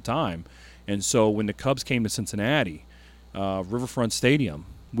 90% of the time. And so when the Cubs came to Cincinnati, Riverfront Stadium,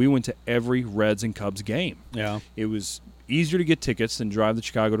 we went to every Reds and Cubs game. Yeah. It was easier to get tickets than drive to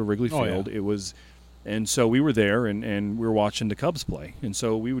Chicago to Wrigley Field. Yeah. It was... And so we were there, and we were watching the Cubs play. And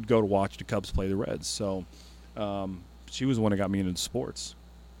so we would go to watch the Cubs play the Reds. So she was the one that got me into sports.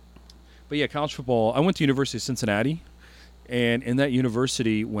 But, yeah, college football, I went to University of Cincinnati. And in that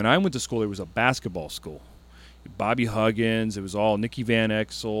university, when I went to school, there was a basketball school. Bobby Huggins, it was all Nicky Van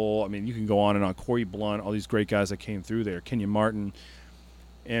Exel. I mean, you can go on and on. Corey Blunt, all these great guys that came through there. Kenyon Martin.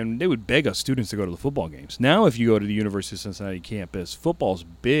 And they would beg us students to go to the football games. Now, if you go to the University of Cincinnati campus, football's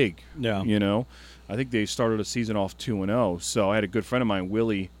big. Yeah. I think they started the season off 2-0. So I had a good friend of mine,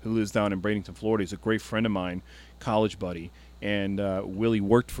 Willie, who lives down in Bradenton, Florida. He's a great friend of mine, college buddy. And Willie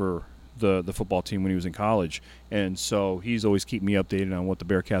worked for the football team when he was in college. And so he's always keeping me updated on what the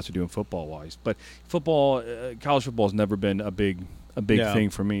Bearcats are doing football-wise. But college football has never been a big thing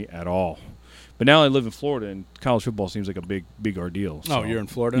for me at all. But now I live in Florida, and college football seems like a big ordeal. So. Oh, you're in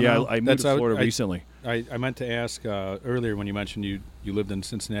Florida Yeah, now? I moved to Florida recently. I meant to ask earlier when you mentioned you lived in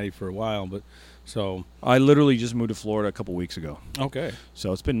Cincinnati for a while, but so I literally just moved to Florida a couple weeks ago. Okay.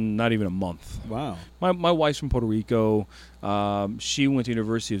 So it's been not even a month. Wow. My wife's from Puerto Rico. She went to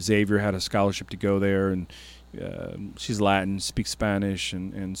University of Xavier, had a scholarship to go there, and she's Latin, speaks Spanish,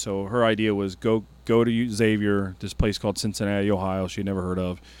 and so her idea was go to Xavier, this place called Cincinnati, Ohio, she had never heard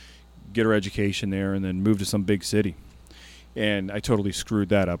of. get her education there, and then move to some big city. And I totally screwed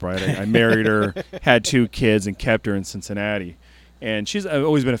that up, right? I married her, had 2 kids, and kept her in Cincinnati. And she's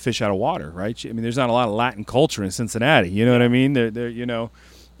always been a fish out of water, right? There's not a lot of Latin culture in Cincinnati. You know what I mean? They're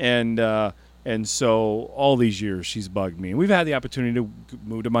and so all these years she's bugged me. And we've had the opportunity to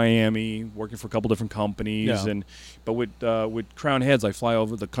move to Miami, working for a couple different companies. Yeah. But with Crown Heads, I fly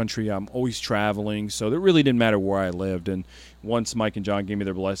over the country. I'm always traveling, so it really didn't matter where I lived. And once Mike and John gave me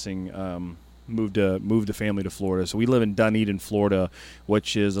their blessing, moved the family to Florida. So we live in Dunedin, Florida,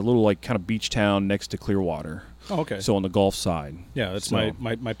 which is a little like kind of beach town next to Clearwater. Oh, okay. So on the Gulf side. Yeah, that's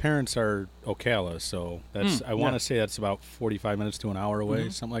my parents are Ocala, so that's I want to say that's about 45 minutes to an hour away,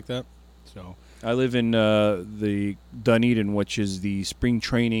 something like that. So I live in the Dunedin, which is the spring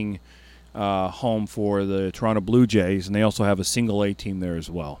training home for the Toronto Blue Jays, and they also have a single A team there as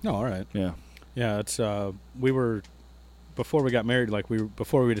well. Oh, all right. Yeah. Yeah, it's we were before we got married,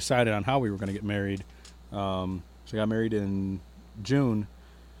 before we decided on how we were going to get married. So we got married in June,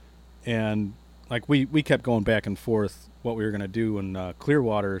 and like we kept going back and forth what we were going to do, and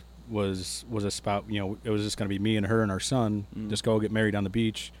Clearwater was a spot. It was just going to be me and her and our son, just go get married on the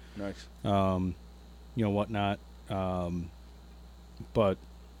beach. Nice. Whatnot. But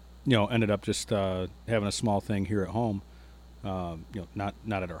ended up just having a small thing here at home. Not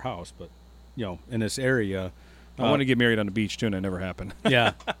at our house, but in this area. I want to get married on the beach too, and it never happened.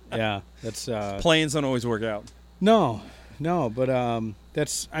 Yeah. That's plans don't always work out. No, but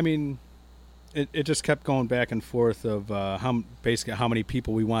that's. I mean, it just kept going back and forth of how many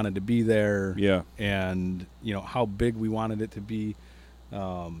people we wanted to be there. Yeah. And how big we wanted it to be.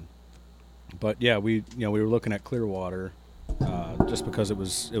 But yeah, we were looking at Clearwater, just because it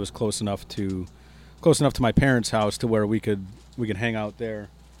was close enough to my parents' house to where we could hang out there.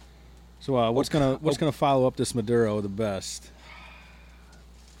 So what's gonna follow up this Maduro the best?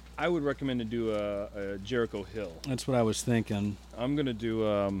 I would recommend to do a Jericho Hill. That's what I was thinking. I'm gonna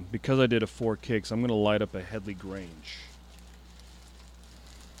do because I did a 4 kicks. I'm gonna light up a Headley Grange.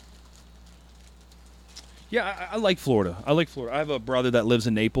 Yeah, I like Florida. I have a brother that lives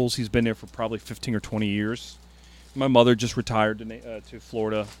in Naples. He's been there for probably 15 or 20 years. My mother just retired to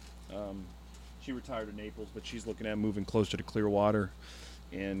Florida. She retired to Naples, but she's looking at moving closer to Clearwater.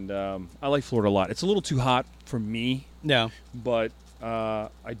 And I like Florida a lot. It's a little too hot for me. Yeah. But I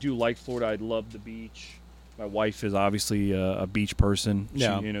do like Florida. I love the beach. My wife is obviously a beach person.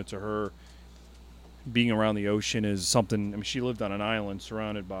 Yeah. She, to her, being around the ocean is something. I mean, she lived on an island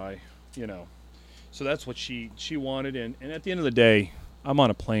surrounded by, So that's what she wanted. And at the end of the day, I'm on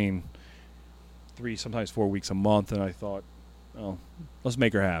a plane 3, sometimes 4 weeks a month. And I thought, oh, let's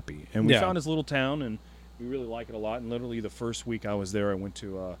make her happy. And we found this little town, and we really like it a lot. And literally the first week I was there, I went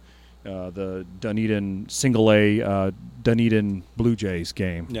to the Dunedin Single A Dunedin Blue Jays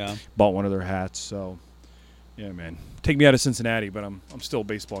game. Yeah. Bought one of their hats. So, yeah, man. Take me out of Cincinnati, but I'm still a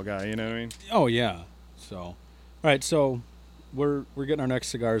baseball guy. You know what I mean? Oh, yeah. So, all right. So we're getting our next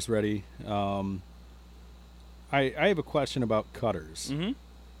cigars ready. I have a question about cutters. Mm-hmm.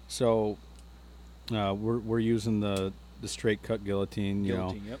 So we're using the straight cut guillotine.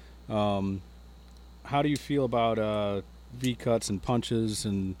 Guillotine, yep. How do you feel about V cuts and punches,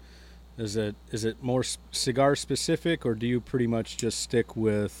 and is it more cigar specific, or do you pretty much just stick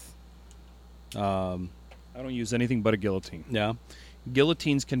with? I don't use anything but a guillotine. Yeah.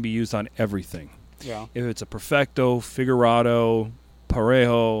 Guillotines can be used on everything. Yeah. If it's a Perfecto, Figurado,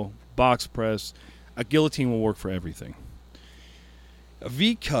 Parejo, box press, a guillotine will work for everything. A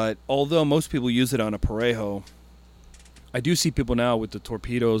V-cut, although most people use it on a Parejo, I do see people now with the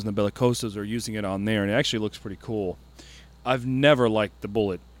Torpedoes and the Bellicosas are using it on there, and it actually looks pretty cool. I've never liked the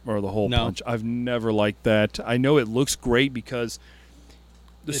bullet or the hole punch. I've never liked that. I know it looks great because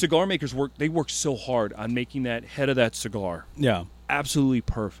the cigar makers work so hard on making that head of that cigar absolutely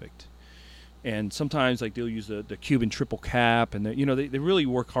perfect. And sometimes they'll use the Cuban triple cap, and they really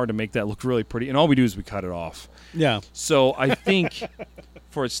work hard to make that look really pretty. And all we do is we cut it off. Yeah. So I think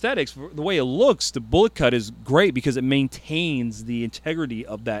for aesthetics, the way it looks, the bullet cut is great because it maintains the integrity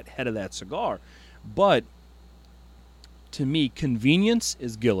of that head of that cigar. But to me, convenience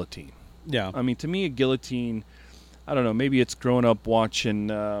is guillotine. Yeah. I mean, to me, a guillotine, I don't know, maybe it's growing up watching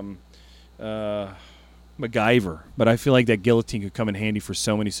MacGyver, but I feel like that guillotine could come in handy for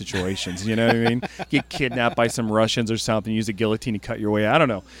so many situations. You know what I mean? Get kidnapped by some Russians or something, use a guillotine to cut your way. I don't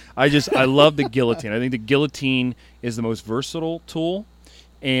know. I love the guillotine. I think the guillotine is the most versatile tool.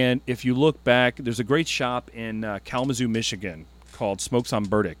 And if you look back, there's a great shop in Kalamazoo, Michigan called Smokes on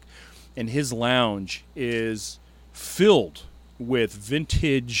Burdick, and his lounge is filled with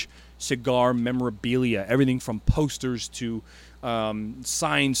vintage cigar memorabilia, everything from posters to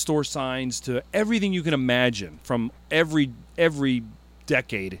signs, store signs, to everything you can imagine from every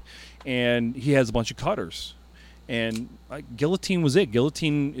decade. And he has a bunch of cutters. And Guillotine was it.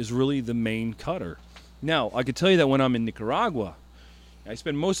 Guillotine is really the main cutter. Now, I could tell you that when I'm in Nicaragua, I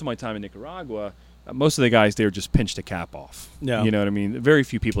spend most of my time in Nicaragua, most of the guys there just pinch the cap off. Yeah. You know what I mean? Very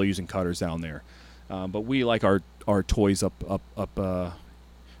few people are using cutters down there. But we like our toys up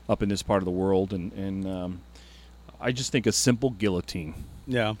in this part of the world. And I just think a simple guillotine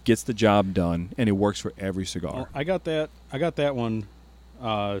gets the job done, and it works for every cigar. Well, I got that one.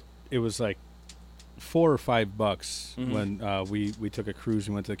 It was like $4 or $5 when we took a cruise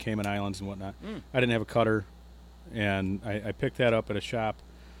and went to the Cayman Islands and whatnot. I didn't have a cutter, and I picked that up at a shop,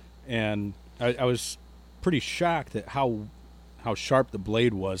 and I was pretty shocked at how sharp the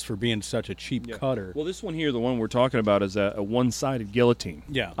blade was for being such a cheap cutter. Well, this one here, the one we're talking about, is a one-sided guillotine.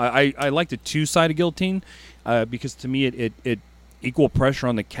 Yeah. I like the two-sided guillotine because to me it equal pressure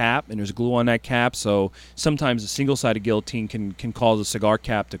on the cap, and there's glue on that cap, so sometimes a single-sided guillotine can cause a cigar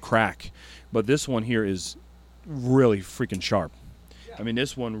cap to crack. But this one here is really freaking sharp. Yeah. I mean,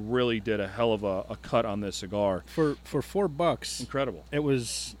 this one really did a hell of a cut on this cigar. For $4. Incredible. It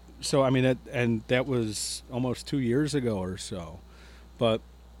was, so I mean, that was almost 2 years ago or so. But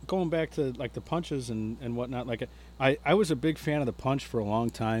going back to like the punches and whatnot, like I was a big fan of the punch for a long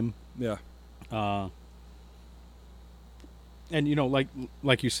time. Yeah. And you know,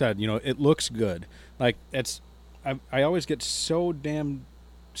 like you said, you know, it looks good. Like I always get so damn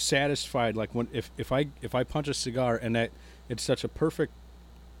satisfied, like when if I punch a cigar and that it's such a perfect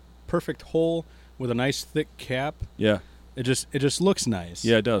hole with a nice thick cap. Yeah. It just looks nice.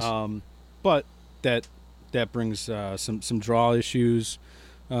 Yeah, it does. But that brings some draw issues.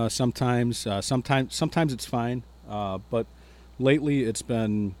 Sometimes it's fine. But lately it's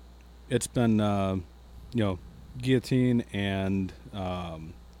been you know, guillotine and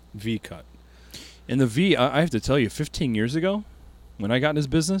V cut. And the V, I have to tell you, 15 years ago, when I got in this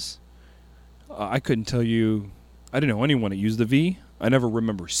business, I couldn't tell you. I didn't know anyone that used the V. I never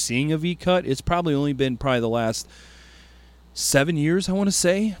remember seeing a V cut. It's probably only been the last 7 years, I want to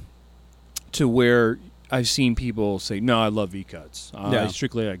say, to where I've seen people say, "No, I love V cuts. I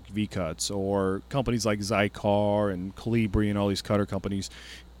strictly like V cuts." Or companies like Zycar and Colibri and all these cutter companies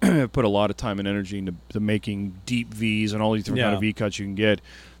have put a lot of time and energy into making deep Vs and all these different kind of V cuts you can get.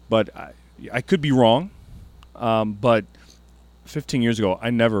 But I could be wrong. But 15 years ago, I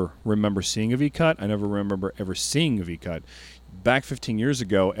never remember seeing a V cut. I never remember ever seeing a V cut. Back 15 years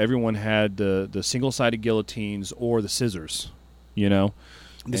ago, everyone had the single-sided guillotines or the scissors, you know.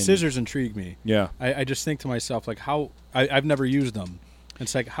 The scissors intrigue me. Yeah. I just think to myself, like, I've never used them.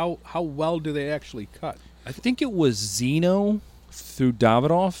 It's like, how well do they actually cut? I think it was Zeno through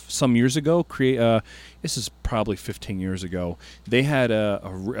Davidoff some years ago. This is probably 15 years ago. They had I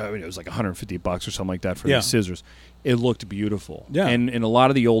mean, it was like $150 or something like that for these scissors. It looked beautiful. Yeah. And in a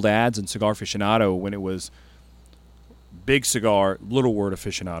lot of the old ads in Cigar Aficionado, when it was big cigar, little word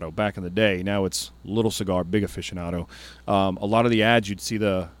aficionado back in the day. Now it's little cigar, big aficionado. A lot of the ads, you'd see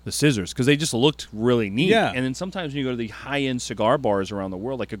the scissors because they just looked really neat. Yeah. And then sometimes when you go to the high-end cigar bars around the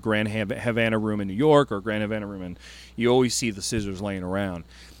world, like a Grand Havana room in New York or a Grand Havana room, you always see the scissors laying around.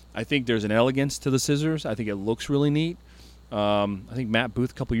 I think there's an elegance to the scissors. I think it looks really neat. I think Matt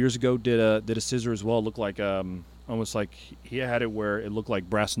Booth a couple years ago did a scissor as well. It looked like almost like he had it where it looked like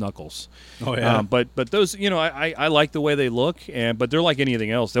brass knuckles. Oh yeah. But those, you know, I like the way they look, but they're like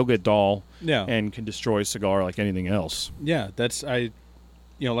anything else. They'll get dull. Yeah. And can destroy a cigar like anything else. Yeah,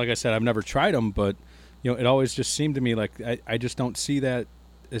 like I said, I've never tried them, but you know, it always just seemed to me like I just don't see that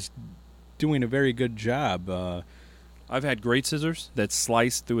as doing a very good job. I've had great scissors that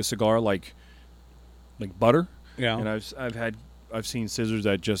slice through a cigar like butter. Yeah. And I've seen scissors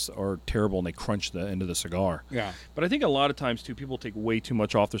that just are terrible and they crunch the end of the cigar. Yeah. But I think a lot of times, too, people take way too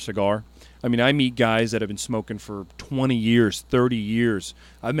much off their cigar. I mean, I meet guys that have been smoking for 20 years, 30 years.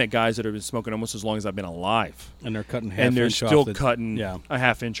 I've met guys that have been smoking almost as long as I've been alive. And they're cutting and they're still cutting a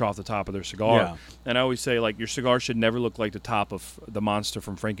half inch off the top of their cigar. Yeah. And I always say, like, your cigar should never look like the top of the monster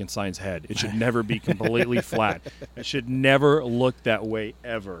from Frankenstein's head. It should never be completely flat. It should never look that way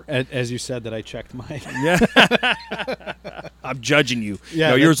ever. As you said that I checked mine. Yeah. I'm judging you.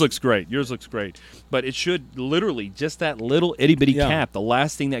 Yeah, no, yours looks great. Yours looks great. But it should literally, just that little itty-bitty cap, the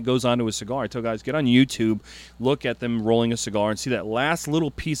last thing that goes onto a cigar. I tell guys, get on YouTube, look at them rolling a cigar, and see that last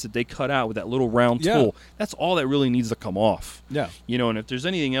little piece that they cut out with that little round tool. That's all that really needs to come off. Yeah. You know, and if there's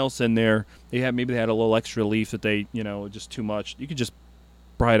anything else in there, maybe they had a little extra leaf that they, just too much. You could just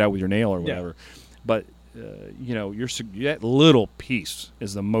pry it out with your nail or whatever. Yeah. But that little piece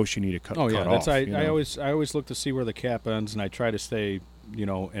is the most you need to cut. Oh yeah, cut that's off, I always look to see where the cap ends, and I try to stay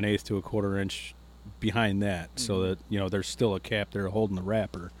an eighth to a quarter inch behind that, so that there's still a cap there holding the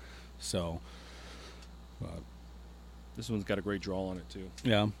wrapper. So this one's got a great draw on it too.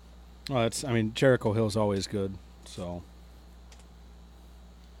 yeah, well, Jericho Hill's always good. So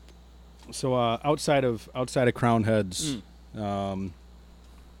outside of crown heads, let's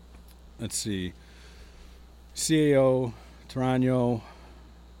see, CAO, Tarano,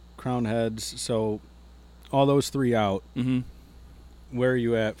 crown heads. So all those three out. Mm-hmm. Where are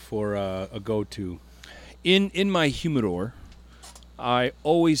you at for a go-to? In my humidor, I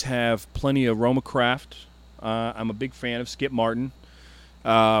always have plenty of Romacraft. I'm a big fan of Skip Martin.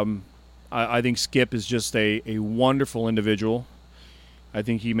 I think Skip is just a wonderful individual. I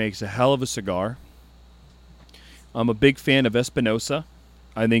think he makes a hell of a cigar. I'm a big fan of Espinosa.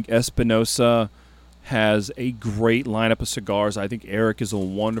 I think Espinosa has a great lineup of cigars. I think Eric is a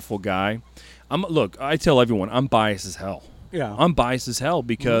wonderful guy. Look, I tell everyone, I'm biased as hell. Yeah, I'm biased as hell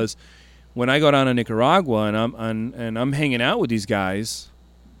because when I go down to Nicaragua and I'm hanging out with these guys,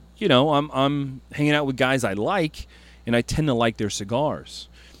 I'm hanging out with guys I like, and I tend to like their cigars.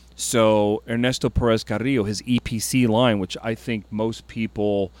 So Ernesto Perez Carrillo, his EPC line, which I think most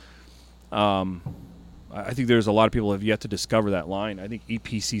people, I think there's a lot of people who have yet to discover that line. I think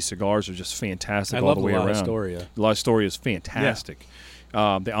EPC cigars are just fantastic all the way around. I love La Historia. La Historia is fantastic. Yeah.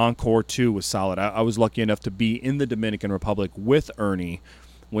 The Encore, too, was solid. I was lucky enough to be in the Dominican Republic with Ernie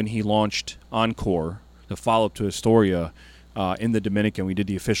when he launched Encore, the follow-up to Historia, in the Dominican. We did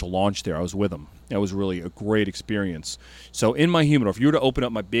the official launch there. I was with him. That was really a great experience. So in my humidor, if you were to open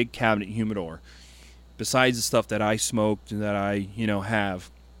up my big cabinet humidor, besides the stuff that I smoked and that I have,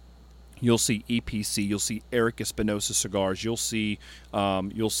 you'll see EPC, you'll see Eric Espinosa cigars, you'll see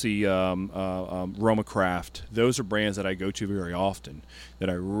Romacraft. Those are brands that I go to very often that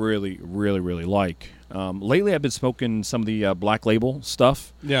I really, really, really like. Lately, I've been smoking some of the Black Label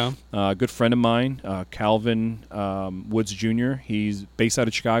stuff. Yeah. A good friend of mine, Calvin Woods Jr., he's based out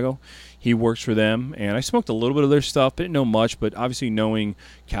of Chicago. He works for them, and I smoked a little bit of their stuff, but didn't know much. But obviously knowing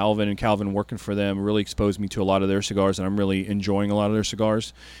Calvin and Calvin working for them really exposed me to a lot of their cigars, and I'm really enjoying a lot of their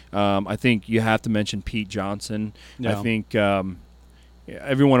cigars. I think you have to mention Pete Johnson. Yeah. I think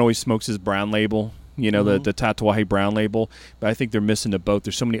everyone always smokes his brown label, the Tatuaje brown label, but I think they're missing the boat.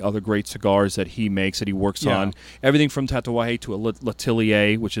 There's so many other great cigars that he makes, that he works on. Everything from Tatuaje to a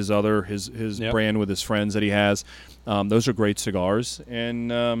L'Atelier, which is his brand with his friends that he has. Those are great cigars.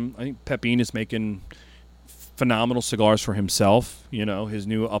 And I think Pepin is making phenomenal cigars for himself. His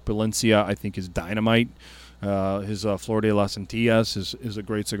new Opulencia, I think, is dynamite. His Flor de las Antillas is a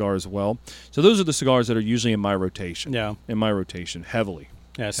great cigar as well. So those are the cigars that are usually in my rotation. Yeah. In my rotation, heavily.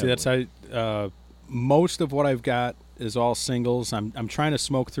 Yeah, see, that's how most of what I've got is all singles. I'm trying to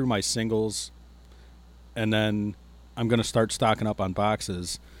smoke through my singles, and then I'm going to start stocking up on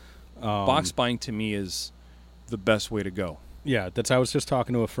boxes. Box buying to me is the best way to go. Yeah, I was just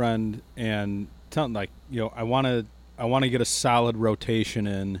talking to a friend and telling I want to get a solid rotation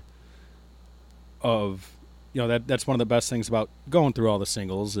in of that's one of the best things about going through all the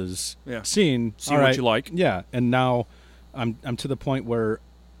singles is seeing what you like. Yeah, and now I'm to the point where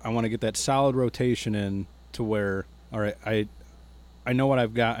I want to get that solid rotation in to where I know what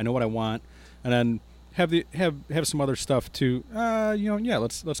I've got, I know what I want, and then have some other stuff to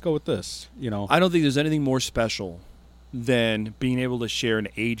let's go with this. I don't think there's anything more special than being able to share an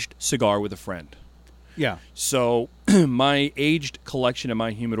aged cigar with a friend. Yeah. So my aged collection in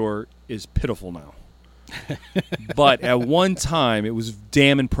my humidor is pitiful now. But at one time it was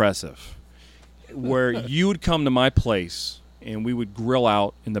damn impressive, where you would come to my place and we would grill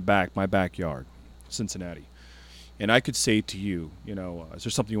out in my backyard, Cincinnati. And I could say to you, is there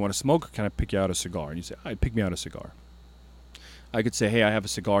something you want to smoke, or can I pick you out a cigar? And you say, all right, pick me out a cigar. I could say, hey, I have a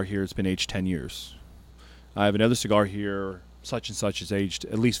cigar here. It's been aged 10 years. I have another cigar here, such and such is aged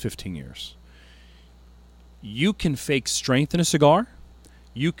at least 15 years. You can fake strength in a cigar.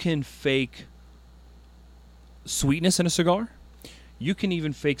 You can fake sweetness in a cigar. You can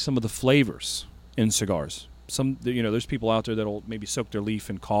even fake some of the flavors in cigars. There's people out there that'll maybe soak their leaf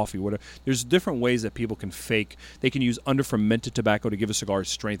in coffee, whatever. There's different ways that people can fake. They can use under-fermented tobacco to give a cigar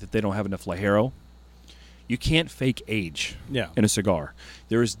strength if they don't have enough Ligero. You can't fake age in a cigar.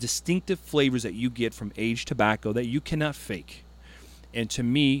 There is distinctive flavors that you get from aged tobacco that you cannot fake. And to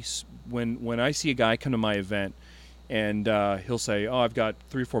me, when I see a guy come to my event and he'll say, oh, I've got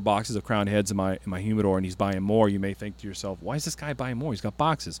 3 or 4 boxes of Crown Heads in my humidor, and he's buying more, you may think to yourself, why is this guy buying more? He's got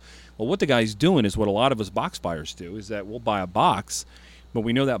boxes. Well, what the guy's doing is what a lot of us box buyers do, is that we'll buy a box, But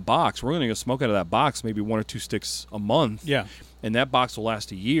we know that box, we're going to go smoke out of that box maybe 1 or 2 sticks a month. Yeah. And that box will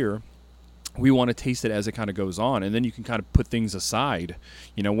last a year. We want to taste it as it kind of goes on, and then you can kind of put things aside.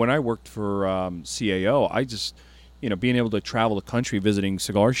 When I worked for CAO, I just, being able to travel the country visiting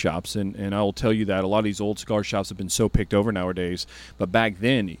cigar shops, and I will tell you that a lot of these old cigar shops have been so picked over nowadays. But back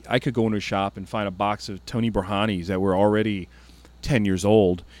then, I could go into a shop and find a box of Tony Burhanis that were already 10 years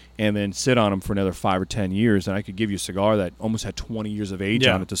old, and then sit on them for another 5 or 10 years, and I could give you a cigar that almost had 20 years of age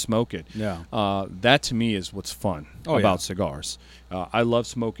on it to smoke it. Yeah. That to me is what's fun about cigars. I love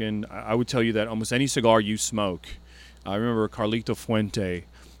smoking. I would tell you that almost any cigar you smoke. I remember Carlito Fuente.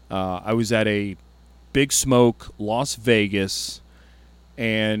 I was at a Big Smoke, Las Vegas,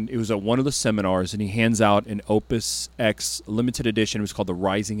 and it was at one of the seminars, and he hands out an Opus X limited edition. It was called the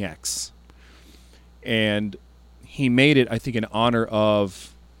Rising X. And he made it, I think, in honor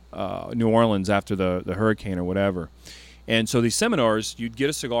of New Orleans after the hurricane or whatever. And so these seminars, you'd get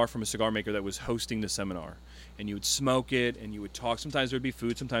a cigar from a cigar maker that was hosting the seminar. And you would smoke it, and you would talk. Sometimes there would be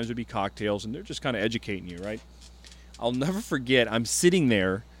food, sometimes there would be cocktails, and they're just kind of educating you, right? I'll never forget, I'm sitting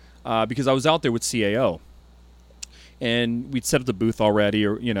there because I was out there with CAO. And we'd set up the booth already,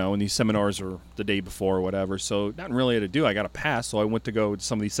 or and these seminars are the day before or whatever. So nothing really to do. I got a pass, so I went to go to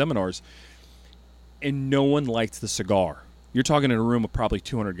some of these seminars. And no one liked the cigar. You're talking in a room of probably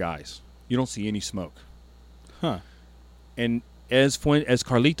 200 guys. You don't see any smoke. Huh. And as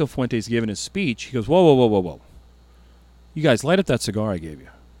Carlito Fuente's giving his speech, he goes, whoa, whoa, whoa, whoa, whoa. You guys, light up that cigar I gave you.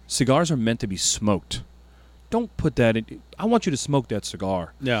 Cigars are meant to be smoked. Don't put that in. I want you to smoke that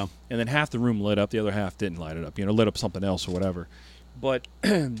cigar. Yeah. And then half the room lit up. The other half didn't light it up. Lit up something else or whatever. But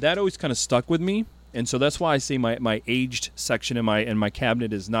that always kind of stuck with me. And so that's why I say my aged section in my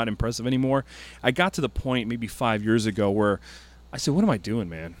cabinet is not impressive anymore. I got to the point maybe 5 years ago where I said, what am I doing,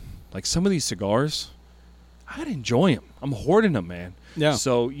 man? Like some of these cigars, I got to enjoy them. I'm hoarding them, man. Yeah.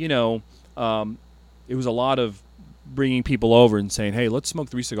 So, it was a lot of bringing people over and saying, hey, let's smoke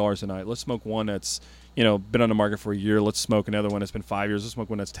 3 cigars tonight. Let's smoke one that's, been on the market for a year. Let's smoke another one that's been 5 years. Let's smoke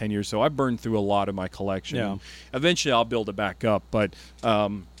one that's 10 years. So I burned through a lot of my collection. Yeah. Eventually I'll build it back up. But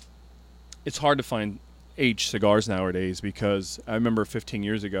it's hard to find aged cigars nowadays because I remember 15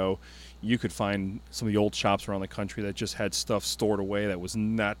 years ago, you could find some of the old shops around the country that just had stuff stored away that was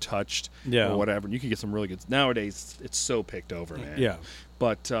not touched or whatever. And you could get some really good. Nowadays, it's so picked over, man. Yeah.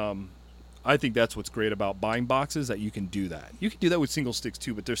 But I think that's what's great about buying boxes, that you can do that. You can do that with single sticks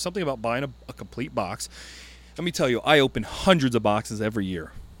too, but there's something about buying a complete box. Let me tell you, I open hundreds of boxes every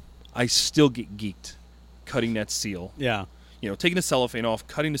year. I still get geeked cutting that seal. Yeah. Taking the cellophane off,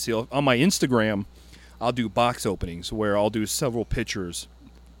 cutting the seal. On my Instagram, I'll do box openings where I'll do several pictures,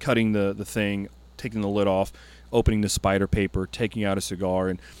 cutting the thing, taking the lid off, opening the spider paper, taking out a cigar.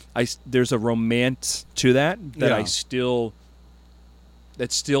 And there's a romance to that I still...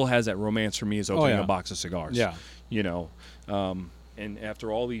 That still has that romance for me, is opening a box of cigars. Yeah. And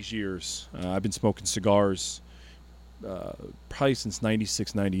after all these years, I've been smoking cigars probably since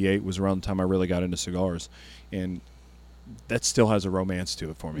 96, 98 was around the time I really got into cigars. And that still has a romance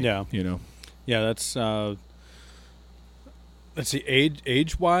to it for me. Yeah. Yeah, that's let's see,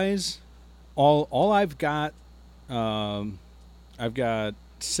 age wise, all I've got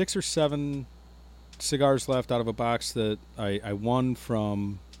 6 or 7 cigars left out of a box that I won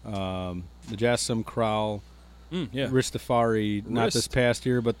from the Jassim Crowell Ristafari, not this past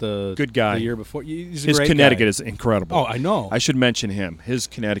year, but the good guy, the year before. He's a his great Connecticut guy. is incredible. Oh, I know. I should mention him. His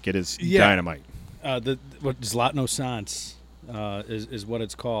Connecticut is dynamite. What Zlatno Sans is what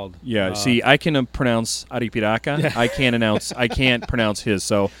it's called. Yeah. See, I can pronounce Aripiraca. Yeah. I can't pronounce his.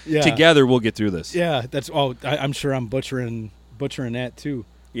 So together we'll get through this. Yeah. That's. Oh, I'm sure I'm butchering that too.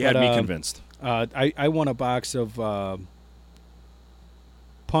 You had me convinced. I won a box of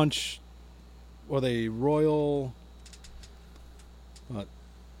Punch, or the Royal.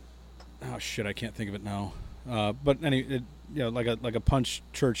 Oh shit! I can't think of it now. But like a Punch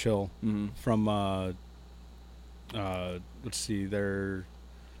Churchill from let's see, they're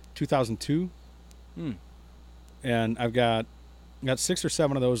 2002, and I've got 6 or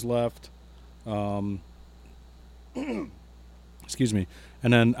 7 of those left. Excuse me.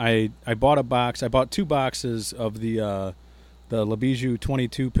 And then I bought a box. I bought 2 boxes of the Le Bijou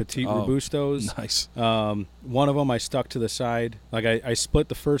 22 Petit Robustos. Nice. One of them I stuck to the side. Like I split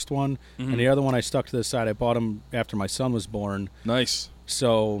the first one, and the other one I stuck to the side. I bought them after my son was born. Nice.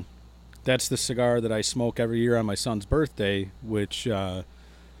 So that's the cigar that I smoke every year on my son's birthday, which, middle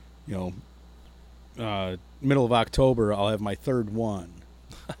of October, I'll have my 3rd one.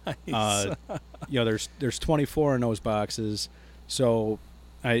 Nice. There's 24 in those boxes. So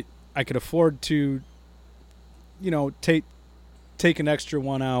I could afford to, take take an extra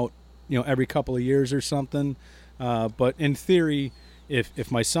one out, every couple of years or something. But in theory,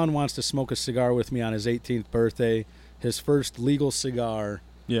 if my son wants to smoke a cigar with me on his 18th birthday, his first legal cigar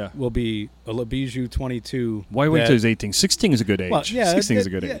will be a La Bijou 22. Why wait till he's 18? 16 is a good age. Well, yeah, 16 is a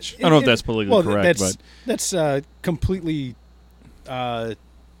good age. I don't know if that's politically correct, but that's completely.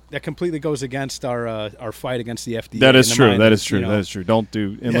 That completely goes against our fight against the FDA. That is true. That is true. That is true. Don't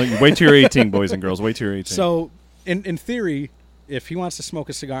do. And wait till you're 18, boys and girls. Wait till you're 18. So, in theory, if he wants to smoke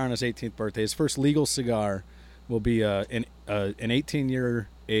a cigar on his 18th birthday, his first legal cigar will be an 18-year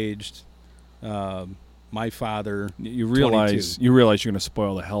aged. My father. You realize 22. you're going to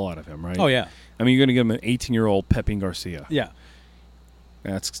spoil the hell out of him, right? Oh yeah. I mean, you're going to give him an 18-year-old Pepin Garcia. Yeah.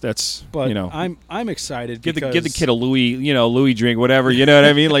 That's but I'm excited. Give the kid a Louis drink, whatever. You know what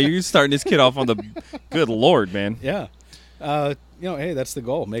I mean? Like you're starting this kid off on the good Lord, man. Yeah. Hey, that's the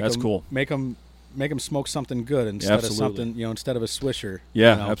goal. That's cool. Make him smoke something good instead of something, instead of a Swisher.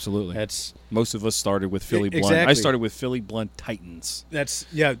 Yeah, absolutely. That's most of us started with Philly Blunt. Exactly. I started with Philly Blunt Titans. That's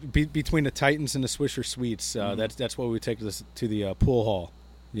between the Titans and the Swisher Sweets. That's what we take to the pool hall.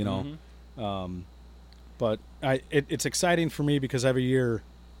 Mm-hmm. But it's exciting for me because every year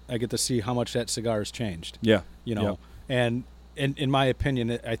I get to see how much that cigar has changed. Yeah. And in my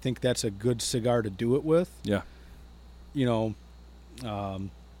opinion, I think that's a good cigar to do it with. Yeah.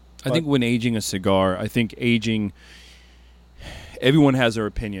 I think when aging a cigar, everyone has their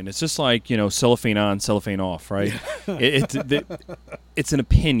opinion. It's just like, cellophane on, cellophane off, right? It's an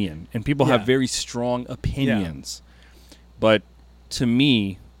opinion, and people have very strong opinions. Yeah. But to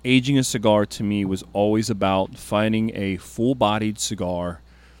me, aging a cigar to me was always about finding a full-bodied cigar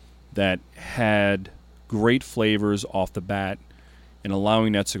that had great flavors off the bat and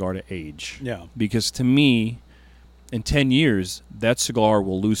allowing that cigar to age. Yeah. Because to me, in 10 years, that cigar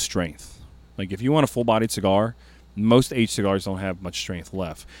will lose strength. Like if you want a full-bodied cigar, most aged cigars don't have much strength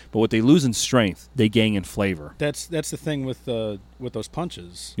left. But what they lose in strength, they gain in flavor. That's the thing with those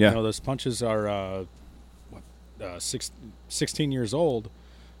punches. Yeah. Those punches are 16 years old.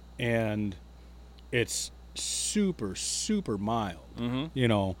 And it's super, super mild,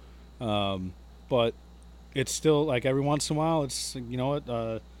 but it's still like every once in a while, it's,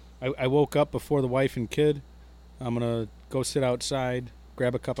 I woke up before the wife and kid. I'm going to go sit outside,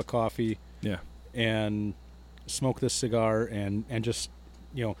 grab a cup of coffee, and smoke this cigar and just,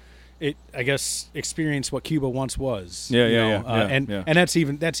 I guess experience what Cuba once was. And that's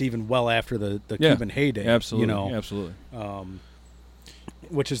even well after the Cuban heyday. Absolutely. Absolutely.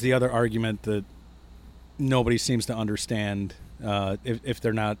 Which is the other argument that nobody seems to understand if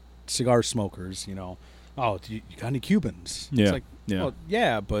they're not cigar smokers. Oh, you got any Cubans? Yeah. It's like, well,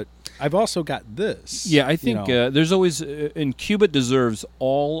 yeah, but I've also got this. Yeah, I think there's always and Cuba deserves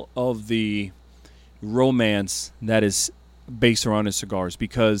all of the romance that is based around his cigars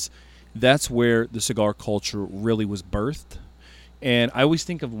because that's where the cigar culture really was birthed. And I always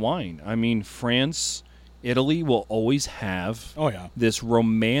think of wine. I mean, France, Italy will always have this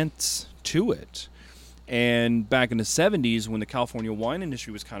romance to it. And back in the 70s, when the California wine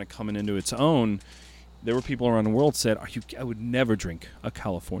industry was kind of coming into its own, there were people around the world said, I would never drink a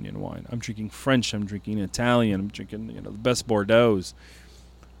Californian wine. I'm drinking French, I'm drinking Italian, I'm drinking the best Bordeaux's.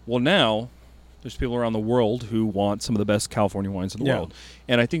 Well, now there's people around the world who want some of the best California wines in the world.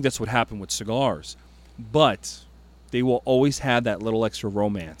 And I think that's what happened with cigars. But they will always have that little extra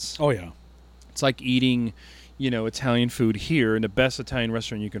romance. Oh, yeah. It's like eating, Italian food here in the best Italian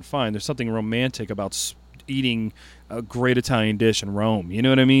restaurant you can find. There's something romantic about eating a great Italian dish in Rome. You know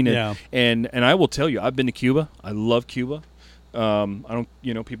what I mean? Yeah. And I will tell you, I've been to Cuba. I love Cuba. I don't,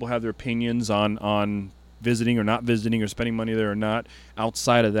 people have their opinions on visiting or not visiting or spending money there or not.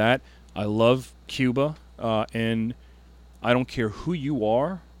 Outside of that, I love Cuba. And I don't care who you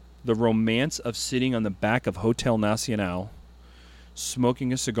are, the romance of sitting on the back of Hotel Nacional,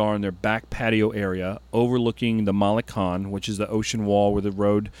 smoking a cigar in their back patio area, overlooking the Malecon, which is the ocean wall where the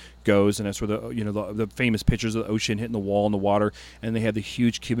road goes, and that's where the famous pictures of the ocean hitting the wall and the water, and they have the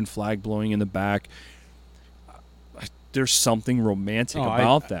huge Cuban flag blowing in the back. There's something romantic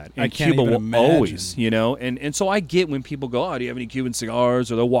about that. And I can't Cuba even will imagine. always, and so I get when people go, oh, do you have any Cuban cigars?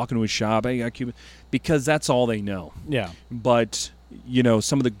 Or they'll walk into a shop, hey, I got Cuban, because that's all they know. Yeah. But,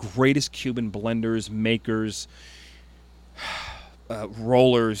 some of the greatest Cuban blenders, makers,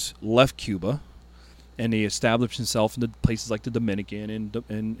 rollers left Cuba, and they established themselves in the places like the Dominican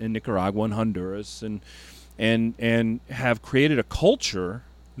and Nicaragua and Honduras, and have created a culture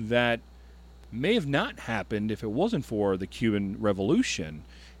that may have not happened if it wasn't for the Cuban Revolution.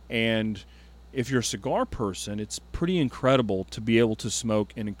 And if you're a cigar person, it's pretty incredible to be able to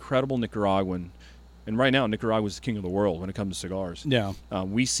smoke an incredible Nicaraguan And right now, Nicaragua is the king of the world when it comes to cigars. Yeah.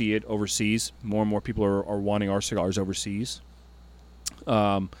 We see it overseas. More and more people are wanting our cigars overseas.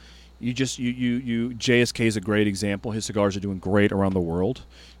 JSK is a great example. His cigars are doing great around the world.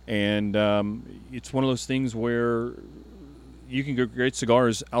 And it's one of those things where you can get great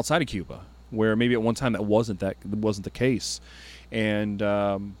cigars outside of Cuba, where maybe at one time that wasn't the case. And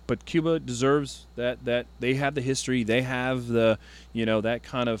but Cuba deserves that they have the history, they have the that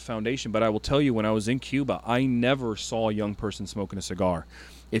kind of foundation. But I will tell you, when I was in Cuba, I never saw a young person smoking a cigar.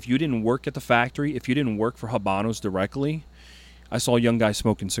 If you didn't work at the factory, if you didn't work for Habanos directly, I saw young guys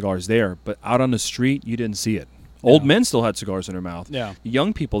smoking cigars there. But out on the street, you didn't see it. Yeah. Old men still had cigars in their mouth. Yeah.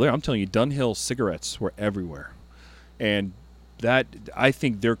 Young people there, I'm telling you, Dunhill cigarettes were everywhere. And that, I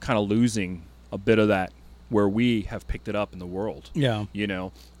think they're kind of losing a bit of that where we have picked it up in the world. Yeah.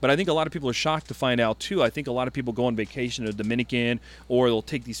 But I think a lot of people are shocked to find out, too. I think a lot of people go on vacation to Dominican, or they'll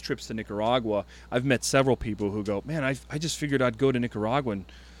take these trips to Nicaragua. I've met several people who go, man, I just figured I'd go to Nicaragua and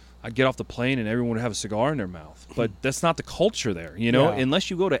I'd get off the plane and everyone would have a cigar in their mouth. But that's not the culture there, Yeah.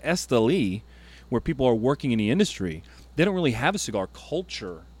 Unless you go to Esteli, where people are working in the industry, they don't really have a cigar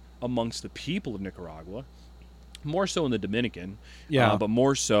culture amongst the people of Nicaragua. More so in the Dominican, but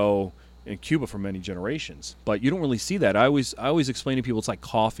more so in Cuba for many generations. But you don't really see that. I always explain to people it's like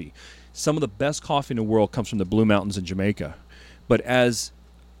coffee. Some of the best coffee in the world comes from the Blue Mountains in Jamaica. But as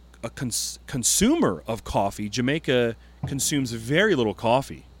a consumer of coffee, Jamaica consumes very little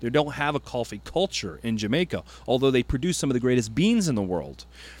coffee. They don't have a coffee culture in Jamaica, although they produce some of the greatest beans in the world.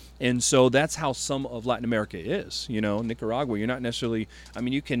 And so that's how some of Latin America is. Nicaragua, you're not necessarily,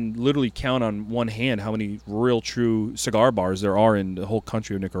 you can literally count on one hand how many real true cigar bars there are in the whole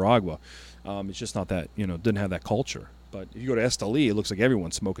country of Nicaragua. It's just not that, didn't have that culture. But if you go to Esteli, it looks like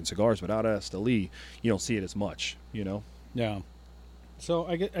everyone's smoking cigars, but out of Esteli, you don't see it as much, Yeah. So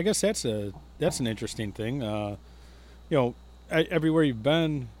I guess that's an interesting thing. Everywhere you've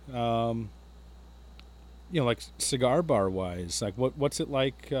been, like cigar bar wise, like what's it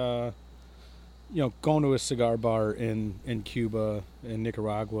like, going to a cigar bar in Cuba, in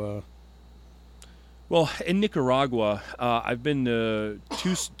Nicaragua? Well, in Nicaragua, I've been to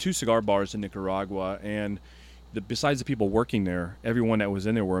two cigar bars in Nicaragua, and besides the people working there, everyone that was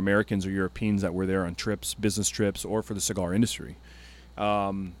in there were Americans or Europeans that were there on trips, business trips, or for the cigar industry.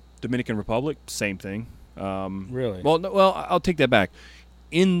 Dominican Republic, same thing. Really? Well, I'll take that back.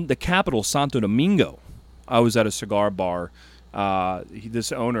 In the capital, Santo Domingo, I was at a cigar bar.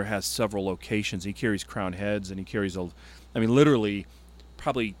 This owner has several locations. He carries Crown Heads, and he carries literally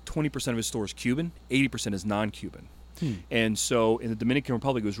probably 20% of his store is Cuban, 80% is non-Cuban. And so in the Dominican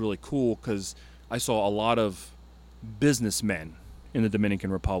Republic, it was really cool because I saw a lot of businessmen in the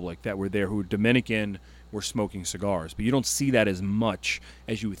Dominican Republic that were there who were Dominican, were smoking cigars. But you don't see that as much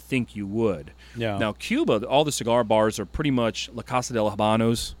as you would think you would. Yeah. Now, Cuba, all the cigar bars are pretty much La Casa de los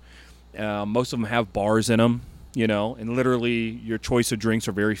Habanos. Most of them have bars in them, and literally your choice of drinks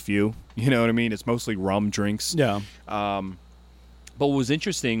are very few. You know what I mean? It's mostly rum drinks. Yeah. But what was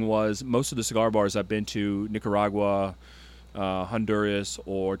interesting was most of the cigar bars I've been to, Nicaragua, Honduras,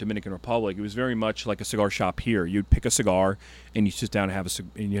 or Dominican Republic, it was very much like a cigar shop here. You'd pick a cigar and you sit down and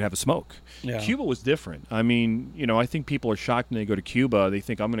you'd have a smoke. Yeah. Cuba was different. I think people are shocked when they go to Cuba. They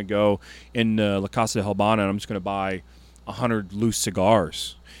think I'm going to go in La Casa de Habana and I'm just going to buy 100 loose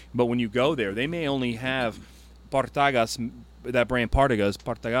cigars. But when you go there, they may only have Partagas, that brand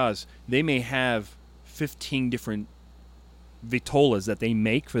Partagas, they may have 15 different vitolas that they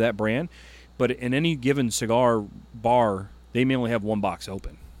make for that brand. But in any given cigar bar, they may only have one box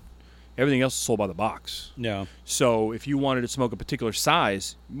open. Everything else is sold by the box. Yeah. So if you wanted to smoke a particular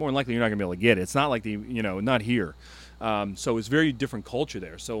size, more than likely you're not going to be able to get it. It's not like not here. So it's very different culture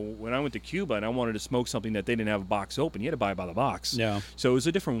there. So when I went to Cuba and I wanted to smoke something that they didn't have a box open, you had to buy it by the box. Yeah. So it was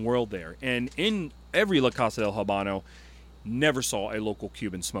a different world there. And in every La Casa del Habano, never saw a local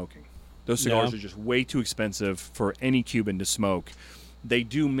Cuban smoking. Those cigars are just way too expensive for any Cuban to smoke. They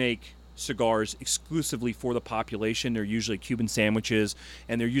do make cigars exclusively for the population. They're usually Cuban sandwiches,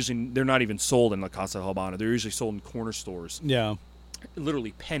 and they're not even sold in La Casa del Habano. They're usually sold in corner stores. Yeah.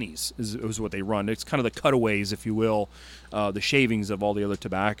 Literally pennies is what they run. It's kind of the cutaways, if you will, the shavings of all the other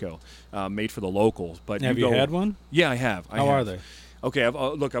tobacco made for the locals. But have you had one? Yeah, I have. How are they? Okay, I've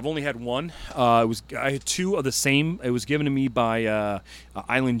only had one. I had two of the same. It was given to me by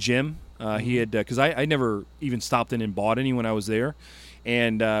Island Jim. He had because I never even stopped in and bought any when I was there.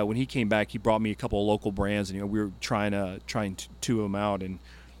 And when he came back, he brought me a couple of local brands, and we were trying two of them out. And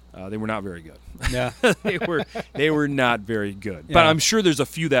They were not very good. Yeah. they were not very good. Yeah. But I'm sure there's a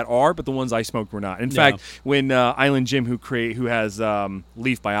few that are, but the ones I smoked were not. In fact, when Island Jim, who has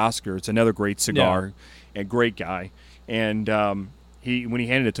Leaf by Oscar, it's another great cigar, and great guy, and when he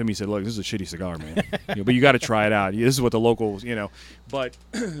handed it to me, he said, "Look, this is a shitty cigar, man. But you got to try it out. This is what the locals, But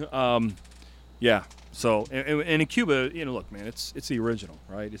yeah. So and in Cuba, look, man, it's the original,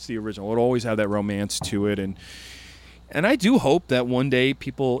 right? It's the original. It'll always have that romance to it, and I do hope that one day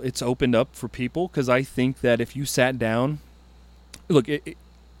it's opened up for people, because I think that if you sat down, look,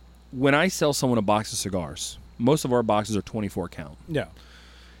 when I sell someone a box of cigars, most of our boxes are 24 count. Yeah.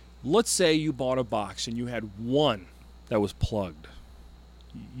 Let's say you bought a box and you had one that was plugged.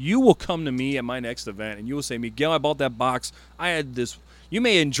 You will come to me at my next event and you will say, Miguel, I bought that box. I had this. You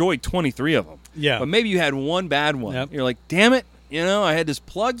may enjoy 23 of them. Yeah. But maybe you had one bad one. Yep. You're like, damn it. I had this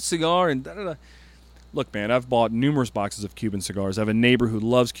plugged cigar and da-da-da. Look, man, I've bought numerous boxes of Cuban cigars. I have a neighbor who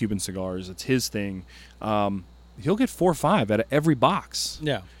loves Cuban cigars. It's his thing. He'll get 4 or 5 out of every box.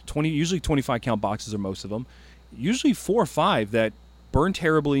 Yeah. Usually 25 count boxes are most of them. Usually 4 or 5 that burn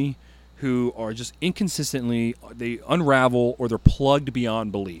terribly, who are just inconsistently, they unravel or they're plugged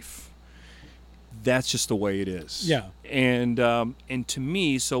beyond belief. That's just the way it is. Yeah. And to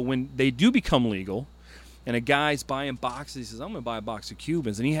me, so when they do become legal, and a guy's buying boxes, he says, I'm going to buy a box of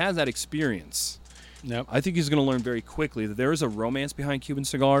Cubans, and he has that experience. Yep. I think he's going to learn very quickly that there is a romance behind Cuban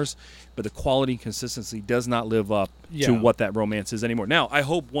cigars, but the quality and consistency does not live up to what that romance is anymore. Now, I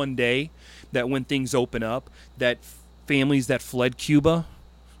hope one day that when things open up, that families that fled Cuba,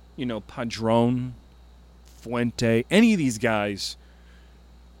 Padron, Fuente, any of these guys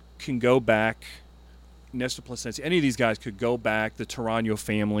can go back. Nestor Plasencia, any of these guys could go back. The Tarano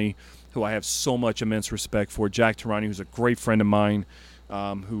family, who I have so much immense respect for. Jack Tarano, who's a great friend of mine,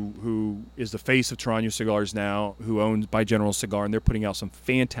 who is the face of Tarano Cigars now, who owns By General Cigar, and they're putting out some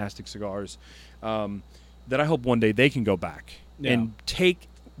fantastic cigars that I hope one day they can go back and take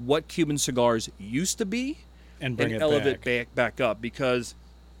what Cuban cigars used to be and bring it elevate back up, because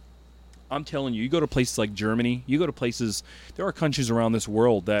I'm telling you, you go to places like Germany, there are countries around this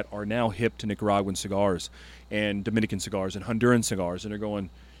world that are now hip to Nicaraguan cigars and Dominican cigars and Honduran cigars, and they're going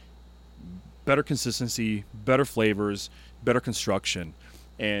better consistency, better flavors, better construction.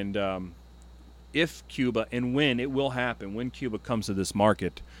 And if Cuba, and when it will happen, when Cuba comes to this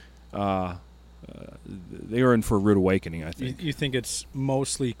market, they are in for a rude awakening, I think. You think it's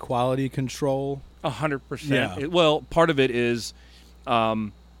mostly quality control? 100%. Yeah. Well, part of it is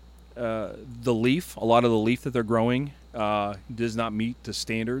the leaf. A lot of the leaf that they're growing does not meet the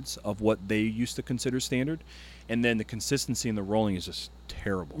standards of what they used to consider standard. And then the consistency in the rolling is just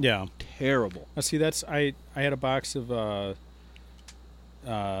terrible. Yeah. Terrible. Now, see, I had a box of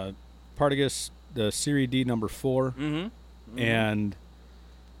Partagas, the Serie D number 4. Mm-hmm. Mm-hmm. And,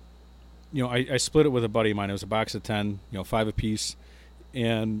 I split it with a buddy of mine. It was a box of 10, 5 apiece.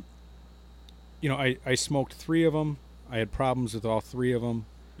 And, I smoked 3 of them. I had problems with all 3 of them.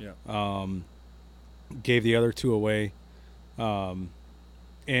 Yeah. Gave the other 2 away. But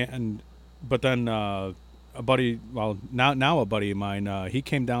then a buddy, now a buddy of mine, he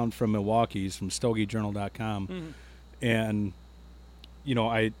came down from Milwaukee. He's from StogieJournal.com. Mm-hmm. And,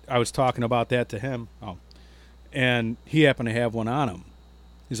 I was talking about that to him. And he happened to have one on him.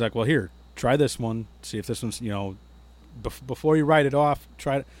 He's like, well, here, try this one. See if this one's, before you write it off,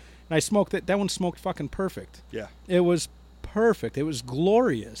 try it. And I smoked it. That one smoked fucking perfect. Yeah. It was perfect. It was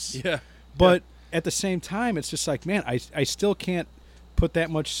glorious. Yeah. But at the same time, it's just like, man, I still can't put that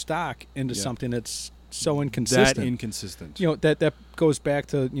much stock into something that's so inconsistent. That inconsistent. That goes back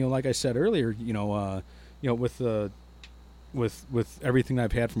to, like I said earlier, with everything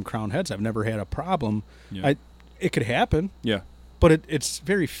I've had from Crown Heads, I've never had a problem. Yeah. It could happen. Yeah. But it's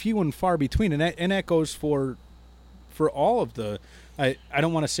very few and far between, and that goes for all of the. I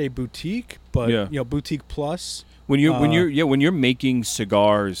don't want to say boutique, but boutique plus. When you're making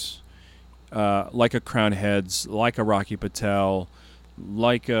cigars, like a Crown Heads, like a Rocky Patel,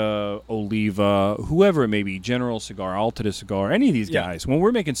 like a Oliva, whoever it may be, General Cigar, Altada Cigar, any of these guys. When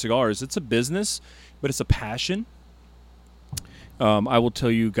we're making cigars, it's a business, but it's a passion. I will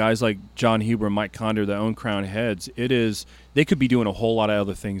tell you, guys like John Huber and Mike Condor that own Crown Heads, they could be doing a whole lot of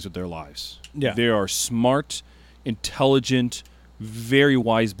other things with their lives. Yeah. They are smart, intelligent, very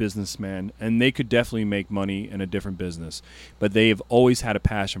wise businessmen, and they could definitely make money in a different business. But they have always had a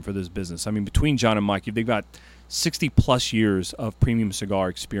passion for this business. I mean, between John and Mike, they've got 60-plus years of premium cigar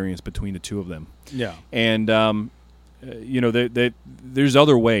experience between the two of them. Yeah. And there's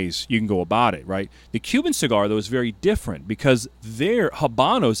other ways you can go about it, right? The Cuban cigar, though, is very different because their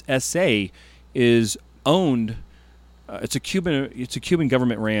Habanos SA is owned it's a Cuban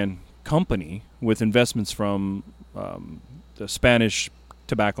government ran company with investments from the Spanish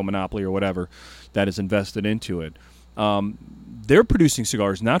tobacco monopoly or whatever that is invested into it. They're producing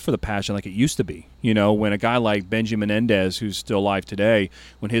cigars not for the passion like it used to be. You know, when a guy like Benji Menendez, who's still alive today,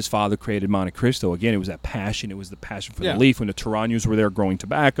 when his father created Monte Cristo, again, it was that passion. It was the passion for the leaf. When the Taranios were there growing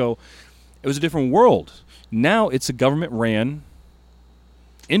tobacco, it was a different world. Now it's a government-ran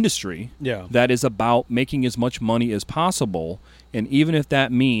industry that is about making as much money as possible. And even if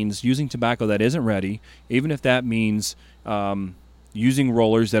that means using tobacco that isn't ready, even if that means using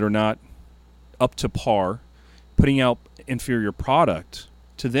rollers that are not up to par, putting out inferior product,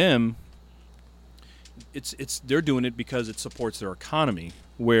 to them, they're doing it because it supports their economy,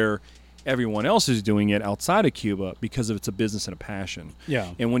 where everyone else is doing it outside of Cuba because of it's a business and a passion.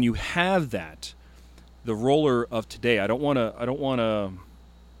 Yeah. And when you have that, the roller of today, I don't want to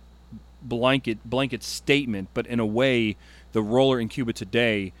blanket statement, but in a way, the roller in Cuba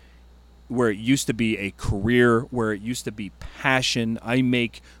today, where it used to be a career, where it used to be passion. I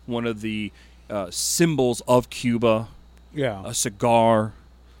make one of the symbols of Cuba, a cigar.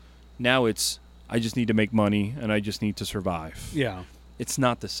 Now it's, I just need to make money and I just need to survive. Yeah. It's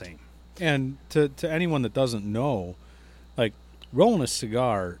not the same. And to anyone that doesn't know, like, rolling a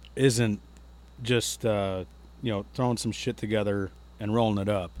cigar isn't just throwing some shit together and rolling it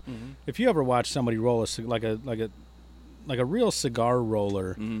up. Mm-hmm. If you ever watch somebody roll like a real cigar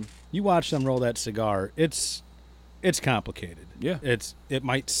roller, you watch them roll that cigar, it's complicated. Yeah. It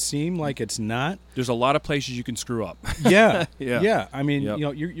might seem like it's not. There's a lot of places you can screw up. Yeah. Yeah. Yeah. I mean,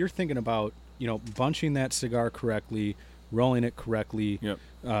 you're thinking about, bunching that cigar correctly, rolling it correctly.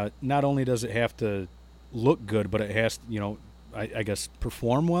 Yep. Not only does it have to look good, but it has to, I guess,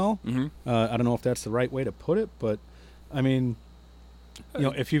 perform well. Mm-hmm. I don't know if that's the right way to put it, but I mean,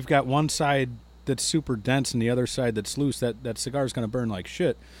 if you've got one side that's super dense and the other side that's loose, that cigar is going to burn like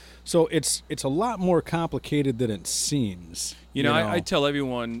shit. So it's a lot more complicated than it seems. I tell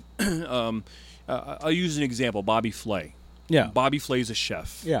everyone, I'll use an example, Bobby Flay. Yeah. Bobby Flay's a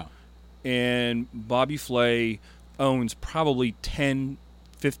chef. Yeah. And Bobby Flay owns probably 10,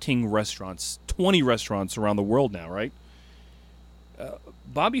 15 restaurants, 20 restaurants around the world now, right?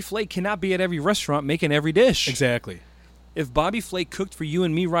 Bobby Flay cannot be at every restaurant making every dish. Exactly. If Bobby Flay cooked for you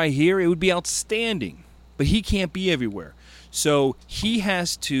and me right here, it would be outstanding. But he can't be everywhere. So he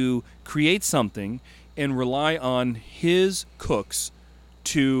has to create something and rely on his cooks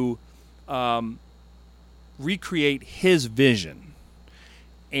to recreate his vision.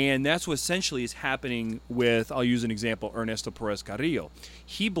 And that's what essentially is happening with, I'll use an example, Ernesto Perez Carrillo.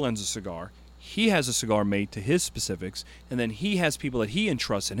 He blends a cigar. He has a cigar made to his specifics, and then he has people that he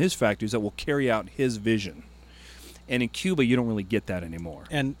entrusts in his factories that will carry out his vision. And in Cuba, you don't really get that anymore.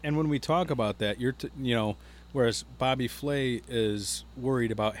 And when we talk about that, whereas Bobby Flay is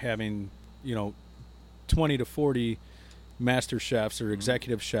worried about having, 20 to 40 master chefs or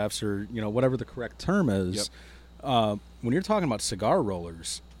executive chefs or, whatever the correct term is. Yep. When you're talking about cigar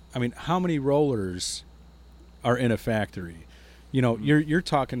rollers, I mean, how many rollers are in a factory? You're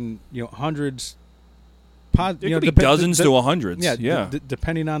talking, hundreds. It could be dozens to hundreds. Yeah.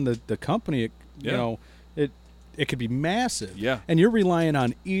 Depending on the company, it could be massive. Yeah. And you're relying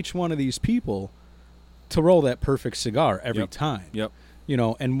on each one of these people to roll that perfect cigar every time. Yep.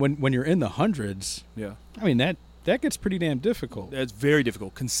 And when you're in the hundreds, I mean, that gets pretty damn difficult. That's very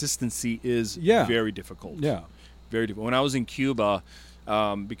difficult. Consistency is very difficult. Yeah. Very difficult. When I was in Cuba,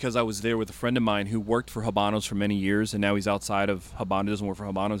 because I was there with a friend of mine who worked for Habanos for many years, and now he's outside of Habanos, doesn't work for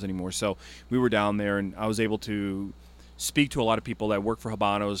Habanos anymore. So we were down there, and I was able to speak to a lot of people that work for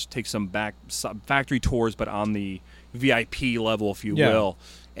Habanos, take some factory tours, but on the VIP level, if you will.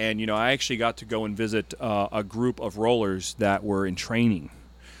 And, I actually got to go and visit a group of rollers that were in training,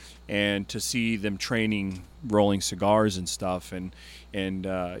 and to see them training rolling cigars and stuff. And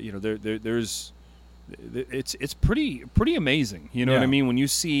there's... It's pretty amazing. You know what I mean? When you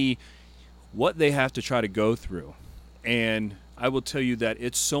see what they have to try to go through. And I will tell you that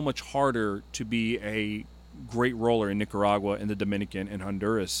it's so much harder to be a great roller in Nicaragua and the Dominican and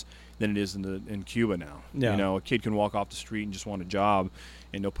Honduras than it is in Cuba now. Yeah. A kid can walk off the street and just want a job,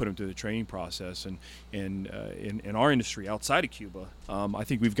 and they'll put him through the training process. And in our industry outside of Cuba, I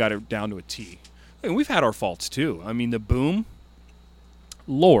think we've got it down to a T. And we've had our faults too. I mean, the boom,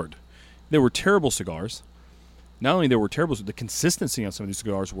 Lord. There were terrible cigars. Not only there were terrible, the consistency on some of these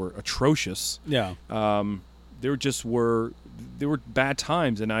cigars were atrocious. Yeah. There were bad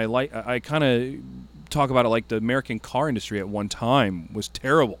times, and I kind of talk about it like the American car industry at one time was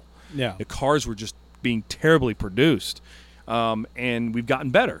terrible. Yeah. The cars were just being terribly produced. And we've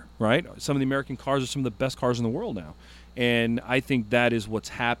gotten better, right? Some of the American cars are some of the best cars in the world now. And I think that is what's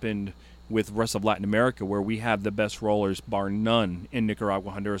happened with the rest of Latin America, where we have the best rollers, bar none, in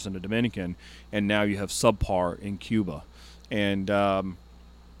Nicaragua, Honduras, and the Dominican, and now you have subpar in Cuba, and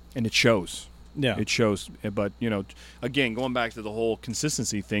it shows. Yeah, It shows. But again, going back to the whole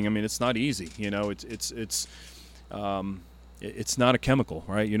consistency thing, I mean, it's not easy. It's not a chemical,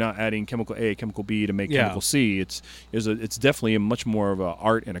 right? You're not adding chemical A, chemical B to make chemical C. It's definitely a much more of an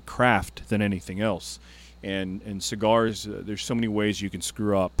art and a craft than anything else. And cigars, there's so many ways you can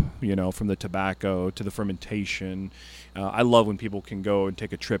screw up, from the tobacco to the fermentation. I love when people can go and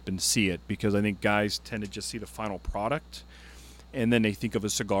take a trip and see it, because I think guys tend to just see the final product, and then they think of a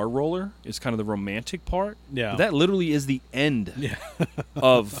cigar roller as kind of the romantic part. Yeah. But that literally is the end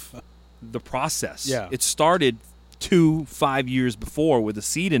of the process. Yeah. It started 2-5 years before with a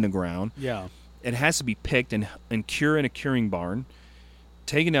seed in the ground. Yeah. It has to be picked and cured in a curing barn,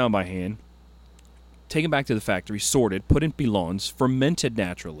 taken down by hand, taken back to the factory, sorted, put in pilons, fermented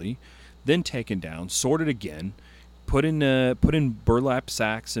naturally, then taken down, sorted again, put in burlap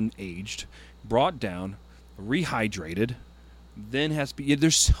sacks and aged, brought down, rehydrated, then has to be.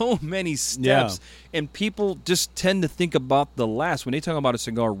 There's so many steps, and people just tend to think about the last. When they talk about a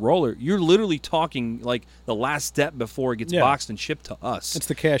cigar roller, you're literally talking like the last step before it gets boxed and shipped to us. It's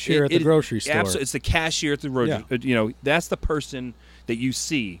the cashier at the grocery store. Absolutely, it's the cashier at the grocery. That's the person that you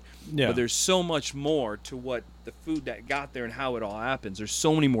see. Yeah. But there's so much more to what the food that got there and how it all happens. There's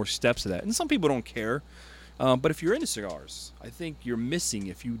so many more steps to that, and some people don't care. But if you're into cigars, I think you're missing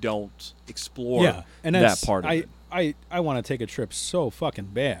if you don't explore that part of it. I want to take a trip so fucking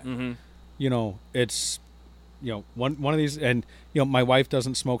bad. Mm-hmm. It's one of these, and my wife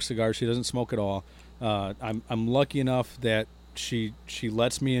doesn't smoke cigars. She doesn't smoke at all. I'm lucky enough that she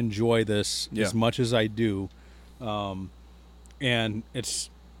lets me enjoy this as much as I do. And it's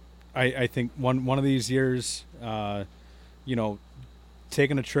I think one of these years,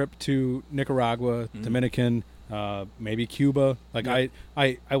 taking a trip to Nicaragua, Dominican, maybe Cuba. Like I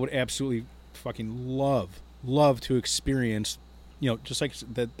would absolutely fucking love to experience, just like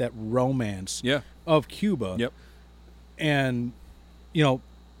that romance of Cuba. Yep. And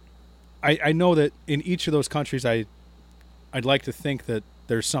I know that in each of those countries, I'd like to think that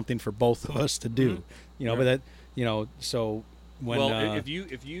there's something for both of us to do. But that so when if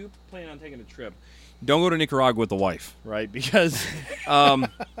you plan on taking a trip, don't go to Nicaragua with the wife, right? Because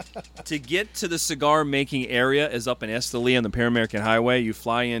to get to the cigar making area is up in Esteli on the Pan-American Highway. You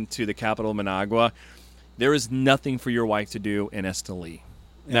fly into the capital, Managua. There is nothing for your wife to do in Esteli.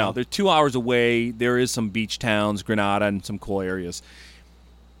 Yeah. Now, they're 2 hours away. There is some beach towns, Granada, and some cool areas.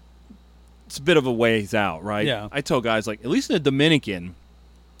 It's a bit of a ways out, right? Yeah. I tell guys, at least in the Dominican,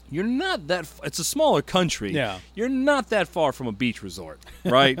 you're not that it's a smaller country. Yeah. You're not that far from a beach resort,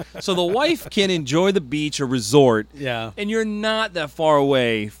 right? So the wife can enjoy the beach or resort. Yeah. And you're not that far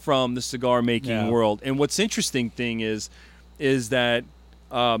away from the cigar making world. And what's interesting thing is that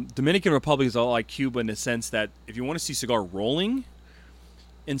Dominican Republic is a lot like Cuba in the sense that if you want to see cigar rolling,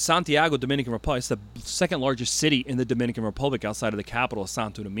 in Santiago, Dominican Republic, it's the second largest city in the Dominican Republic outside of the capital of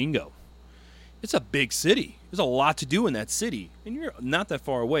Santo Domingo. It's a big city. There's a lot to do in that city, and you're not that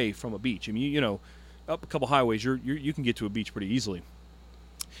far away from a beach. I mean, up a couple highways, you can get to a beach pretty easily.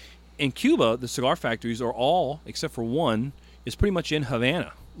 In Cuba, the cigar factories are all, except for one, is pretty much in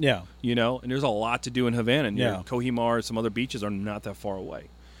Havana. Yeah. And there's a lot to do in Havana. And Cojimar, some other beaches are not that far away.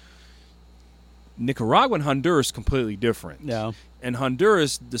 Nicaragua and Honduras completely different. Yeah. In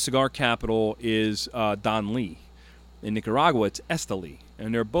Honduras, the cigar capital is Danlí. In Nicaragua, it's Esteli,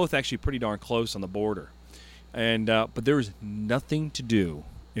 and they're both actually pretty darn close on the border. And but there is nothing to do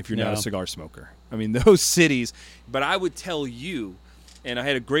if you're not a cigar smoker. I mean, those cities. But I would tell you, and I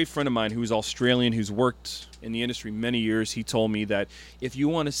had a great friend of mine who's Australian, who's worked in the industry many years. He told me that if you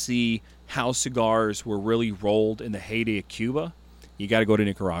want to see how cigars were really rolled in the heyday of Cuba, you got to go to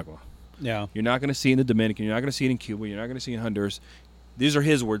Nicaragua. Yeah. You're not going to see it in the Dominican. You're not going to see it in Cuba. You're not going to see it in Honduras. These are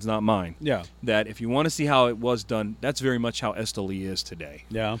his words, not mine. Yeah. That if you want to see how it was done, that's very much how Esteli is today.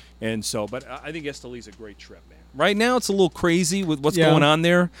 Yeah. And so, but I think Esteli's a great trip, man. Right now, it's a little crazy with what's going on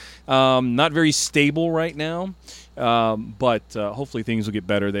there. Not very stable right now. But hopefully things will get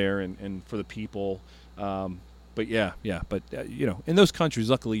better there and for the people. But yeah. But, in those countries,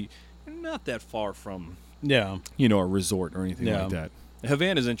 luckily, not that far from, a resort or anything like that.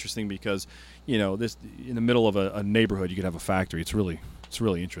 Havana is interesting because, this in the middle of a neighborhood, you could have a factory. It's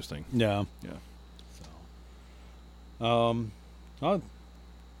really interesting. Yeah. Yeah. So, got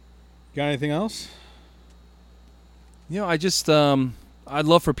anything else? I just I'd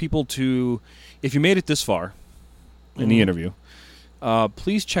love for people to, if you made it this far in the interview,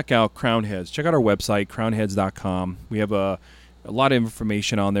 please check out Crown Heads. Check out our website, crownheads.com. We have a lot of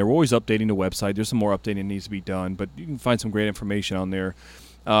information on there. We're always updating the website. There's some more updating that needs to be done, but you can find some great information on there.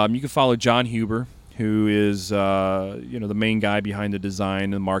 You can follow John Huber, who is the main guy behind the design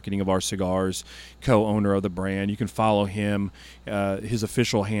and the marketing of our cigars, co-owner of the brand. You can follow him. His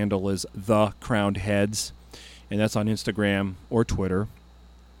official handle is The Crowned Heads, and that's on Instagram or Twitter.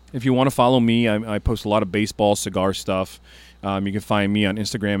 If you want to follow me, I post a lot of baseball cigar stuff. You can find me on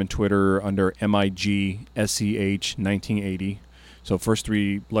Instagram and Twitter under MIGSCH1980. So first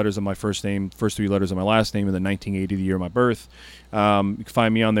three letters of my first name, first three letters of my last name, and then 1980, the year of my birth. You can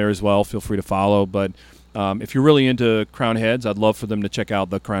find me on there as well. Feel free to follow. But if you're really into Crown Heads, I'd love for them to check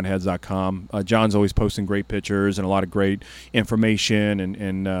out thecrownheads.com. John's always posting great pictures and a lot of great information.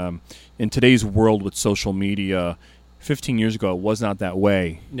 And in today's world with social media, 15 years ago, it was not that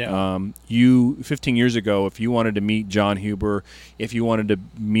way. Yeah. 15 years ago, if you wanted to meet John Huber, if you wanted to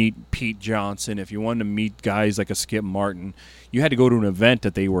meet Pete Johnson, if you wanted to meet guys like a Skip Martin, you had to go to an event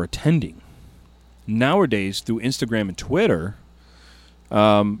that they were attending. Nowadays, through Instagram and Twitter,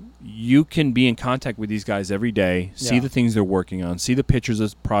 you can be in contact with these guys every day, see the things they're working on, see the pictures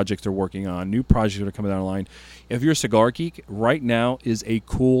of projects they're working on, new projects that are coming down the line. If you're a cigar geek, right now is a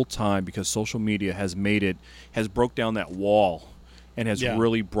cool time because social media has broke down that wall and has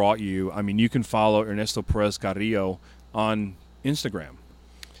really brought you. I mean, you can follow Ernesto Perez Carrillo on Instagram.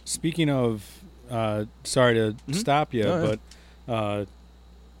 Speaking of, sorry to stop you, but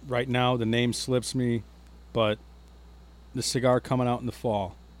right now the name slips me, but the cigar coming out in the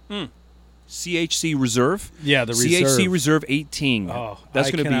fall. CHC Reserve? Yeah, the Reserve. CHC Reserve 18. Oh, that's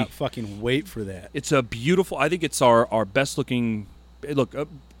I going to cannot be fucking wait for that. It's a beautiful, I think it's our best looking, look,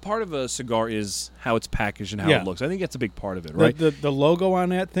 part of a cigar is how it's packaged and how it looks. I think that's a big part of it, right? The logo on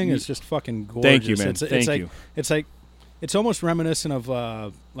that thing is just fucking gorgeous. Thank you, man. Thank you. It's almost reminiscent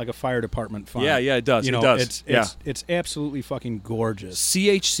of like a fire department font. Yeah, it does. You know, it does. It's absolutely fucking gorgeous.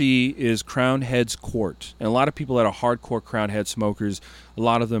 CHC is Crown Heads Court, and a lot of people that are hardcore Crown Head smokers, a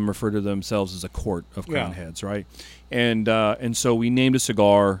lot of them refer to themselves as a court of Crown Heads, right? And so we named a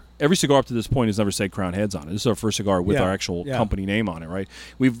cigar. Every cigar up to this point has never said Crown Heads on it. This is our first cigar with our actual company name on it, right?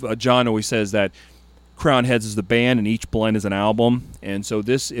 John always says that Crown Heads is the band, and each blend is an album, and so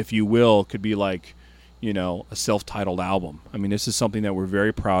this, if you will, could be like, a self-titled album. I mean, this is something that we're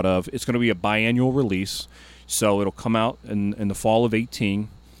very proud of. It's going to be a biannual release, so it'll come out in the fall of 18.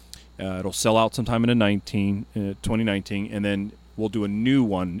 It'll sell out sometime in 2019, and then we'll do a new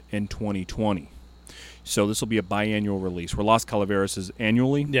one in 2020. So this will be a biannual release. Where Las Calaveras is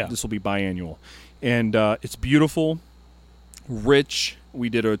annually, this will be biannual. And it's beautiful, rich. We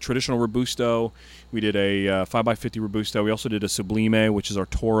did a traditional Robusto. We did a 5x50 Robusto. We also did a Sublime, which is our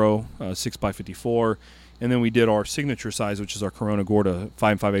Toro 6x54. And then we did our signature size, which is our Corona Gorda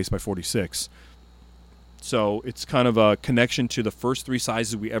 5 5/8 by 46. So it's kind of a connection to the first three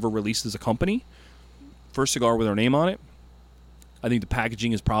sizes we ever released as a company. First cigar with our name on it. I think the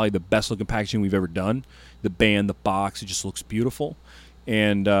packaging is probably the best looking packaging we've ever done. The band, the box, it just looks beautiful.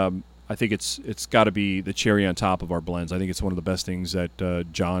 And I think it's got to be the cherry on top of our blends. I think it's one of the best things that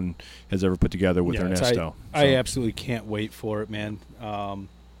John has ever put together with Ernesto. I absolutely can't wait for it, man.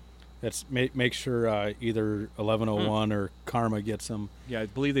 That's make sure either 1101 or Karma gets them. Yeah, I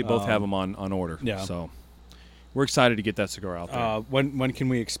believe they both have them on order. Yeah. So we're excited to get that cigar out there. When can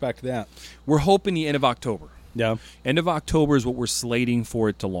we expect that? We're hoping the end of October. Yeah. End of October is what we're slating for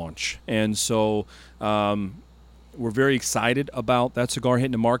it to launch. And so we're very excited about that cigar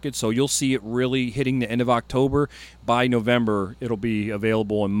hitting the market. So you'll see it really hitting the end of October. By November, it'll be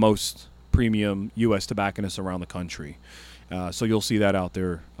available in most premium U.S. tobacconists around the country. So you'll see that out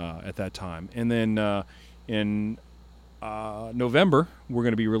there at that time. And then in November, we're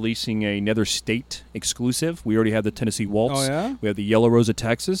going to be releasing another state exclusive. We already have the Tennessee Waltz. Oh, yeah? We have the Yellow Rose of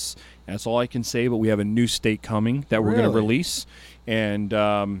Texas. That's all I can say, but we have a new state coming that we're going to release. And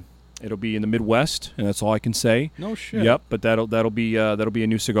it'll be in the Midwest, and that's all I can say. No shit. Yep, but that'll be a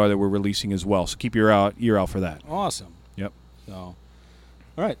new cigar that we're releasing as well. So keep your ear out for that. Awesome. Yep. So, all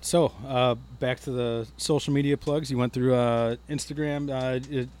right. So back to the social media plugs. You went through Instagram.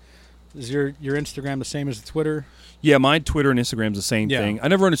 Is your Instagram the same as the Twitter? Yeah, my Twitter and Instagram's the same thing. I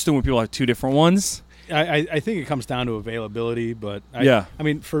never understood when people have two different ones. I think it comes down to availability, but I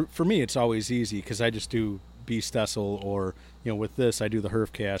mean, for me, it's always easy because I just do B. Stessel or. With this, I do the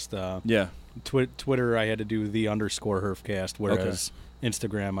Herfcast. Twitter, I had to do the _Herfcast, whereas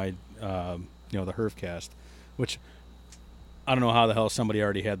Instagram, the Herfcast, which I don't know how the hell somebody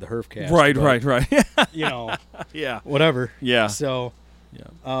already had the Herfcast. Right. Whatever. Yeah. So,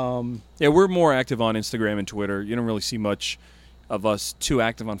 we're more active on Instagram and Twitter. You don't really see much of us too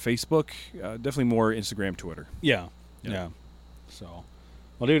active on Facebook. Definitely more Instagram, Twitter. Yeah. So,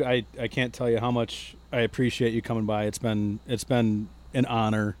 well, dude, I can't tell you how much I appreciate you coming by. It's been an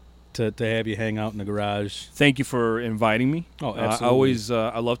honor to have you hang out in the garage. Thank you for inviting me. Oh, absolutely.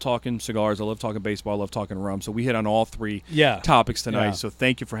 I love talking cigars. I love talking baseball. I love talking rum. So we hit on all three topics tonight. Yeah. So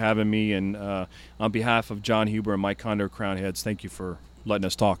thank you for having me. And on behalf of John Huber and Mike Condor, Crown Heads, thank you for letting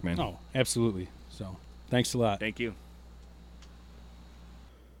us talk, man. Oh, absolutely. So thanks a lot. Thank you.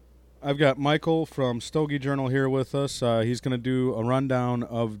 I've got Michael from Stogie Journal here with us. He's going to do a rundown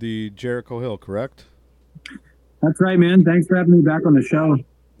of the Jericho Hill, correct? That's right, man. Thanks for having me back on the show.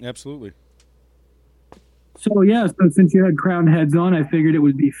 Absolutely. So since you had Crowned Heads on, I figured it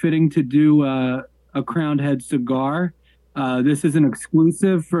would be fitting to do a Crowned Head cigar. This is an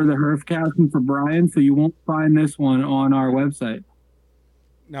exclusive for the Herfcast and for Brian, so you won't find this one on our website.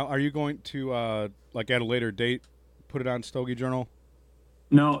 Now, are you going to, at a later date, put it on Stogie Journal?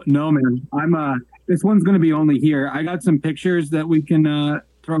 No, man. This one's going to be only here. I got some pictures that we can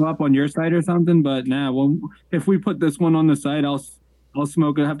throw up on your site or something, but if we put this one on the site, I'll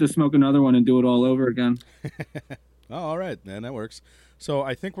smoke it. Have to smoke another one and do it all over again. Oh, all right, man, that works. So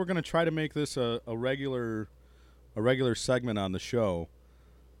I think we're going to try to make this a regular segment on the show.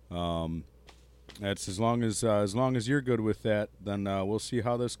 That's as long as you're good with that, then we'll see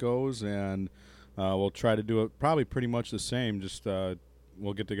how this goes, and we'll try to do it probably pretty much the same. Just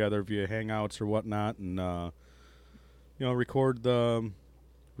we'll get together via Hangouts or whatnot, and record the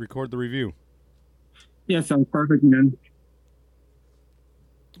review. Yeah, sounds perfect, man.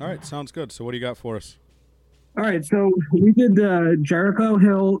 All right, sounds good. So what do you got for us? All right, so we did the Jericho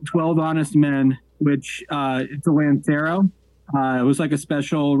Hill 12 Honest Men, which it's a Lancero. It was like a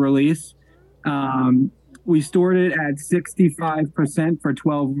special release. We stored it at 65% for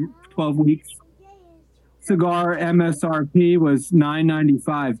 12 weeks. Cigar MSRP was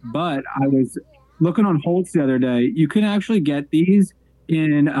 $9.95, but I was looking on Holtz the other day. You can actually get these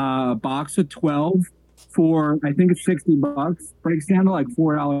in a box of 12 for, I think it's $60. Breaks down to like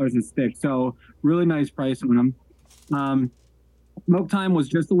 $4 a stick. So really nice price on them. Smoke time was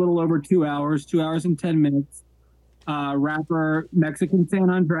just a little over 2 hours, 2 hours and 10 minutes. Wrapper, Mexican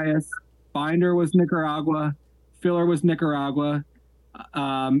San Andreas. Binder was Nicaragua. Filler was Nicaragua.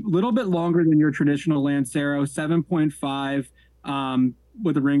 Little bit longer than your traditional Lancero, 7.5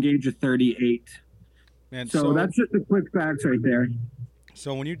 with a ring gauge of 38. Man, so that's just the quick facts right there.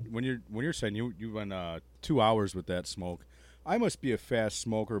 So when you're saying you went 2 hours with that smoke, I must be a fast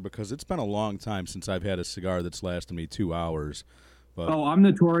smoker because it's been a long time since I've had a cigar that's lasted me 2 hours. But I'm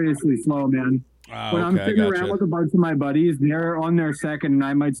notoriously slow, man. When I'm sitting around with a bunch of my buddies, they're on their second, and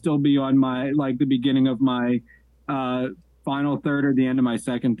I might still be on my the beginning of my final third or the end of my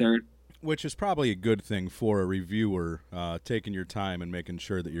second third. Which is probably a good thing for a reviewer, taking your time and making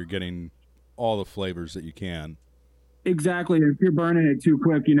sure that you're getting all the flavors that you can. Exactly. If you're burning it too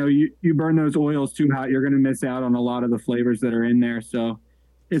quick, you burn those oils too hot, you're going to miss out on a lot of the flavors that are in there. So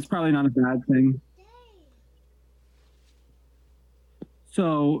it's probably not a bad thing.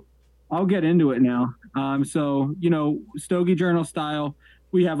 So I'll get into it now. Stogie Journal style,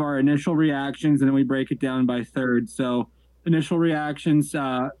 we have our initial reactions and then we break it down by thirds. So initial reactions,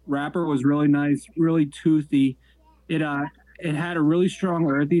 wrapper was really nice, really toothy. It had a really strong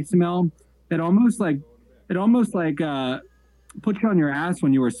earthy smell. It almost put you on your ass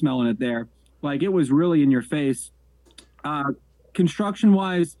when you were smelling it there. Like it was really in your face. Construction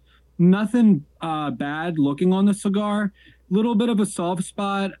wise, nothing bad looking on the cigar. Little bit of a soft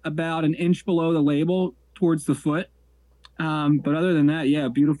spot about an inch below the label towards the foot. But other than that, yeah,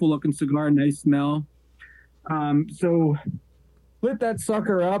 beautiful looking cigar, nice smell. So lit that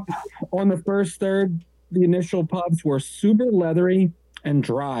sucker up on the first third. The initial puffs were super leathery and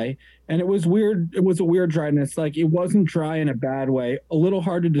dry, and it was weird. It was a weird dryness. Like it wasn't dry in a bad way. A little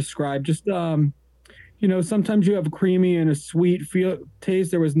hard to describe. Just sometimes you have a creamy and a sweet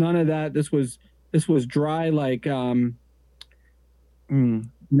taste. There was none of that. This was dry. Like I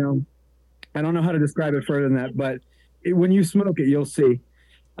don't know how to describe it further than that. But when you smoke it, you'll see.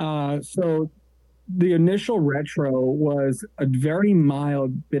 So the initial retro was a very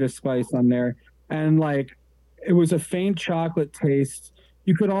mild bit of spice on there, and like it was a faint chocolate taste.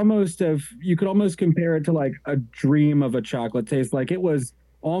 You could almost compare it to like a dream of a chocolate taste. Like it was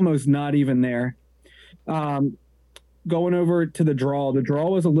almost not even there. Going over to the draw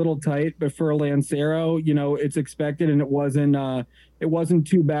was a little tight, but for a Lancero, it's expected, and it wasn't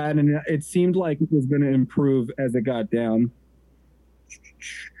too bad, and it seemed like it was going to improve as it got down.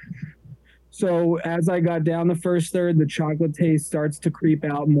 So as I got down the first third, the chocolate taste starts to creep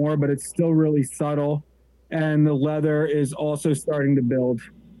out more, but it's still really subtle. and the leather is also starting to build.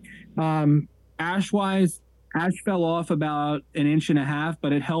 Ash wise, ash fell off about an inch and a half,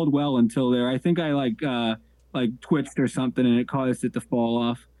 but it held well until there. I think I like twitched or something, and it caused it to fall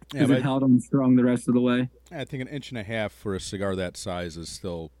off Yeah, because it held on strong the rest of the way. I think an inch and a half for a cigar that size is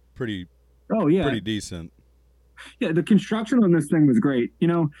still pretty Oh yeah, pretty decent. yeah. The construction on this thing was great. You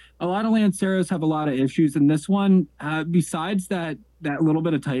know, a lot of Lanceros have a lot of issues, and this one, besides that little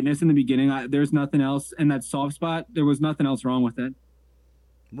bit of tightness in the beginning, there's nothing else. And that soft spot, there was nothing else wrong with it.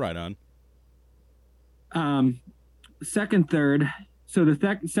 Right on. Second third. So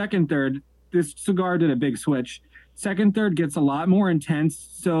the second third, this cigar did a big switch. Second third gets a lot more intense.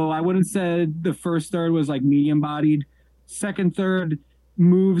 So I would have said the first third was like medium bodied. Second third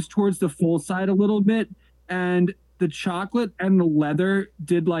moves towards the full side a little bit, and the chocolate and the leather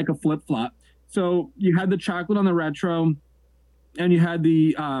did like a flip flop. So you had the chocolate on the retro, and you had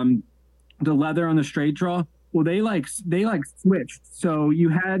the leather on the straight draw. Well, they switched. So you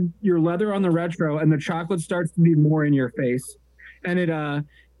had your leather on the retro, and the chocolate starts to be more in your face, and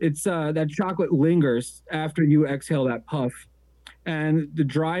it's that chocolate lingers after you exhale that puff, and the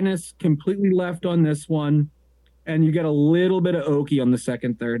dryness completely left on this one, and you get a little bit of oaky on the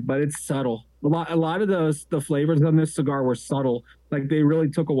second third, but it's subtle. A lot of the flavors on this cigar were subtle, like they really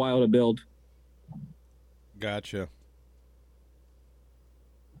took a while to build. Gotcha.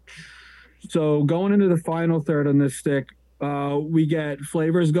 So going into the final third on this stick, we get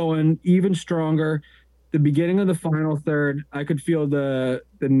flavors going even stronger. The beginning of the final third, I could feel the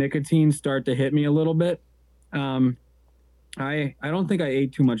nicotine start to hit me a little bit. I don't think I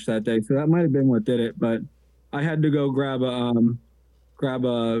ate too much that day, so that might have been what did it. But I had to go grab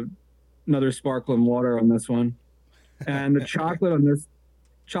another sparkling water on this one, and the chocolate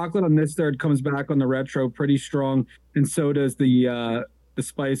on this third comes back on the retro pretty strong, and so does the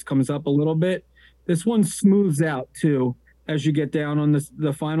spice comes up a little bit. This one smooths out too as you get down on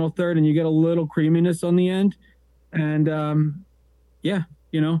the final third, and you get a little creaminess on the end. And yeah,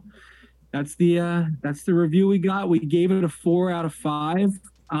 you know, that's the review we got. We gave it a 4 out of 5.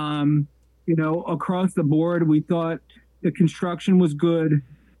 You know, across the board, we thought the construction was good,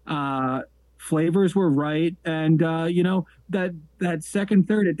 flavors were right, and you know, that second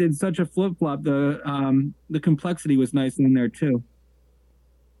third, it did such a flip flop. The complexity was nice in there too.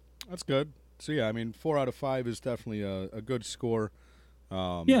 That's good. So yeah, I mean, 4 out of 5 is definitely a good score.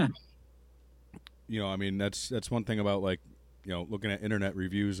 Yeah. You know, I mean, that's one thing about, like, you know, looking at internet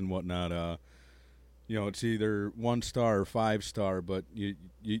reviews and whatnot. You know, it's either 1 star or 5 star, but you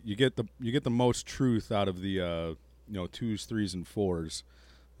get the most truth out of the you know, 2s, 3s, and 4s.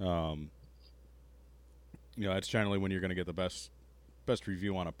 You know, that's generally when you're going to get the best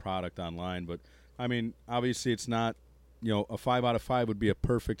review on a product online. But I mean, obviously, it's not. You know, a 5 out of 5 would be a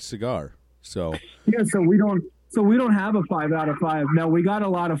perfect cigar. So yeah, so we don't have a 5 out of 5. No, we got a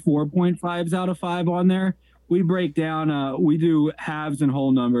lot of 4.5s out of 5 on there. We break down. We do halves and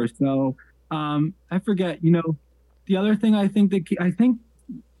whole numbers. So I forget. You know, the other thing I think.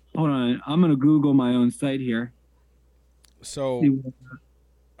 Hold on, I'm gonna Google my own site here. So,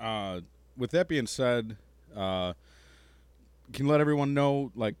 with that being said, can you let everyone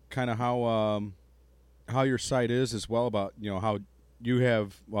know, like, kind of how your site is as well, about, you know, how you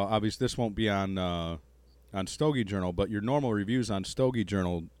have, well, obviously this won't be on Stogie Journal, but your normal reviews on Stogie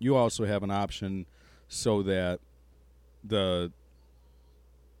Journal, you also have an option so that the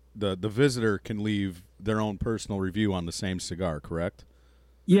visitor can leave their own personal review on the same cigar, correct?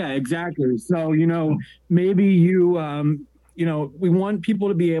 Yeah, exactly. So, you know, maybe you know, we want people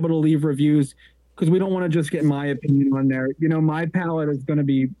to be able to leave reviews because we don't want to just get my opinion on there. You know, my palate is going to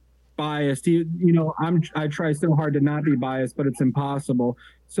be biased. You know, I try so hard to not be biased, but it's impossible.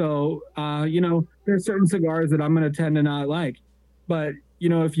 So you know, there's certain cigars that I'm going to tend to not like. But you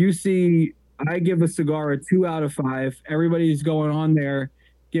know, if you see I give a cigar a 2 out of 5, everybody's going on there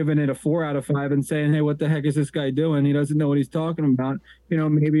giving it a 4 out of 5 and saying, hey, what the heck is this guy doing? He doesn't know what he's talking about. You know,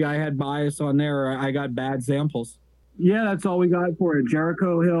 maybe I had bias on there, or I got bad samples. Yeah, that's all we got for it.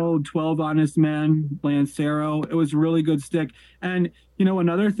 Jericho Hill, 12 Honest Men, Lancero. It was a really good stick. And, you know,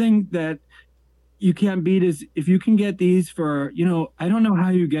 another thing that you can't beat is if you can get these for, you know, I don't know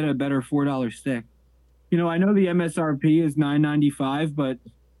how you get a better $4 stick. You know, I know the MSRP is $9.95, but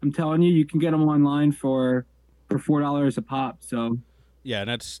I'm telling you, you can get them online for $4 a pop. So yeah, and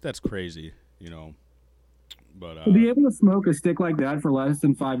that's crazy, you know. But to be able to smoke a stick like that for less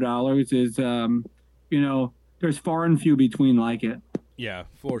than $5 is, you know, there's far and few between like it. Yeah,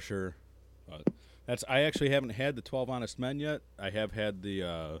 for sure. I actually haven't had the 12 Honest Men yet. I have had the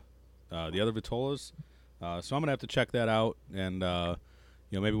other Vitolas, so I'm gonna have to check that out. And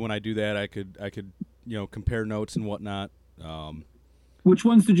you know, maybe when I do that, I could compare notes and whatnot. Which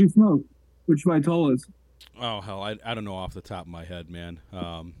ones did you smoke? Which Vitolas? Oh hell, I don't know off the top of my head, man.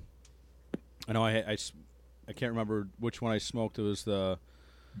 I know I can't remember which one I smoked. It was the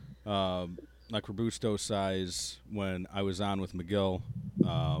like Robusto size when I was on with Miguel.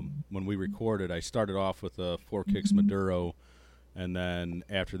 When we recorded, I started off with a Four Kicks Maduro, and then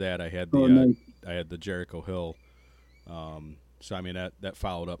after that, Oh, nice. I had the Jericho Hill. So I mean that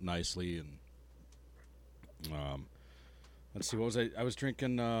followed up nicely, and let's see, what was I was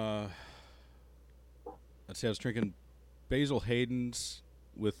drinking. Let's see, I was drinking Basil Hayden's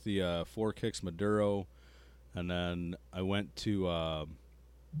with the Four Kicks Maduro, and then I went to a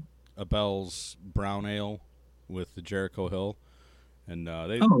Bell's Brown Ale with the Jericho Hill, and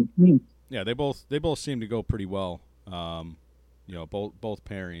they both seem to go pretty well. Both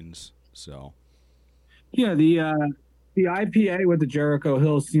pairings. So Yeah, the IPA with the Jericho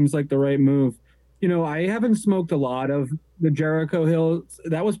Hill seems like the right move. I haven't smoked a lot of the Jericho Hill.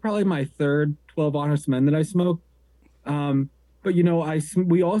 That was probably my third 12 Honest Men that I smoked. But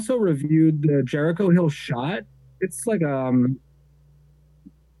we also reviewed the Jericho Hill shot. It's like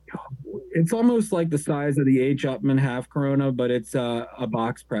it's almost like the size of the H. Upman half Corona, but it's a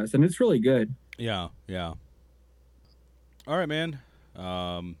box press, and it's really good. yeah. All right, man.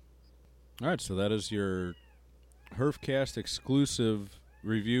 All right, so that is your Herfcast exclusive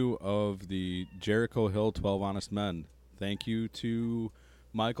review of the Jericho Hill 12 Honest Men. Thank you to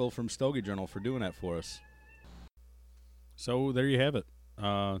Michael from Stogie Journal for doing that for us. So there you have it.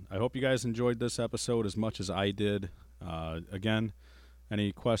 I hope you guys enjoyed this episode as much as I did. Again,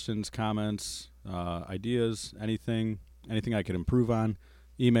 any questions, comments, ideas, anything I could improve on,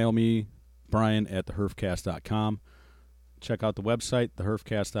 email me, brian@theherfcast.com. Check out the website,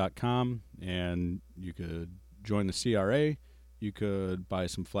 theherfcast.com, and you could join the CRA. You could buy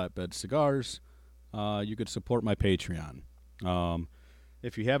some flatbed cigars. You could support my Patreon.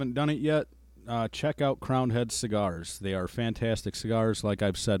 If you haven't done it yet, check out Crowned Head Cigars. They are fantastic cigars. Like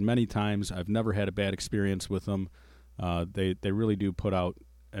I've said many times, I've never had a bad experience with them. They really do put out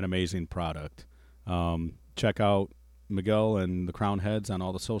an amazing product. Check out Miguel and the Crowned Heads on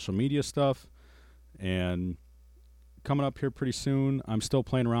all the social media stuff. And coming up here pretty soon, I'm still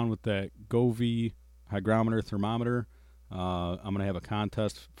playing around with that Govee hygrometer thermometer. I'm going to have a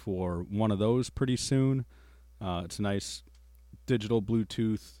contest for one of those pretty soon. It's a nice digital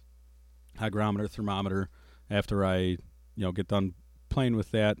Bluetooth hygrometer thermometer. After I get done playing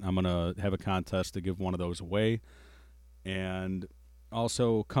with that, I'm going to have a contest to give one of those away. And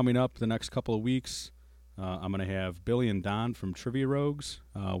also coming up the next couple of weeks, I'm going to have Billy and Don from Trivia Rogues.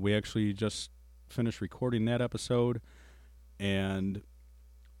 We actually just finished recording that episode. And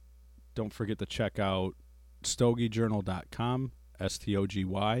don't forget to check out stogiejournal.com,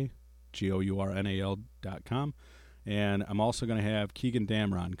 STOGYGOURNAL.com. And I'm also going to have Keegan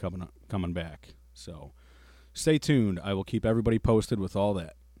Damron coming back. So stay tuned. I will keep everybody posted with all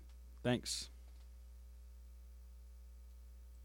that. Thanks.